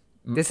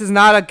 This is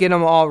not a get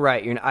them all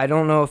right. I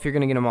don't know if you're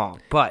going to get them all,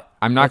 but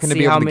I'm not going to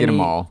be able to get them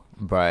all,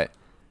 but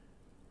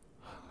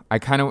I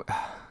kind of...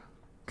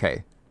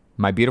 Okay.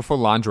 My Beautiful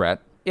Laundrette.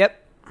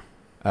 Yep.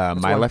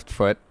 My Left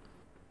Foot.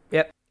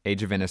 Yep.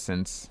 Age of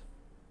Innocence.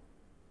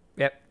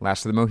 Yep.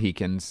 Last of the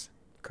Mohicans.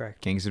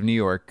 Correct. Gangs of New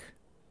York.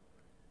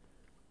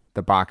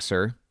 The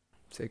Boxer.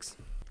 6.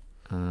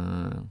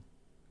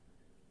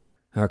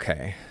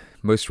 Okay.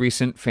 Most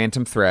recent,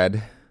 Phantom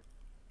Thread.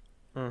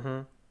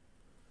 Mm-hmm.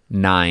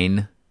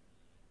 9.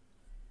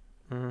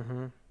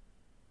 Mm-hmm.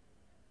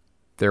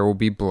 There Will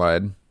Be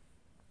Blood.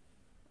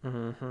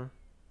 Mm-hmm.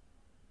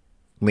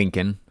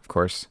 Lincoln, of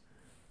course.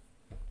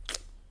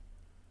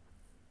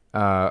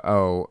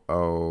 The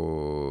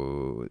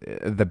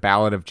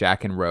Ballad of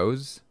Jack and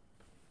Rose.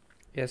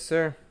 Yes,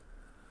 sir.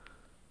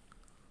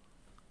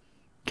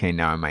 Okay,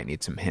 now I might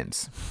need some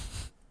hints.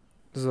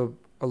 There's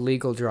a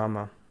legal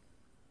drama.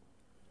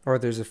 Or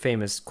there's a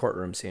famous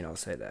courtroom scene, I'll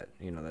say that.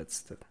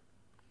 That's the...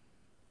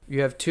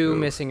 You have 2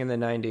 missing in the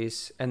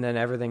 90s, and then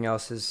everything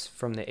else is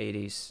from the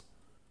 80s.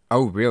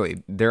 Oh,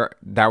 really?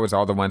 That was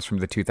all the ones from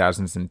the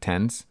 2000s and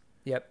 10s?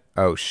 Yep.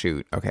 Oh,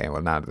 shoot. Okay,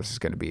 well, now this is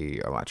going to be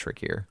a lot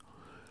trickier.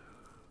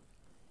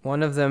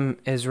 One of them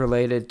is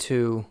related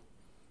to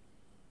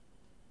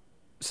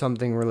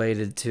something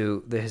related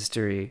to the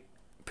history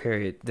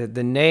period.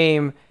 The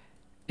name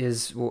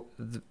is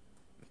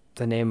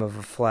the name of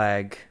a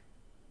flag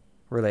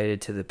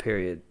related to the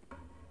period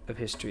of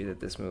history that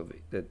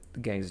the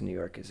Gangs of New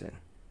York is in.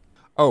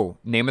 Oh,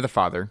 Name of the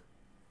Father.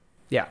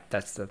 Yeah,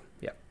 That's a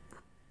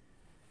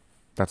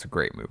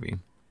great movie.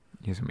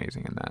 He's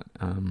amazing in that.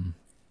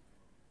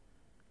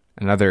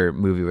 Another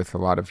movie with a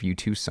lot of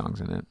U2 songs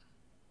in it.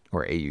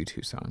 or a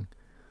U2 song.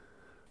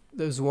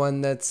 There's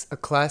one that's a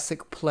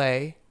classic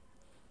play,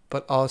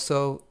 but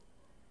also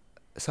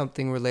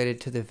something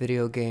related to the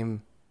video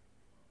game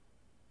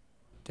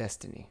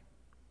Destiny.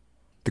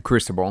 The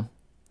Crucible.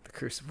 The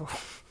Crucible.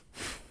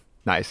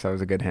 Nice. That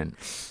was a good hint.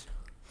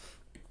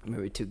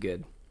 Maybe too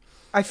good.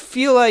 I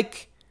feel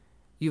like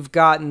you've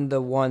gotten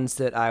the ones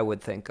that I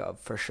would think of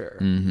for sure.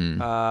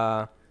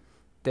 Mm-hmm.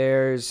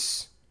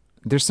 There's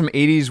some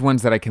 80s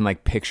ones that I can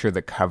like picture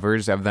the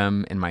covers of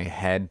them in my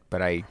head,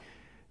 but I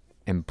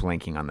am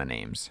blanking on the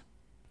names.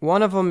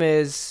 One of them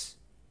is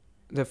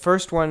the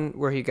first one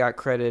where he got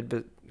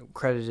credited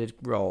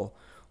role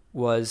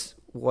was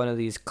one of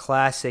these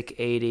classic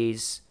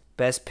 80s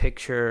Best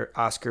Picture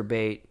Oscar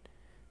bait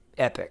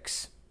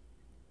epics.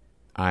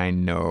 I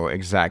know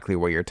exactly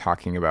what you're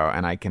talking about,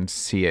 and I can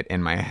see it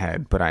in my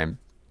head, but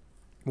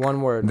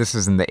One word. This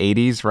is in the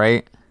 80s,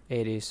 right?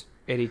 80s.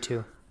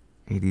 82.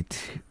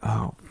 82.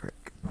 Oh,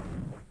 frick.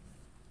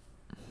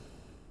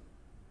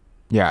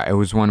 Yeah, it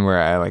was one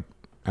where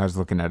I was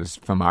looking at his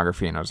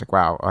filmography, and I was like,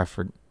 wow, I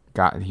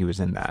forgot he was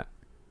in that.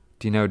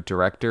 Do you know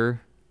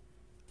director?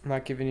 I'm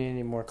not giving you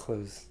any more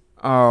clues.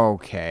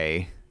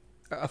 Okay.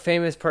 A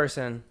famous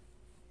person.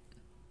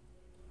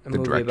 The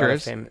director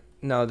is?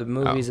 No, the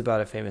movie's about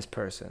a famous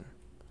person.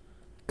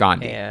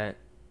 Gandhi. And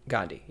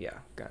Gandhi, yeah,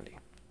 Gandhi.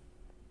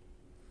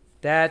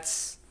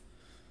 That's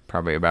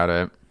probably about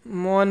it.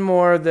 one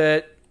more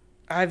that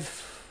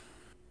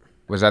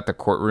Was that the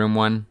courtroom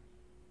one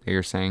that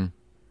you're saying?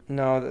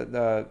 No,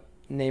 the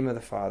Name of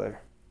the Father.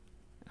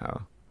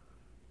 Oh.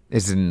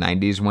 Is it a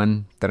 90s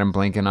one that I'm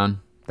blanking on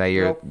that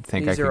you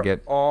think I could get?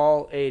 These are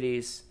all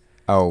 80s.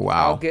 Oh,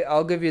 wow.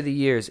 I'll give you the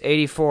years.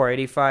 84,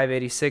 85,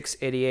 86,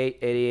 88,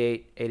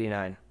 88,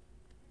 89.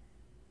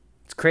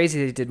 It's crazy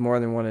that he did more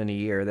than one in a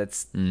year.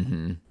 That's...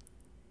 Mm-hmm.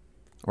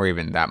 Or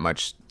even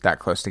that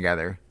close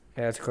together.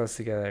 Yeah, it's close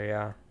together,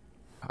 yeah.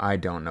 I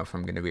don't know if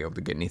I'm going to be able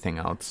to get anything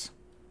else.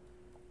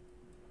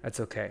 That's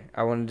okay.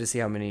 I wanted to see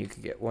how many you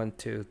could get. 1,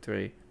 2,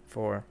 3,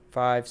 4,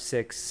 5,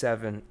 6,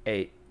 7,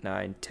 8,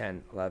 9,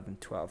 10, 11,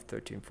 12,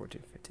 13,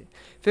 14, 15.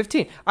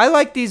 15. I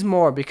like these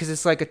more because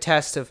it's like a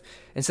test of,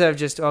 instead of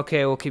just,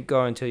 okay, we'll keep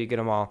going until you get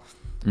them all.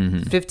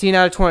 Mm-hmm. 15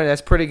 out of 20,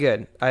 that's pretty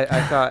good. I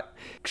thought,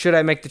 should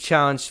I make the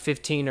challenge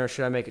 15 or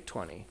should I make it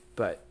 20?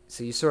 But,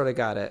 so you sort of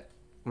got it,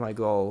 my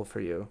goal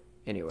for you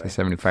anyway.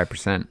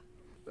 75%.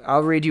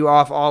 I'll read you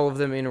off all of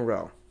them in a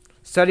row.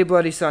 Study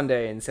Bloody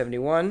Sunday in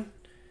 71.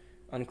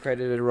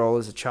 Uncredited role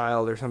as a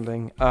child or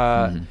something.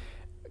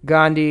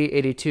 Gandhi,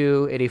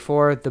 82,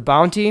 84. The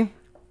Bounty.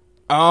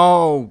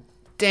 Oh,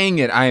 dang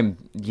it.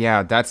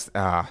 That's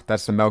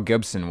the Mel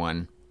Gibson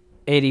one.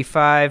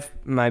 85,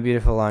 My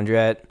Beautiful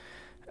Laundrette.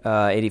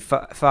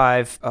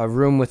 85, A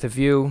Room with a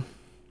View.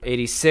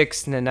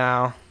 86,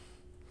 Nanau.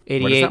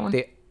 88, what is that one?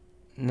 The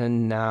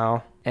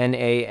Nanau.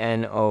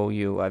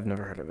 Nanou. I've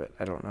never heard of it.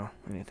 I don't know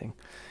anything.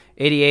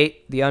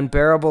 88, The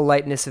Unbearable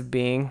Lightness of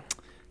Being.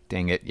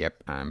 Dang it.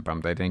 Yep. I'm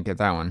bummed I didn't get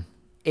that one.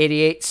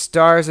 88,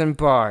 Stars and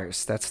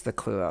Bars. That's the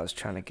clue I was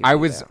trying to give I you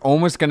was there.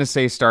 almost going to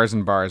say Stars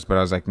and Bars, but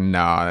I was like,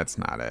 no, that's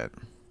not it.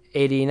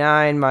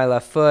 89, My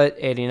Left Foot.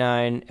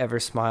 89, Ever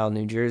Smile,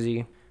 New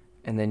Jersey.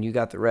 And then you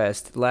got the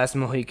rest. Last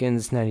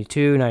Mohicans,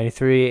 92,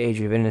 93,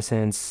 Age of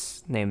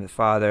Innocence, Name of the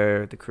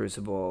Father, The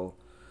Crucible,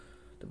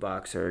 The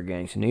Boxer,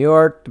 Gangs of New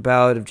York, The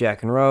Ballad of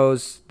Jack and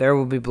Rose, There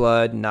Will Be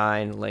Blood,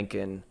 9,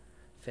 Lincoln,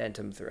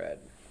 Phantom Thread.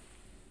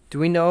 Do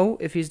we know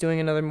if he's doing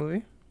another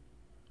movie?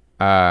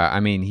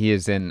 He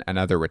is in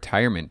another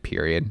retirement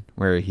period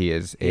where he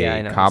is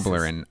a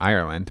cobbler in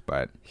Ireland,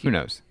 but who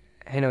knows?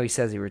 I know he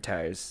says he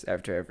retires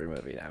after every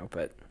movie now,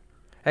 but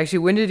actually,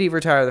 when did he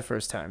retire the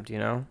first time? Do you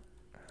know?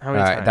 How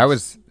many times?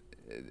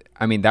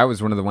 That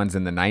was one of the ones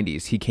in the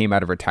 90s. He came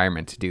out of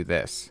retirement to do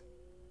this.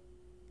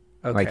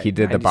 Okay, like he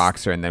did The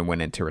Boxer and then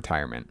went into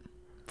retirement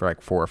for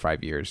like 4 or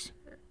 5 years.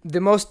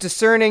 The most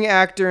discerning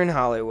actor in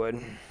Hollywood,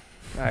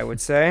 I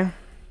would say.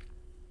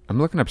 I'm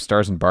looking up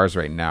Stars and Bars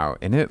right now,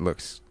 and it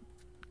looks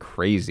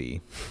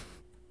crazy.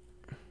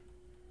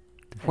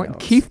 What?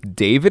 Keith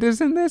David is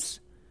in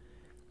this?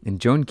 And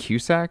Joan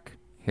Cusack?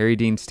 Harry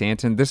Dean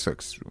Stanton? This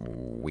looks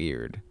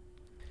weird.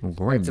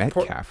 Laurie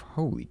Metcalf.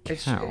 Holy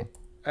cow.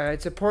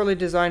 It's a poorly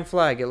designed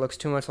flag. It looks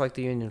too much like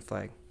the Union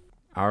flag.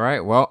 All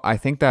right. Well, I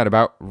think that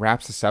about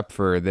wraps us up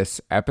for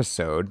this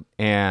episode.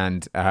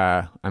 And,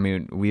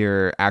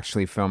 we're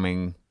actually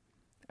filming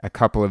a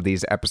couple of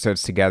these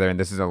episodes together, and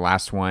this is the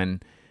last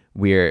one.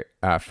 We're,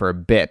 for a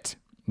bit,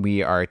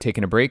 we are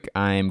taking a break.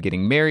 I'm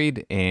getting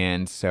married,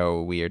 and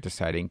so we are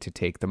deciding to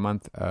take the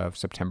month of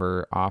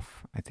September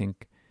off, I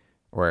think,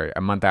 or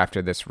a month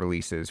after this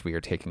releases, we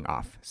are taking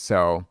off.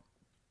 So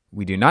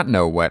we do not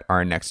know what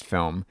our next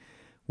film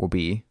will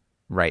be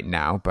right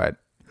now, but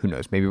who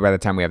knows? Maybe by the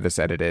time we have this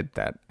edited,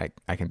 that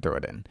I can throw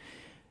it in.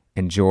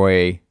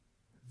 Enjoy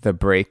the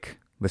break.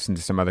 Listen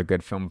to some other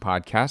good film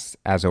podcasts.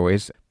 As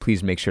always,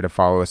 please make sure to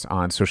follow us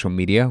on social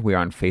media. We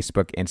are on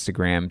Facebook,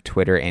 Instagram,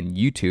 Twitter, and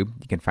YouTube.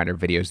 You can find our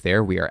videos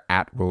there. We are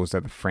at Rules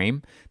of the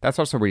Frame. That's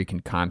also where you can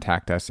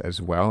contact us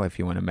as well if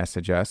you want to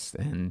message us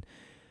and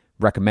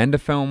recommend a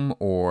film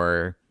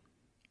or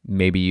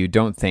maybe you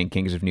don't think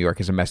Gangs of New York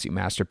is a messy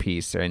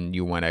masterpiece and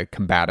you want to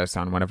combat us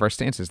on one of our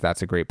stances,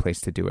 that's a great place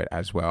to do it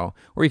as well.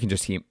 Or you can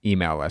just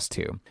email us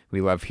too.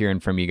 We love hearing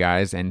from you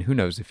guys, and who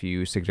knows, if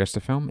you suggest a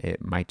film,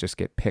 it might just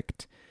get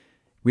picked.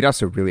 We'd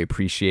also really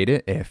appreciate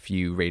it if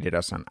you rated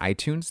us on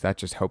iTunes. That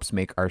just helps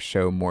make our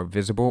show more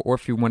visible. Or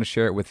if you want to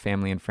share it with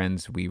family and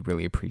friends, we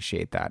really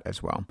appreciate that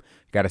as well.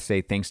 Got to say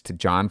thanks to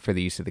John for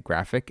the use of the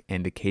graphic,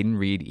 and to Caden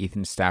Reed,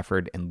 Ethan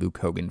Stafford, and Luke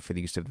Hogan for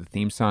the use of the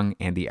theme song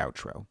and the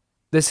outro.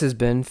 This has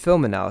been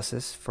Film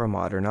Analysis for a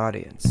Modern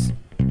Audience.